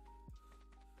Thylo, dude.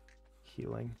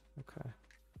 Healing. Okay.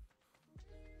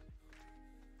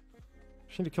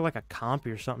 Just need to kill like a compy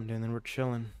or something, dude, and then we're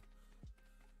chilling.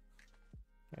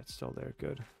 Yeah, it's still there.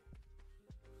 Good.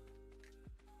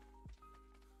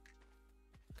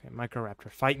 Okay,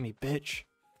 Microraptor. Fight me, bitch.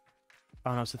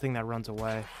 Oh no, it's the thing that runs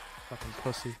away. Fucking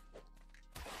pussy.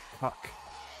 Fuck.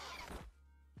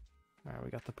 Alright,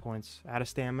 we got the points. Out of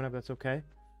stamina, but that's okay.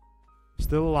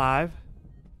 Still alive.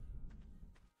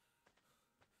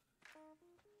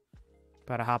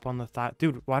 About to hop on the thigh.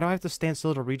 Dude, why do I have to stand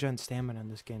still to regen stamina in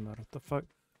this game mode? What the fuck?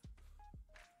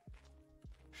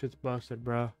 Shit's busted,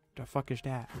 bro. The fuck is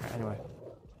that? Right, anyway.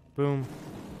 Boom.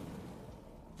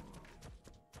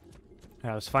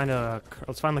 Yeah, let's find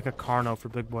like a Carno for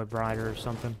Big Boy Brider or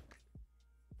something.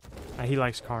 He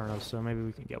likes Carnos, so maybe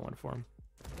we can get one for him.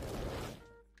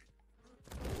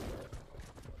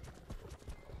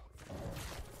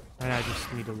 And I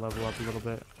just need to level up a little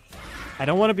bit. I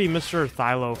don't want to be Mr.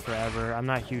 Thylo forever. I'm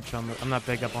not huge on I'm not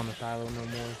big up on the Thylo no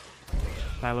more.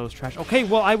 Thylo's trash. Okay,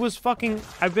 well I've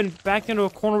been backed into a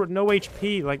corner with no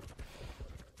HP. Like,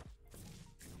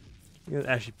 it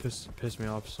actually pissed me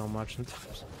off so much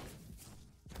sometimes.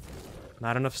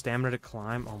 Not enough stamina to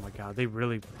climb. Oh my god, they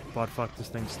really butt fucked this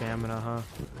thing's stamina, huh?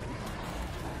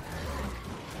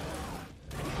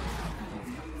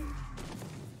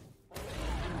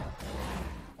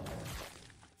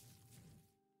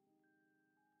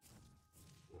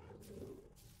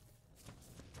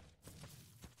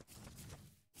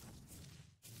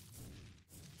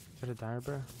 Is that a dire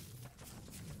bear?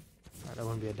 Alright, there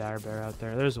wouldn't be a dire bear out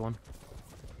there. There's one.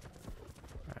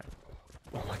 Alright.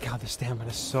 Oh my god, the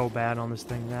stamina is so bad on this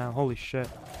thing now. Holy shit.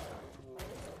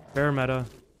 Bear meta.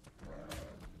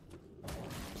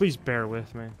 Please bear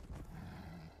with me.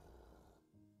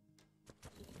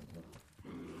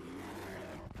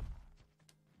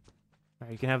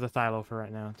 Alright, you can have the Thylo for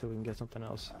right now until we can get something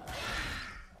else.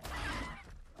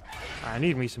 I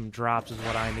need me some drops is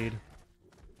what I need.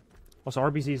 Also,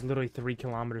 RBZ is literally 3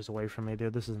 kilometers away from me,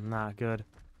 dude. This is not good.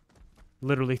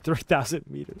 Literally 3,000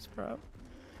 meters, bro.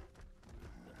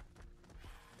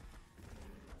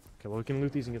 Okay, well, we can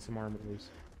loot these and get some armor, please.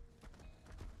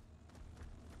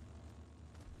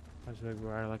 I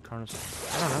like Carnos.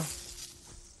 I don't know.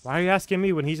 Why are you asking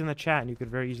me when he's in the chat and you could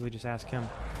very easily just ask him?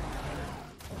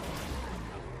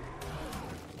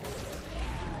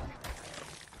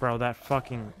 Bro, that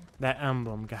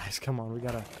emblem, guys. Come on, we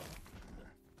gotta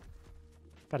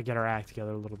get our act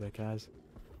together a little bit, guys.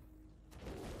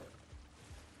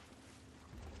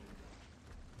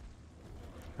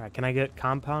 Alright, can I get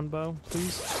compound bow,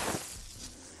 please?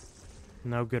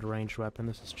 No good ranged weapon.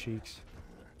 This is cheeks.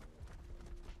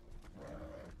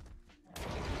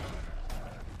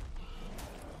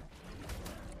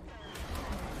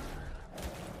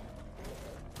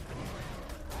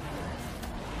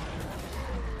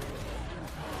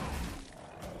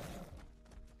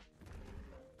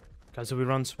 Guys, so we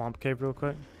run Swamp Cave real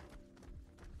quick.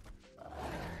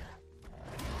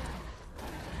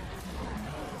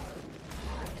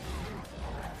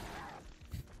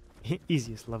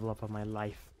 Easiest level up of my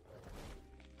life.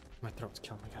 My throat's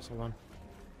killing me, guys. Hold on.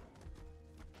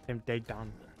 I'm dead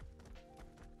down.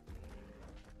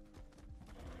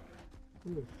 A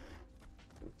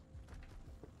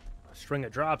string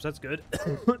of drops, that's good.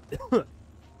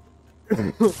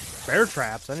 Bear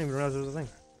traps. I didn't even realize there was a thing.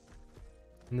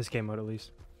 In this game mode, at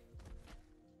least.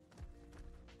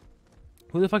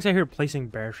 Who the fuck's out here placing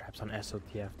bear traps on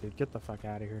SOTF, dude? Get the fuck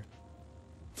out of here.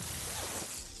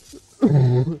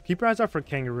 Keep your eyes out for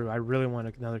kangaroo. I really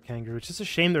want another kangaroo. It's just a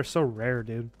shame they're so rare,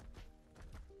 dude.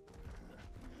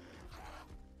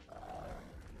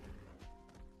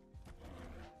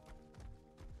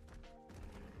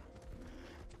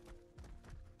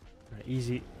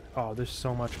 easy. Oh, there's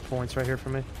so much points right here for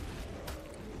me.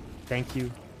 Thank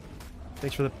you.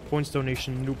 Thanks for the points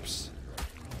donation, noobs.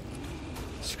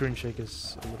 Screen shake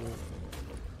is a little...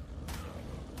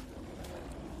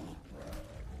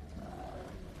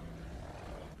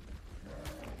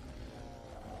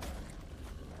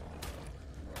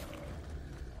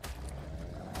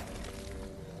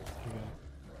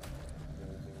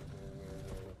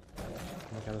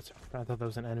 Oh my god, that's... I thought that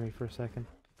was an enemy for a second.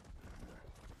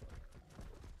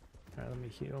 Alright, let me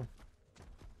heal.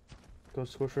 Go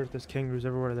Scorcher, there's kangaroos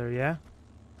everywhere there, yeah?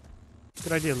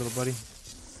 Good idea, little buddy.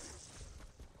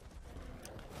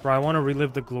 Bro, I want to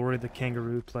relive the glory of the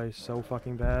kangaroo place so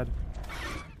fucking bad.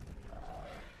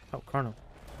 Oh, Carno.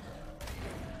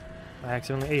 I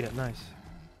accidentally ate it, nice.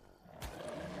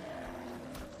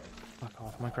 Fuck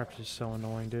off, Minecraft is just so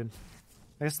annoying, dude.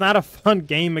 Like, it's not a fun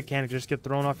game mechanic to just get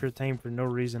thrown off your tame for no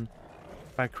reason.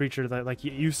 By a creature that, like,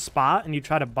 you spot and you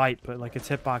try to bite, but, like, its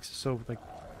hitbox is so, like,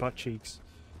 butt cheeks.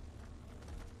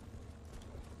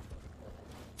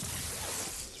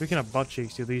 Speaking of butt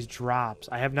cheeks, dude, these drops.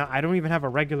 I don't even have a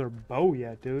regular bow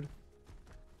yet, dude.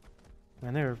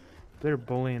 Man, they're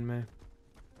bullying me.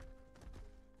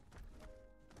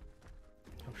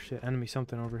 Oh shit, enemy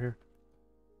something over here.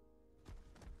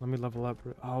 Let me level up.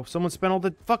 Oh, someone spent all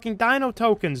the fucking dino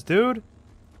tokens, dude.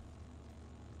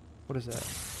 What is that?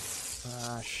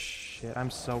 Ah, shit, I'm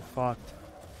so fucked.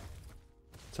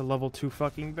 It's a level 2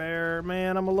 fucking bear.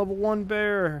 Man, I'm a level 1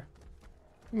 bear.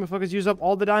 You motherfuckers use up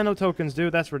all the dino tokens,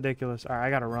 dude. That's ridiculous. Alright, I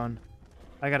gotta run.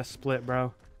 I gotta split,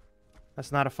 bro.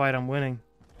 That's not a fight I'm winning.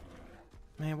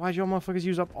 Man, why'd y'all motherfuckers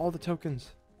use up all the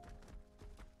tokens?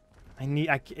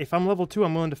 If I'm level 2,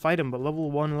 I'm willing to fight him, but level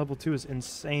 1 and level 2 is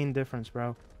insane difference,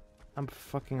 bro. I'm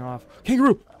fucking off.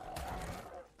 Kangaroo!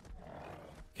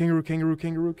 Kangaroo, kangaroo,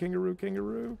 kangaroo, kangaroo,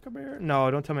 kangaroo. Come here.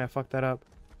 No, don't tell me I fucked that up.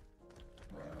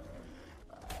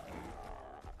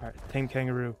 Alright, tame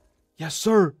kangaroo. Yes,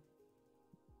 sir!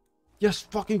 Yes,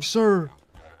 fucking sir!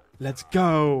 Let's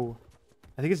go!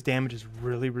 I think its damage is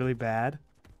really, really bad.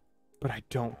 But I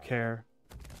don't care.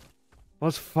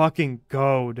 Let's fucking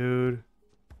go, dude.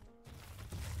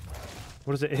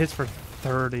 What is it? It hits for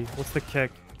 30. What's the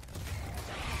kick?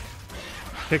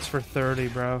 Kicks for 30,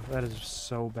 bro. That is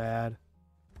so bad.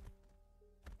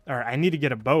 Alright, I need to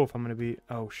get a bow if I'm gonna be...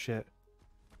 Oh, shit.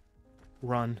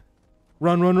 Run.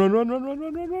 Run, run, run, run, run, run,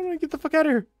 run, run, run, run. Get the fuck out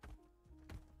of here.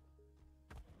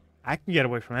 I can get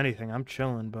away from anything. I'm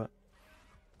chilling, but...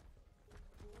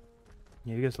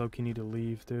 Yeah, you guys low-key need to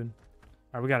leave, dude.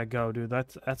 Alright, we gotta go, dude.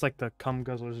 That's like the cum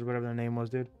guzzlers or whatever their name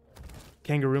was, dude.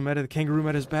 Kangaroo meta. The kangaroo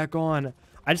meta is back on.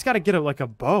 I just gotta get like a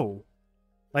bow.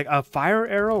 Like a fire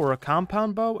arrow or a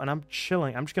compound bow, and I'm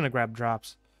chilling. I'm just gonna grab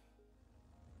drops.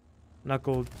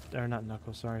 Knuckle... Or not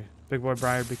Knuckle, sorry. Big boy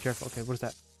Briar, be careful. Okay, what is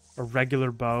that? A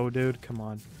regular bow, dude? Come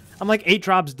on. I'm like 8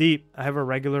 drops deep. I have a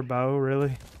regular bow,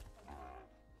 really?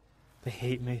 They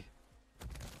hate me.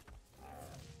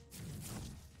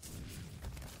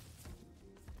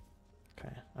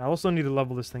 Okay. I also need to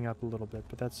level this thing up a little bit,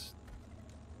 but that's...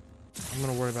 I'm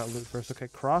gonna worry about loot first. Okay,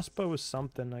 crossbow is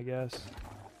something, I guess.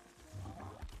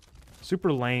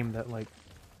 Super lame that, like...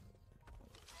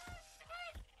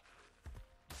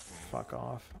 Fuck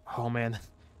off. Oh, man.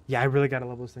 Yeah, I really gotta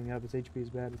level this thing up. Its HP is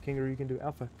bad. With Kangaroo, you can do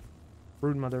Alpha.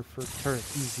 Brood Mother for turret.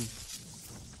 Easy.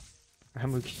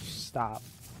 I'm gonna stop.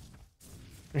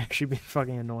 Actually be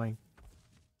fucking annoying.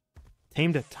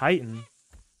 Tamed a Titan?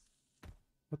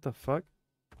 What the fuck?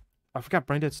 I forgot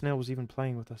Braindead Snail was even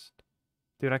playing with us.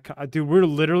 Dude, dude, we're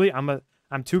literally... I'm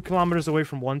 2 kilometers away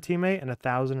from one teammate and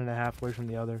 1,500 away from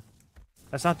the other.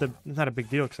 That's not a big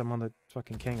deal because I'm on the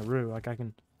fucking kangaroo. Like I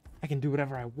can do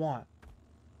whatever I want.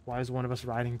 Why is one of us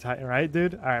riding Titan, right,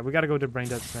 dude? All right, we gotta go to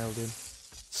Braindead Snail, dude.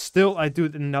 Still, I do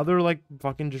another like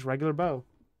fucking just regular bow.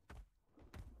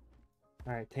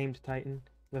 All right, tamed Titan.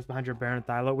 Left behind your Baron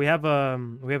Thylo. We have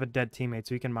a dead teammate,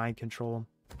 so you can mind control him.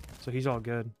 So he's all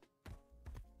good.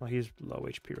 Well, he's low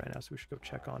HP right now, so we should go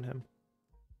check on him.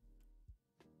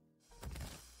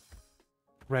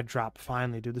 Red drop,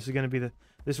 finally, dude. This is gonna be this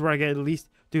is where I get at least,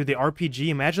 dude, the RPG.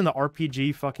 Imagine the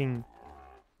RPG fucking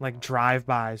like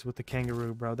drive-bys with the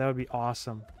kangaroo, bro. That would be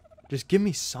awesome. Just give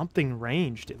me something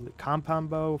ranged. Compound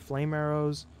bow, flame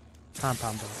arrows,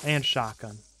 compound bow, and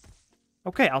shotgun.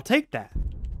 Okay, I'll take that.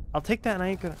 I'll take that, and I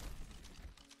ain't gonna...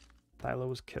 Thylo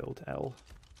was killed. L.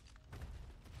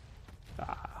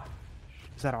 Ah.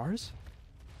 Is that ours?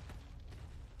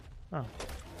 Oh.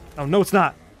 Oh, no, it's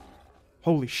not.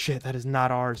 Holy shit, that is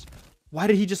not ours. Why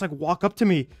did he just, like, walk up to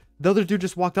me? The other dude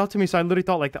just walked up to me, so I literally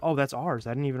thought, like, oh, that's ours.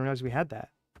 I didn't even realize we had that.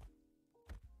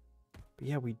 But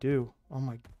yeah, we do. Oh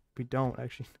my... We don't,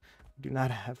 actually. We do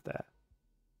not have that.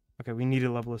 Okay, we need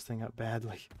to level this thing up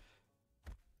badly.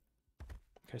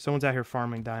 Okay, someone's out here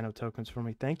farming dino tokens for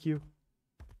me. Thank you.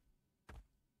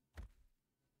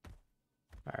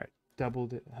 Alright,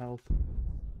 doubled it health.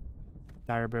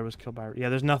 Dire Bear was killed by... Yeah,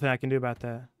 there's nothing I can do about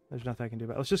that. There's nothing I can do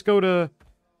about it. Let's just go to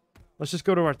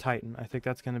our Titan. I think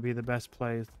that's going to be the best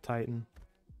play, is the Titan.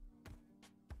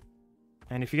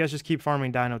 And if you guys just keep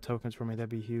farming dino tokens for me, that'd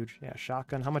be huge. Yeah,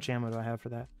 shotgun. How much ammo do I have for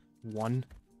that? 1?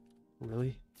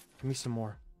 Really? Give me some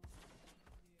more.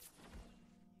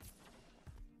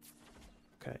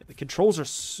 Okay, the controls are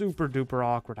super duper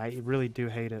awkward. I really do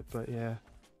hate it, but yeah.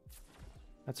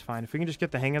 That's fine. If we can just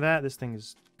get the hang of that, this thing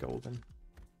is golden.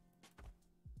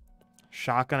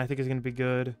 Shotgun, I think, is going to be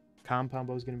good. Compound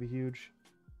bow is going to be huge.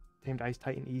 Tamed Ice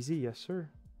Titan easy? Yes, sir.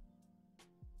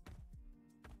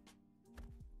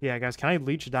 Yeah, guys, can I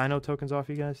leech dino tokens off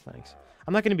you guys? Thanks.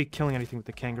 I'm not going to be killing anything with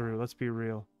the kangaroo. Let's be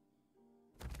real.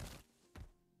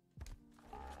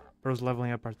 Bro's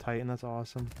leveling up our Titan. That's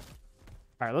awesome.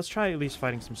 Alright, let's try at least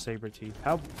fighting some saber teeth.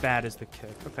 How bad is the kick?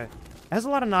 Okay. It has a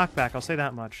lot of knockback, I'll say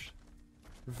that much.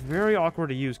 Very awkward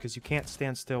to use because you can't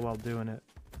stand still while doing it.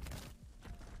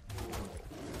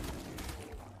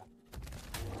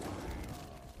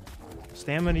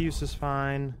 Stamina use is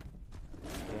fine.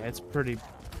 Yeah, it's pretty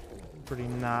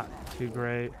not too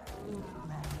great.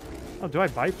 Oh, do I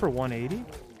bite for 180?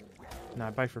 No,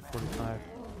 I bite for 45.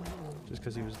 Just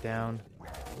because he was down.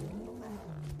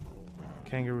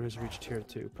 Kangaroo has reached tier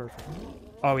 2. Perfect.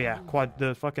 Oh, yeah.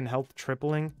 The fucking health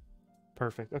tripling.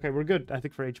 Perfect. Okay, we're good, I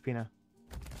think, for HP now.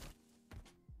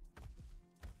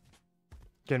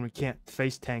 Again, we can't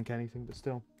face tank anything, but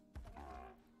still.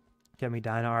 Get me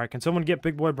dino. Alright, can someone get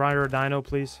Big Boy Briar or dino,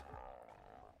 please?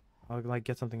 I'll, like,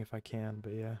 get something if I can,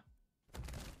 but yeah.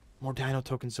 More dino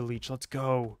tokens to leech. Let's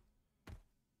go.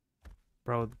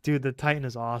 Bro, dude, the Titan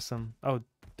is awesome. Oh,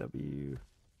 W.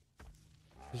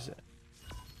 Is it?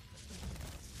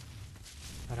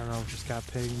 I don't know, just got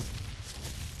pinged.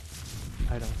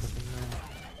 I don't fucking know.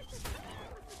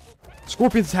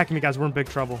 Scorpion's attacking me, guys. We're in big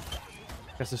trouble.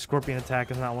 Guess the scorpion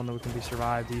attack is not one that can be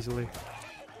survived easily.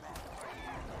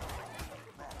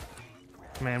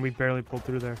 Man, we barely pulled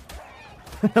through there.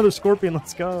 Another scorpion,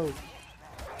 let's go.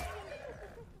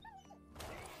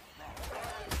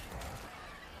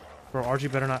 Bro,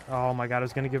 RG better not... Oh my god, I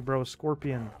was gonna give bro a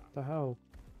scorpion. What the hell?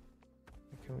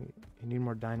 You need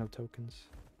more dino tokens.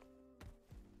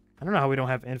 I don't know how we don't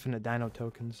have infinite dino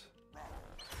tokens.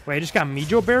 Wait, I just got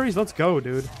Mijo berries? Let's go,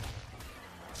 dude.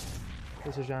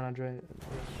 This is Jean Andre.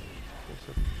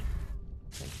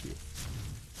 Thank you.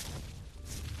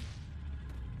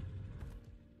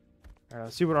 Alright,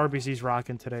 let's see what RBC's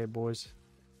rocking today, boys.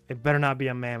 It better not be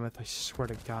a mammoth, I swear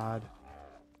to God.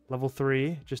 Level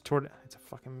 3, just toward... It's a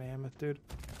fucking mammoth, dude.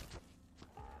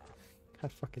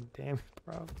 God fucking damn it,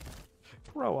 bro.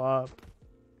 Grow up.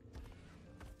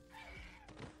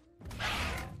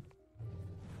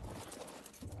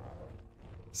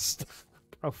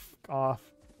 Bro, fuck off.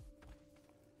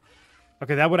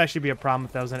 Okay, that would actually be a problem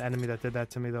if that was an enemy that did that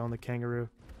to me, though, on the kangaroo.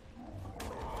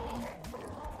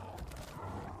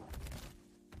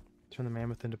 Turn the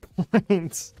mammoth into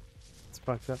points. It's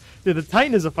fucked up. Dude, the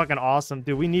Titan is a fucking awesome...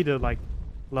 Dude, we need to, like,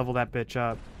 level that bitch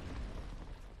up.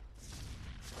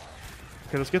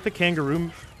 Okay, let's get the kangaroo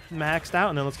maxed out,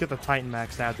 and then let's get the Titan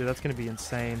maxed out, dude. That's gonna be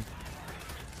insane.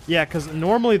 Yeah, because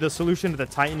normally the solution to the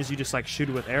Titan is you just, like, shoot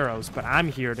it with arrows, but I'm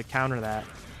here to counter that.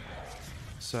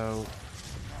 So...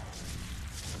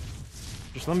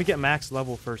 Just let me get max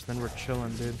level first, then we're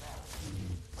chilling, dude.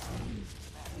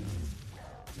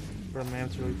 Bro, the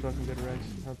mammoth's really fucking good, Rex.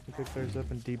 Help me pick players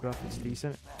up and debuff. It's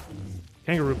decent.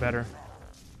 Kangaroo better.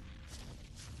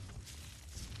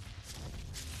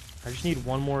 I just need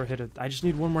one more hit. I just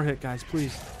need one more hit, guys,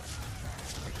 please.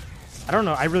 I don't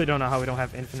know. I really don't know how we don't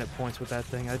have infinite points with that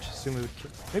thing. I just assume we would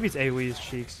kill. Maybe it's AoE's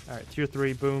cheeks. Alright, tier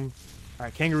 3, boom.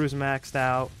 Alright, kangaroo's maxed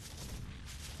out.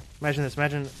 Imagine this.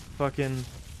 Imagine fucking...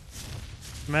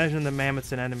 Imagine the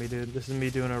mammoth's an enemy, dude. This is me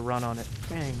doing a run on it.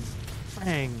 Bang.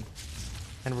 Bang.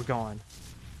 And we're gone.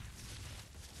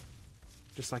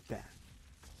 Just like that.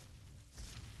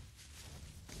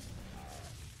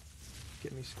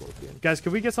 Get me Scorpion. Guys,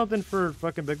 can we get something for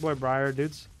fucking Big Boy Briar,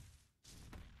 dudes?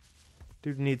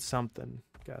 Dude needs something.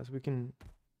 Guys, we can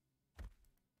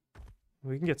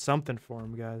get something for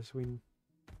him, guys.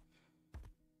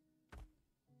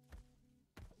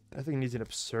 I think he needs an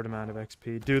absurd amount of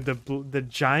XP. Dude, the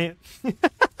giant...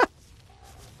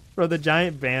 Bro, the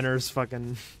giant banner's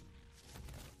fucking...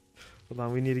 Hold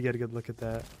on, we need to get a good look at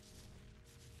that.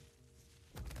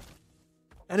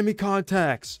 Enemy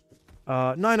contacts!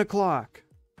 9 o'clock!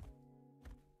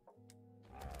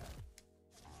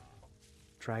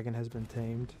 Dragon has been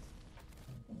tamed.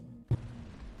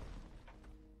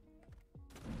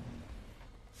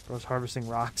 Bro's harvesting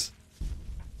rocks.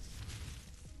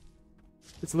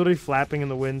 It's literally flapping in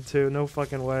the wind too. No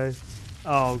fucking way.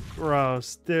 Oh,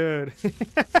 gross, dude.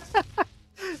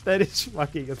 That is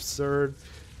fucking absurd.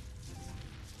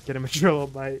 Get him a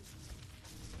trilobite.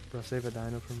 Bro, save a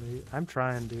dino for me. I'm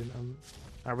trying, dude.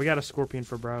 Alright, we got a scorpion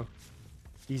for bro.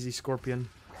 Easy scorpion.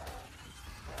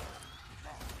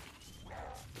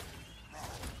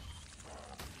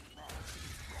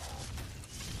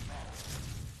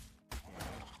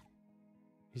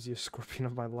 Easiest scorpion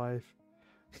of my life.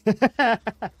 Dude,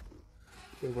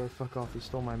 where fuck off? He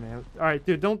stole my mammoth. Alright,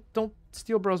 dude, don't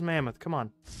steal bro's mammoth. Come on.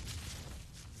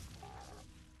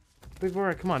 Big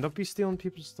boy, come on, don't be stealing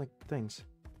people's like things.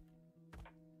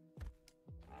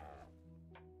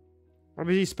 Or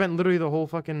maybe he spent literally the whole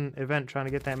fucking event trying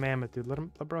to get that mammoth, dude. Let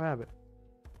bro have it.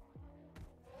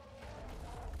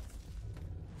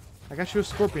 I got you a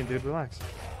scorpion, dude. Relax.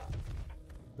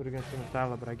 Would have got some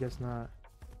Thala, but I guess not.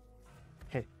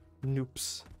 Hey,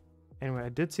 noops. Anyway, I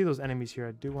did see those enemies here.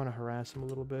 I do want to harass them a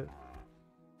little bit.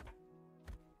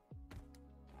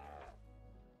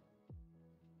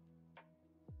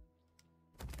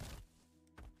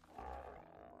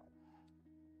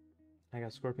 I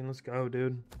got scorpion. Let's go,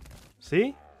 dude.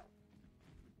 See?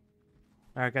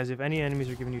 Alright, guys. If any enemies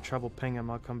are giving you trouble, ping them.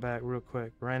 I'll come back real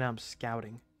quick. Right now, I'm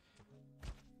scouting.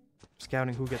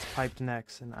 Scouting who gets piped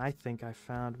next. And I think I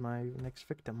found my next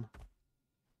victim.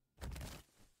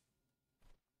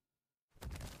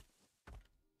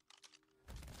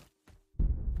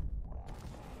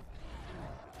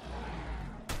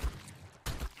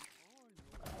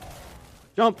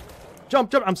 Jump! Jump!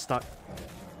 Jump! I'm stuck.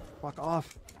 Fuck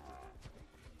off.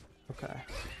 Okay.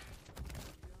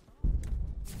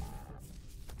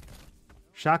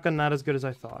 Shotgun not as good as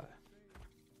I thought.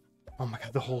 Oh my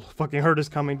god, the whole fucking herd is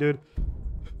coming, dude.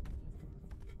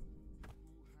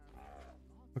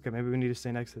 Okay, maybe we need to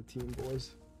stay next to the team,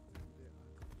 boys.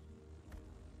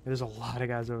 There's a lot of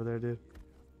guys over there, dude.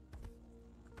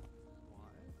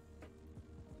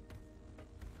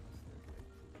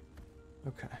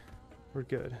 Okay, we're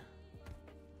good.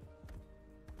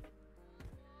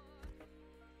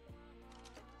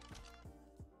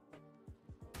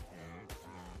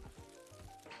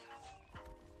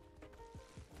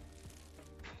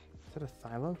 Is that a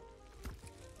Thylo?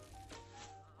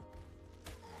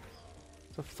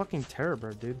 It's a fucking terror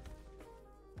bird, dude.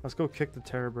 Let's go kick the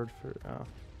terror bird for...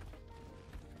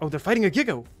 Oh, they're fighting a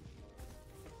Gigo!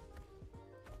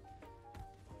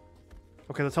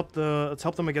 Okay, let's help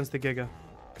them against the Giga.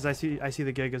 Because I see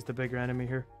the Giga as the bigger enemy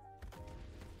here.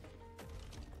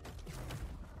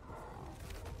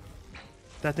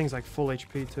 That thing's like full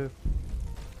HP too.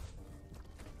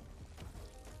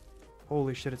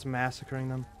 Holy shit, it's massacring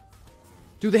them.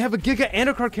 Dude, they have a Giga and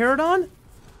a Carcharodon?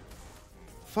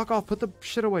 Fuck off, put the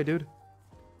shit away, dude.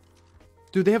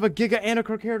 Dude, they have a Giga and a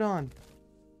Carcharodon.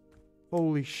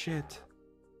 Holy shit.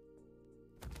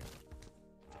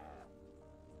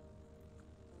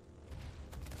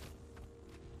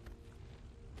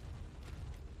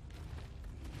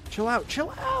 Chill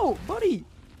out, buddy.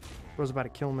 Bro's about to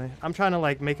kill me. I'm trying to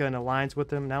like make an alliance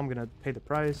with him. Now I'm gonna pay the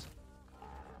price.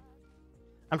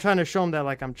 I'm trying to show him that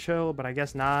like I'm chill, but I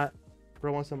guess not.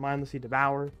 Bro wants to mindlessly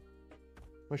devour.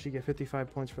 Once you get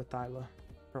 55 points for Thyla.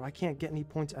 Bro, I can't get any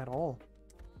points at all.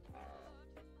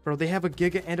 Bro, they have a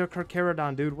Giga and a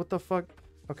Carcharodon, dude. What the fuck?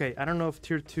 Okay, I don't know if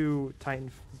tier 2 Titan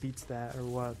beats that or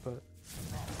what, but...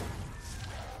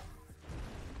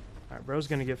 Alright, bro's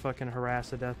gonna get fucking harassed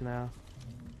to death now.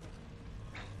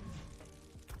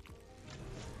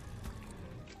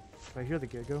 Do I hear the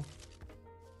Giga?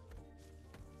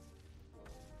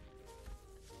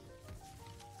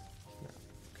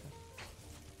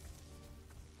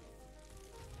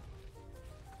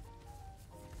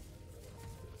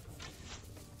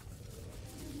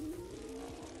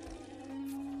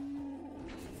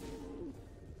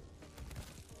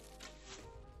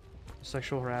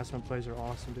 Sexual harassment plays are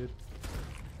awesome, dude.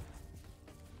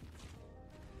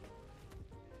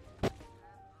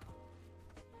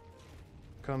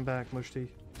 Come back, Mushti.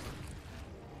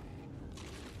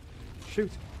 Shoot.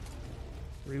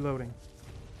 Reloading.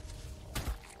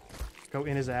 Go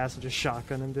in his ass and just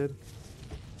shotgun him, dude.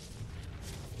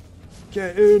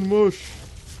 Get in, Mush.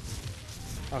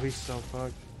 Oh, he's so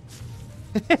fucked.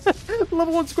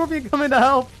 Level 1 Scorpion coming to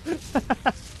help.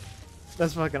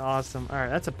 That's fucking awesome. Alright,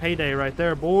 that's a payday right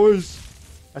there, boys.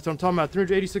 That's what I'm talking about.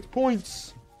 386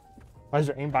 points. Why is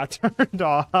their aimbot turned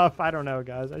off? I don't know,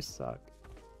 guys. I suck.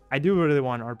 I do really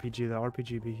want an RPG, though.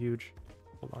 RPG would be huge.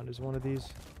 Hold on. There's one of these.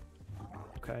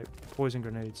 Okay. Poison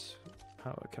grenades.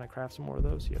 Oh, can I craft some more of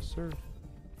those? Yes, sir.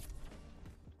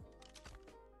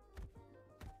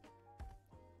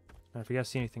 If you guys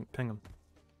see anything, ping him.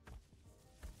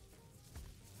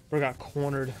 Bro got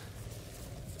cornered.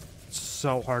 It's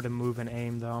so hard to move and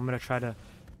aim, though. I'm going to try to...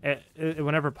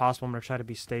 whenever possible, I'm going to try to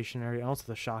be stationary. Also,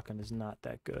 the shotgun is not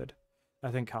that good.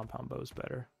 I think compound bow is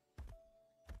better.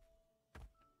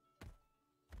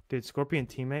 Dude, Scorpion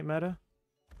teammate meta?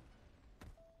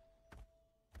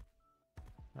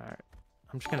 Alright.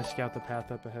 I'm just going to scout the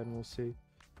path up ahead and we'll see.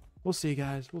 We'll see,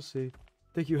 guys. We'll see.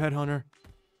 Thank you, Headhunter.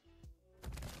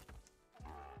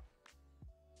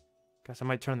 Guess I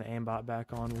might turn the aimbot back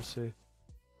on. We'll see.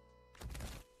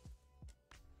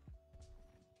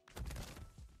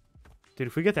 Dude,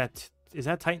 if we get that... is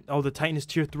that Titan? Oh, the Titan is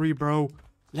tier 3, bro.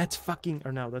 Let's fucking...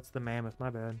 or no, that's the Mammoth. My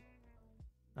bad.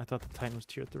 I thought the Titan was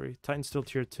tier 3. Titan's still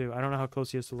tier 2. I don't know how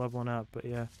close he is to leveling up, but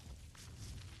yeah.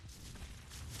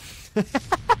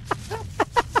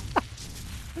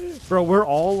 Bro, we're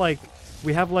all like...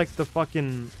 we have like the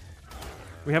fucking...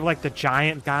 we have like the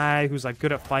giant guy who's like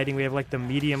good at fighting. We have like the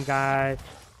medium guy.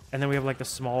 And then we have like the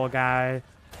small guy.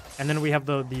 And then we have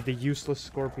the useless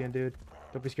Scorpion, dude.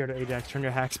 Don't be scared of Ajax. Turn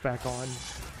your hacks back on.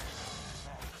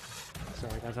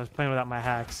 Sorry, guys. I was playing without my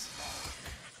hacks.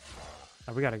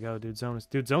 Oh, we gotta go, dude. Zone's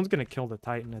gonna kill the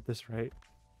Titan at this rate.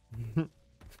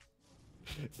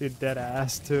 Dude, dead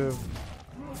ass, too.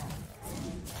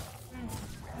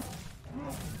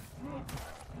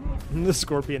 The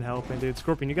Scorpion helping, dude.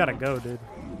 Scorpion, you gotta go, dude.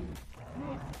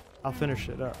 I'll finish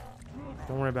it up.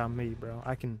 Don't worry about me, bro.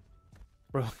 I can...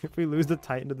 bro, if we lose the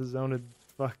Titan to the zone and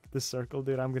fuck the circle,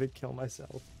 dude, I'm gonna kill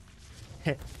myself.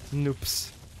 Heh,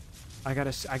 noops. I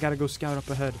gotta go scout up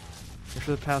ahead. Make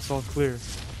sure the path's all clear.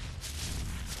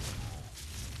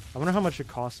 I wonder how much it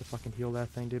costs to fucking heal that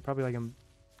thing, dude. Probably like a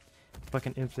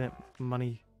fucking infinite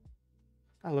money.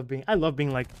 I love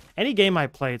being like, any game I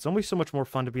play, it's always so much more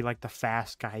fun to be like the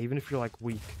fast guy, even if you're like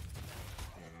weak.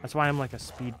 That's why I'm like a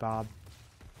speed bob.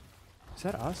 Is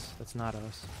that us? That's not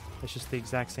us. It's just the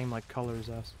exact same like color as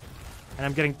us. And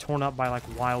I'm getting torn up by like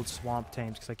wild swamp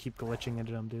tames because I keep glitching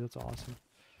into them, dude. That's awesome.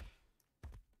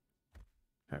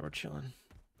 Alright, we're chilling.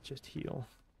 Just heal.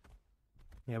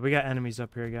 Yeah, we got enemies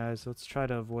up here, guys. Let's try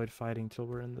to avoid fighting till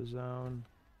we're in the zone.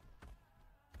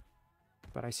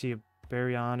 But I see a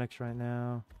Baryonyx right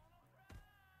now.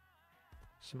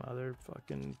 Some other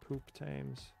fucking poop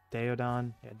tames.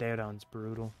 Daeodon. Yeah, Daeodon's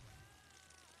brutal.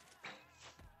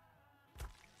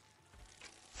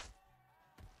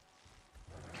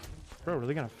 Bro,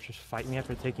 really gonna just fight me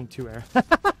after taking 2 air?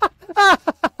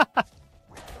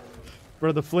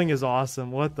 Bro, the fling is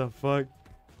awesome. What the fuck?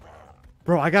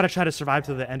 Bro, I gotta try to survive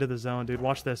to the end of the zone, dude.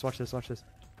 Watch this, watch this, watch this.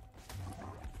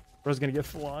 Bro's gonna get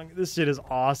flung. This shit is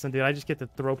awesome, dude. I just get to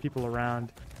throw people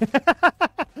around.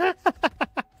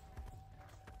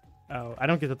 Oh, I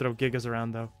don't get to throw Gigas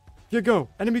around, though. Gigo!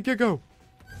 Enemy Gigo!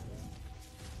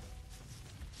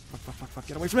 Fuck, fuck, fuck, fuck.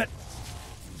 Get away from it!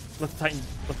 Let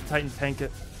the Titan tank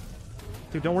it.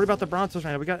 Dude, don't worry about the Brontos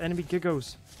right now. We got enemy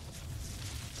Gigos.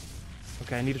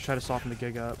 Okay, I need to try to soften the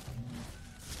Giga up.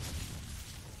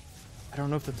 I don't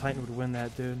know if the Titan would win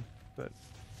that, dude. But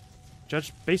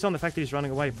judge based on the fact that he's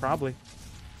running away, probably.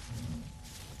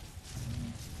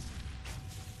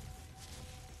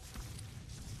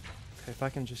 Okay, if I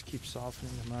can just keep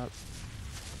softening him up.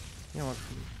 You know what?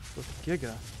 With the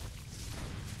Giga.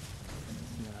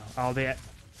 No. Oh, did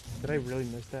I really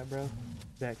miss that, bro?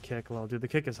 That kick low. Dude, the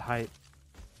kick is height.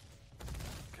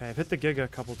 Okay, I've hit the Giga a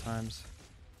couple times.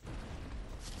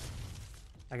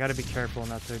 I gotta be careful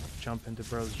not to jump into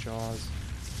bro's jaws.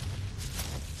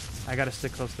 I gotta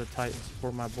stick close to the Titan,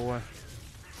 support my boy.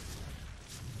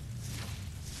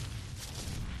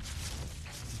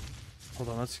 Hold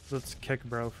on, let's kick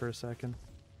bro for a second.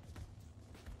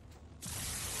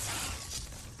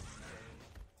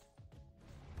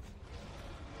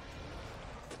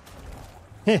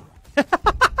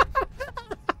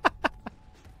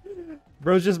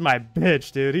 Bro's just my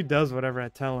bitch, dude. He does whatever I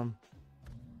tell him.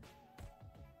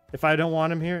 If I don't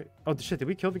want him here... oh, shit, did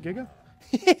we kill the Giga?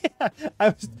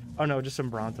 Oh, no, just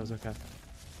some Brontos, okay.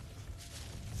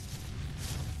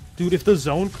 Dude, if the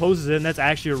zone closes in, that's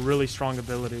actually a really strong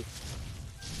ability.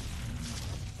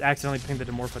 Accidentally pinged the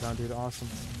Dimorphodon, dude. Awesome.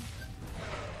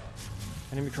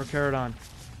 Enemy Carcharodon.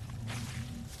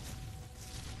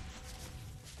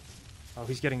 Oh,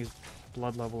 he's getting his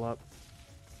blood level up.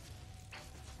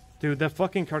 Dude, the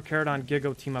fucking Carcharodon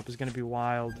Gigo team up is going to be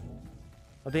wild.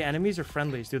 Are they enemies or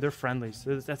friendlies? Dude, they're friendlies.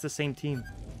 That's the same team.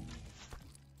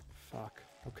 Fuck.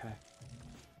 Okay.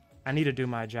 I need to do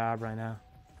my job right now.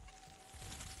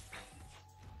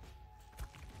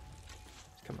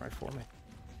 He's coming right for me.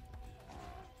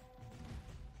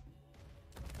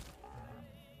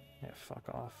 Yeah, fuck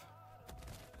off.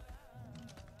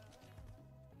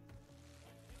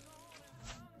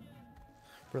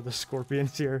 Bro, the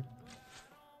scorpion's here.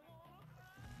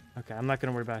 Okay, I'm not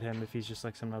gonna worry about him if he's just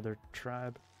like some other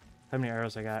tribe. How many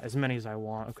arrows I got? As many as I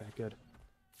want. Okay, good.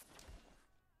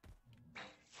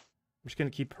 I'm just gonna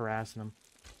keep harassing them.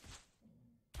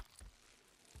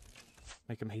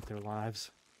 Make them hate their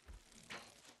lives.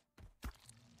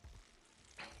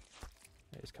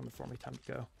 Yeah, he's coming for me. Time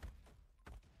to go.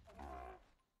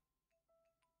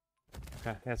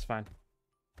 Okay, that's fine.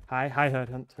 Hi,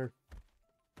 Hunter.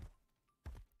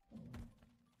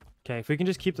 Okay, if we can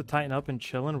just keep the Titan up and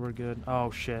chilling, we're good. Oh,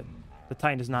 shit. The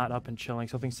Titan is not up and chilling.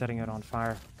 Something's setting it on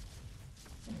fire.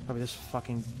 Probably this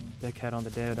fucking dickhead on the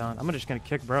Deodon. I'm just gonna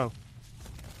kick bro.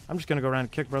 I'm just gonna go around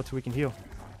and kick bro till we can heal.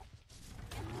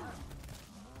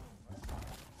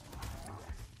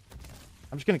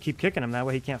 I'm just gonna keep kicking him. That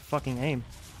way he can't fucking aim.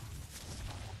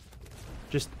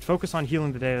 Just focus on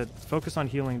healing the Deodon. Focus on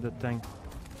healing the thing.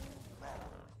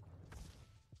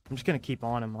 I'm just gonna keep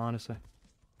on him, honestly.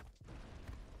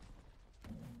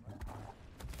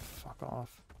 Fuck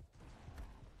off.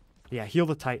 Yeah, heal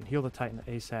the Titan. Heal the Titan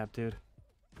ASAP, dude.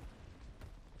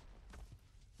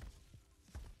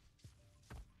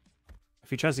 If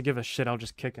he tries to give a shit, I'll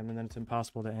just kick him, and then it's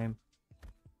impossible to aim.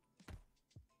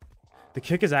 The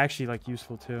kick is actually, like,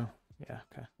 useful, too. Yeah,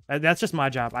 okay. That's just my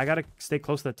job. I gotta stay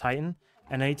close to the Titan,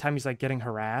 and anytime he's, like, getting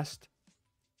harassed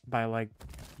by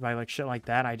shit like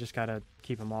that, I just gotta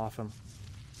keep him off him.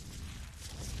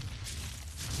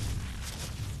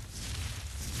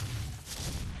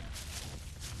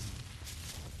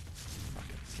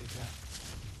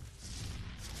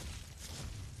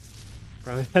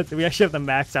 Bro, we actually have the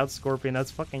maxed out Scorpion. That's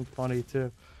fucking funny,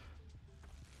 too.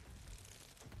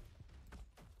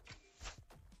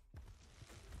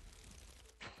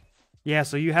 Yeah,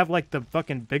 so you have, like, the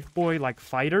fucking big boy, like,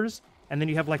 fighters, and then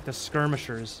you have, like, the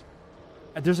skirmishers.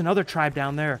 There's another tribe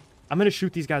down there. I'm gonna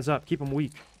shoot these guys up. Keep them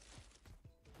weak.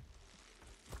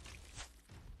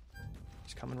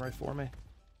 He's coming right for me.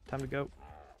 Time to go.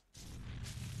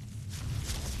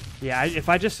 Yeah, if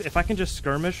I can just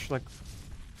skirmish, like...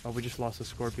 Oh, we just lost a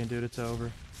Scorpion, dude. It's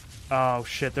over. Oh,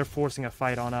 shit. They're forcing a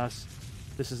fight on us.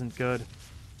 This isn't good.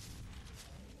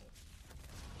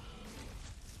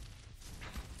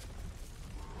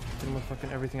 Hit him with fucking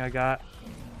everything I got.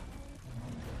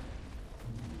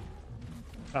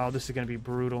 Oh, this is going to be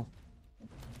brutal.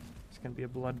 It's going to be a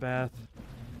bloodbath.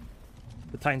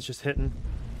 The Titan's just hitting.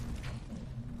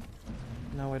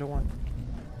 No, I don't want...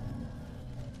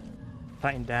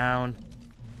 Titan down.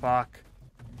 Fuck.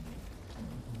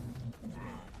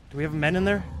 Do we have men in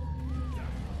there?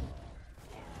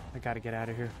 I gotta get out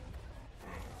of here.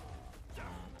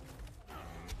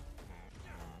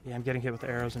 Yeah, I'm getting hit with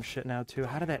arrows and shit now, too.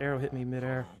 How did that arrow hit me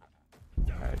midair?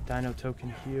 Alright, Dino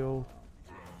Token heal.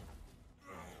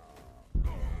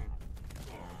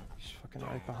 He's fucking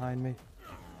right behind me.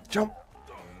 Jump!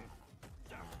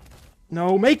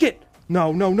 No, make it!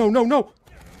 No, no, no, no, no!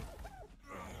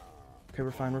 Okay,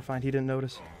 we're fine, we're fine. He didn't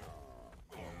notice.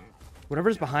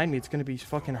 Whatever's behind me, it's gonna be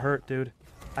fucking hurt, dude.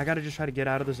 I gotta just try to get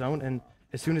out of the zone, and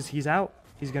as soon as he's out,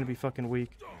 he's gonna be fucking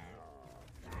weak.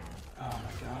 Oh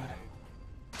my god.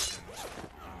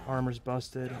 Armor's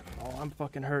busted. Oh, I'm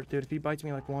fucking hurt, dude. If he bites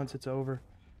me like once, it's over.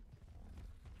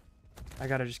 I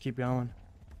gotta just keep going.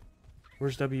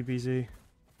 Where's WBZ?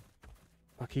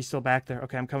 Fuck, he's still back there.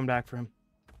 Okay, I'm coming back for him.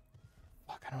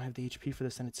 Fuck, I don't have the HP for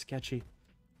this, and it's sketchy.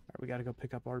 Alright, we gotta go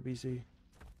pick up RBZ.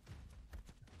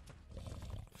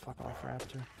 Fuck off,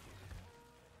 Raptor.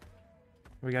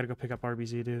 We gotta go pick up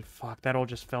RBZ, dude. Fuck, that all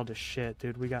just fell to shit,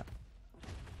 dude. We got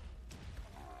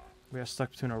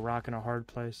stuck between a rock and a hard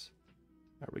place.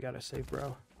 Alright, we gotta save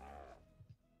bro.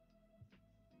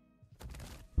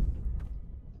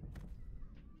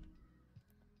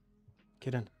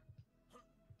 Get in.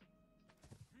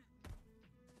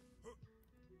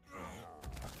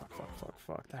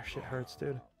 Fuck. That shit hurts,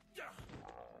 dude.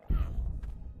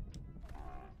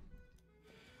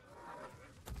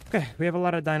 Okay, we have a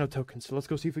lot of dino tokens, so let's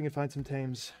go see if we can find some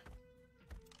tames.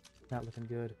 Not looking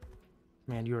good.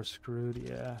 Man, you are screwed,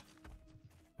 yeah.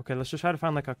 Okay, let's just try to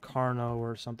find like a Carno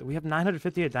or something. We have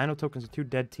 958 dino tokens and 2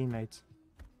 dead teammates.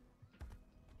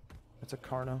 That's a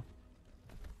Carno.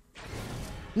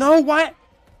 No, why?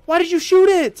 Why did you shoot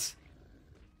it?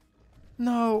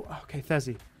 No. Okay,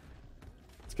 Thezi.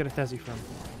 Let's get a Thezi from him.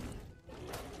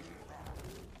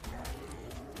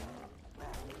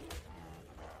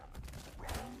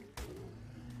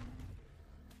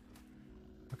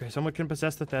 Okay, someone can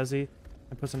possess the Thezi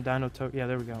and put some dino token. Yeah,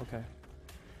 there we go. Okay.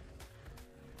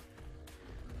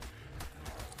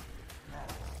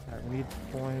 Alright, we need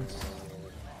points.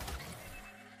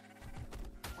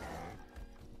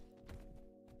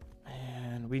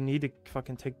 Man, we need to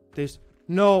fucking take this.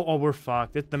 No, oh, we're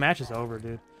fucked. The match is over,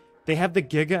 dude. They have the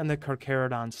Giga and the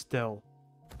Carcharodon still.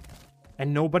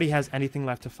 And nobody has anything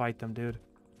left to fight them, dude.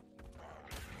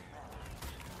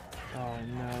 Oh,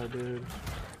 no, dude.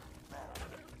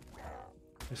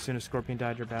 As soon as Scorpion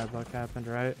died, your bad luck happened,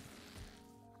 right?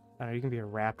 I don't know, you can be a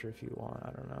raptor if you want.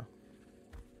 I don't know.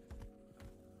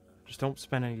 Just don't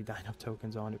spend any dino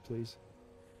tokens on it, please.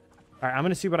 Alright, I'm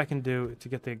gonna see what I can do to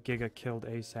get the Giga killed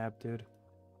ASAP, dude.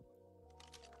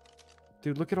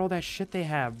 Dude, look at all that shit they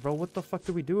have, bro. What the fuck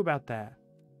do we do about that?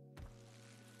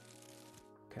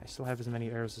 Okay, I still have as many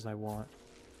arrows as I want.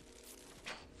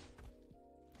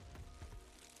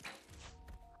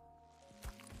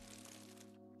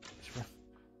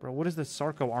 Bro, what is the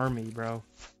Sarco army, bro?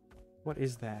 What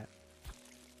is that?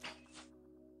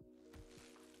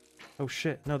 Oh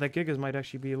shit. No, that Gigas might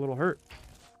actually be a little hurt.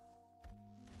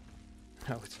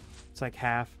 No, it's like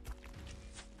half.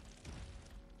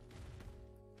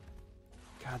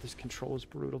 God, this control is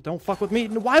brutal. Don't fuck with me.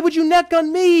 Why would you neck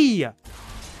gun me?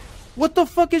 What the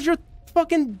fuck is your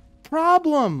fucking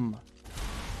problem?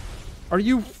 Are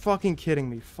you fucking kidding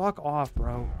me? Fuck off,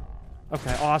 bro.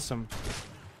 Okay, awesome.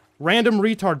 Random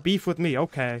retard beef with me.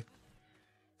 Okay.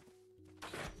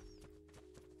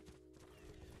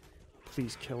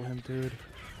 Please kill him, dude.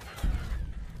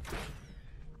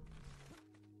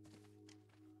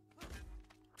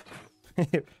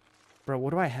 Bro,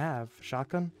 what do I have?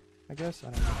 Shotgun? I guess? I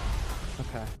don't know.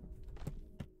 Okay.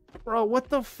 Bro, what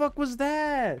the fuck was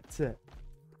that?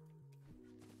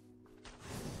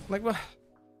 Like, what?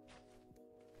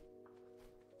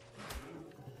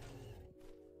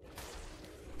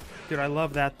 Dude, I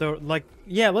love that, though. Like,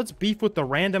 yeah, let's beef with the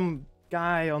random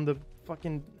guy on the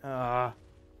fucking, on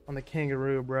the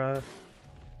kangaroo, bruh.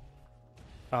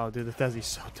 Oh, dude, the Thezzy's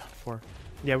so done for.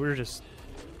 Yeah, we were just...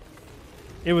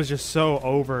 It was just so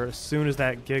over as soon as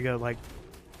that Giga, like,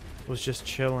 was just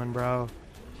chilling, bro.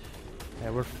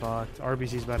 Yeah, we're fucked.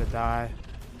 RBC's about to die.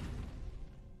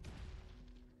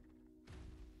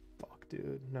 Fuck,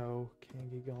 dude. No.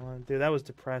 Kangi gone. Dude, that was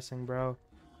depressing, bro.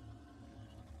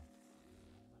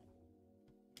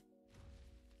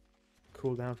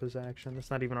 Cool down for this action.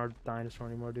 That's not even our dinosaur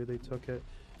anymore, dude. They took it.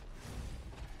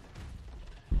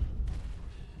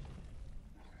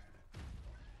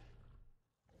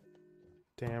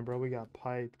 Damn, bro, we got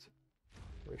piped.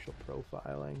 Racial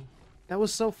profiling. That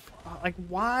was so... like,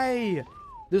 why?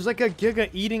 There's like a Giga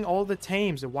eating all the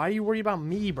tames. Why are you worried about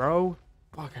me, bro?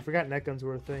 Fuck, I forgot net guns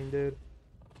were a thing, dude.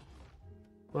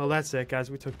 Well, that's it, guys.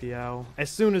 We took the L. As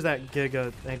soon as that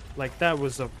Giga... like, that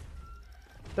was a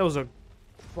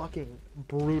fucking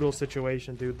brutal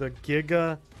situation, dude. The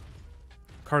Giga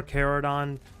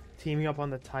Carcharodon teaming up on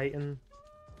the Titan.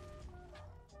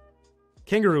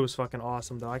 Kangaroo was fucking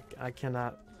awesome, though. I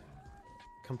cannot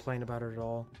complain about it at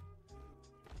all.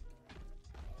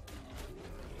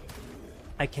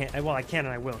 I can't. Well, I can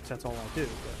and I will, because that's all I do.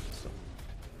 But, so.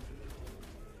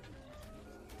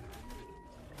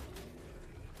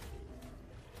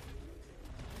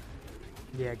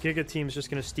 Yeah, Giga Team's just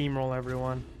gonna steamroll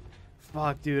everyone.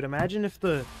 Fuck, dude. Imagine if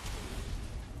the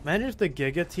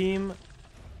Giga Team,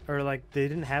 or like they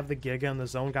didn't have the Giga and the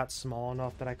zone got small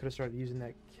enough that I could have started using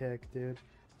that kick, dude.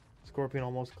 Scorpion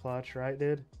almost clutch, right,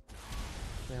 dude?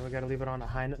 Yeah, we gotta leave it on a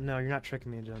high note. No, you're not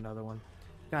tricking me into another one.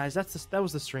 Guys, that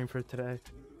was the stream for today.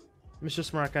 Mr.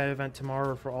 Smart Guy event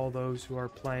tomorrow for all those who are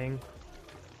playing.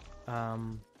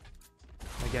 Again,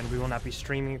 we will not be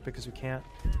streaming it because we can't.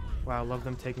 Wow, I love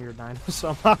them taking your dinos.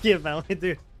 So Machiavelli,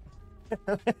 dude.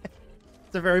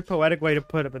 It's a very poetic way to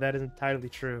put it, but that is entirely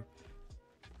true.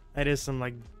 That is some,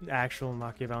 like, actual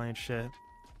Machiavellian shit.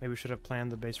 Maybe we should have planned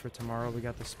the base for tomorrow. We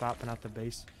got the spot, but not the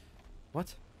base.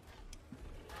 What?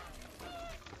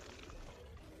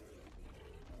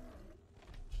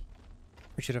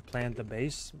 We should have planned the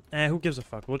base. Who gives a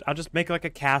fuck? I'll just make, like, a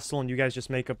castle, and you guys just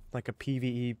make, like, a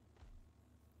PvE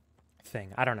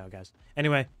thing. I don't know, guys.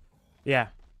 Anyway, yeah.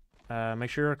 Make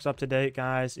sure you're up to date,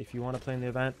 guys. If you want to play in the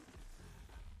event,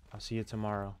 I'll see you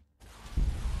tomorrow.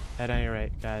 At any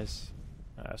rate, guys,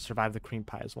 Survive the Cream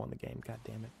Pie has won the game. God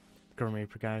damn it. Grim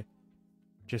Reaper guy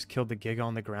just killed the Giga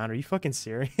on the ground. Are you fucking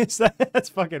serious? That's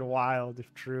fucking wild,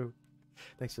 if true.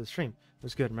 Thanks for the stream. It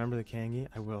was good. Remember the Kangi?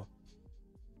 I will.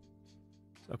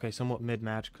 Okay, somewhat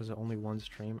mid-match because of only one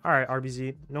stream. All right,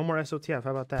 RBZ. No more SOTF.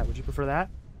 How about that? Would you prefer that?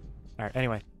 All right,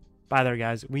 anyway. Bye there,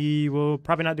 guys. We will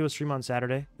probably not do a stream on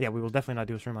Saturday. Yeah, we will definitely not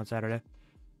do a stream on Saturday.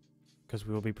 Because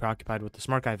we will be preoccupied with the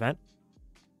Smart Guy event.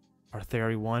 Our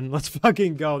theory won. Let's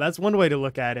fucking go. That's one way to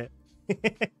look at it.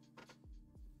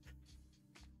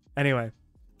 Anyway.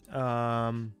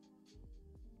 Yeah,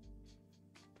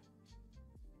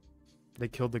 They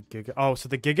killed the Giga. Oh, so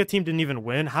the Giga team didn't even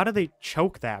win? How did they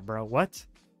choke that, bro? What?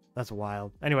 That's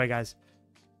wild. Anyway, guys.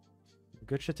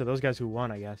 Good shit to those guys who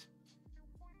won, I guess.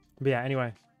 But yeah,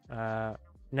 anyway.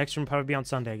 Next room probably be on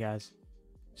Sunday, guys.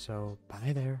 So,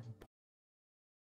 bye there.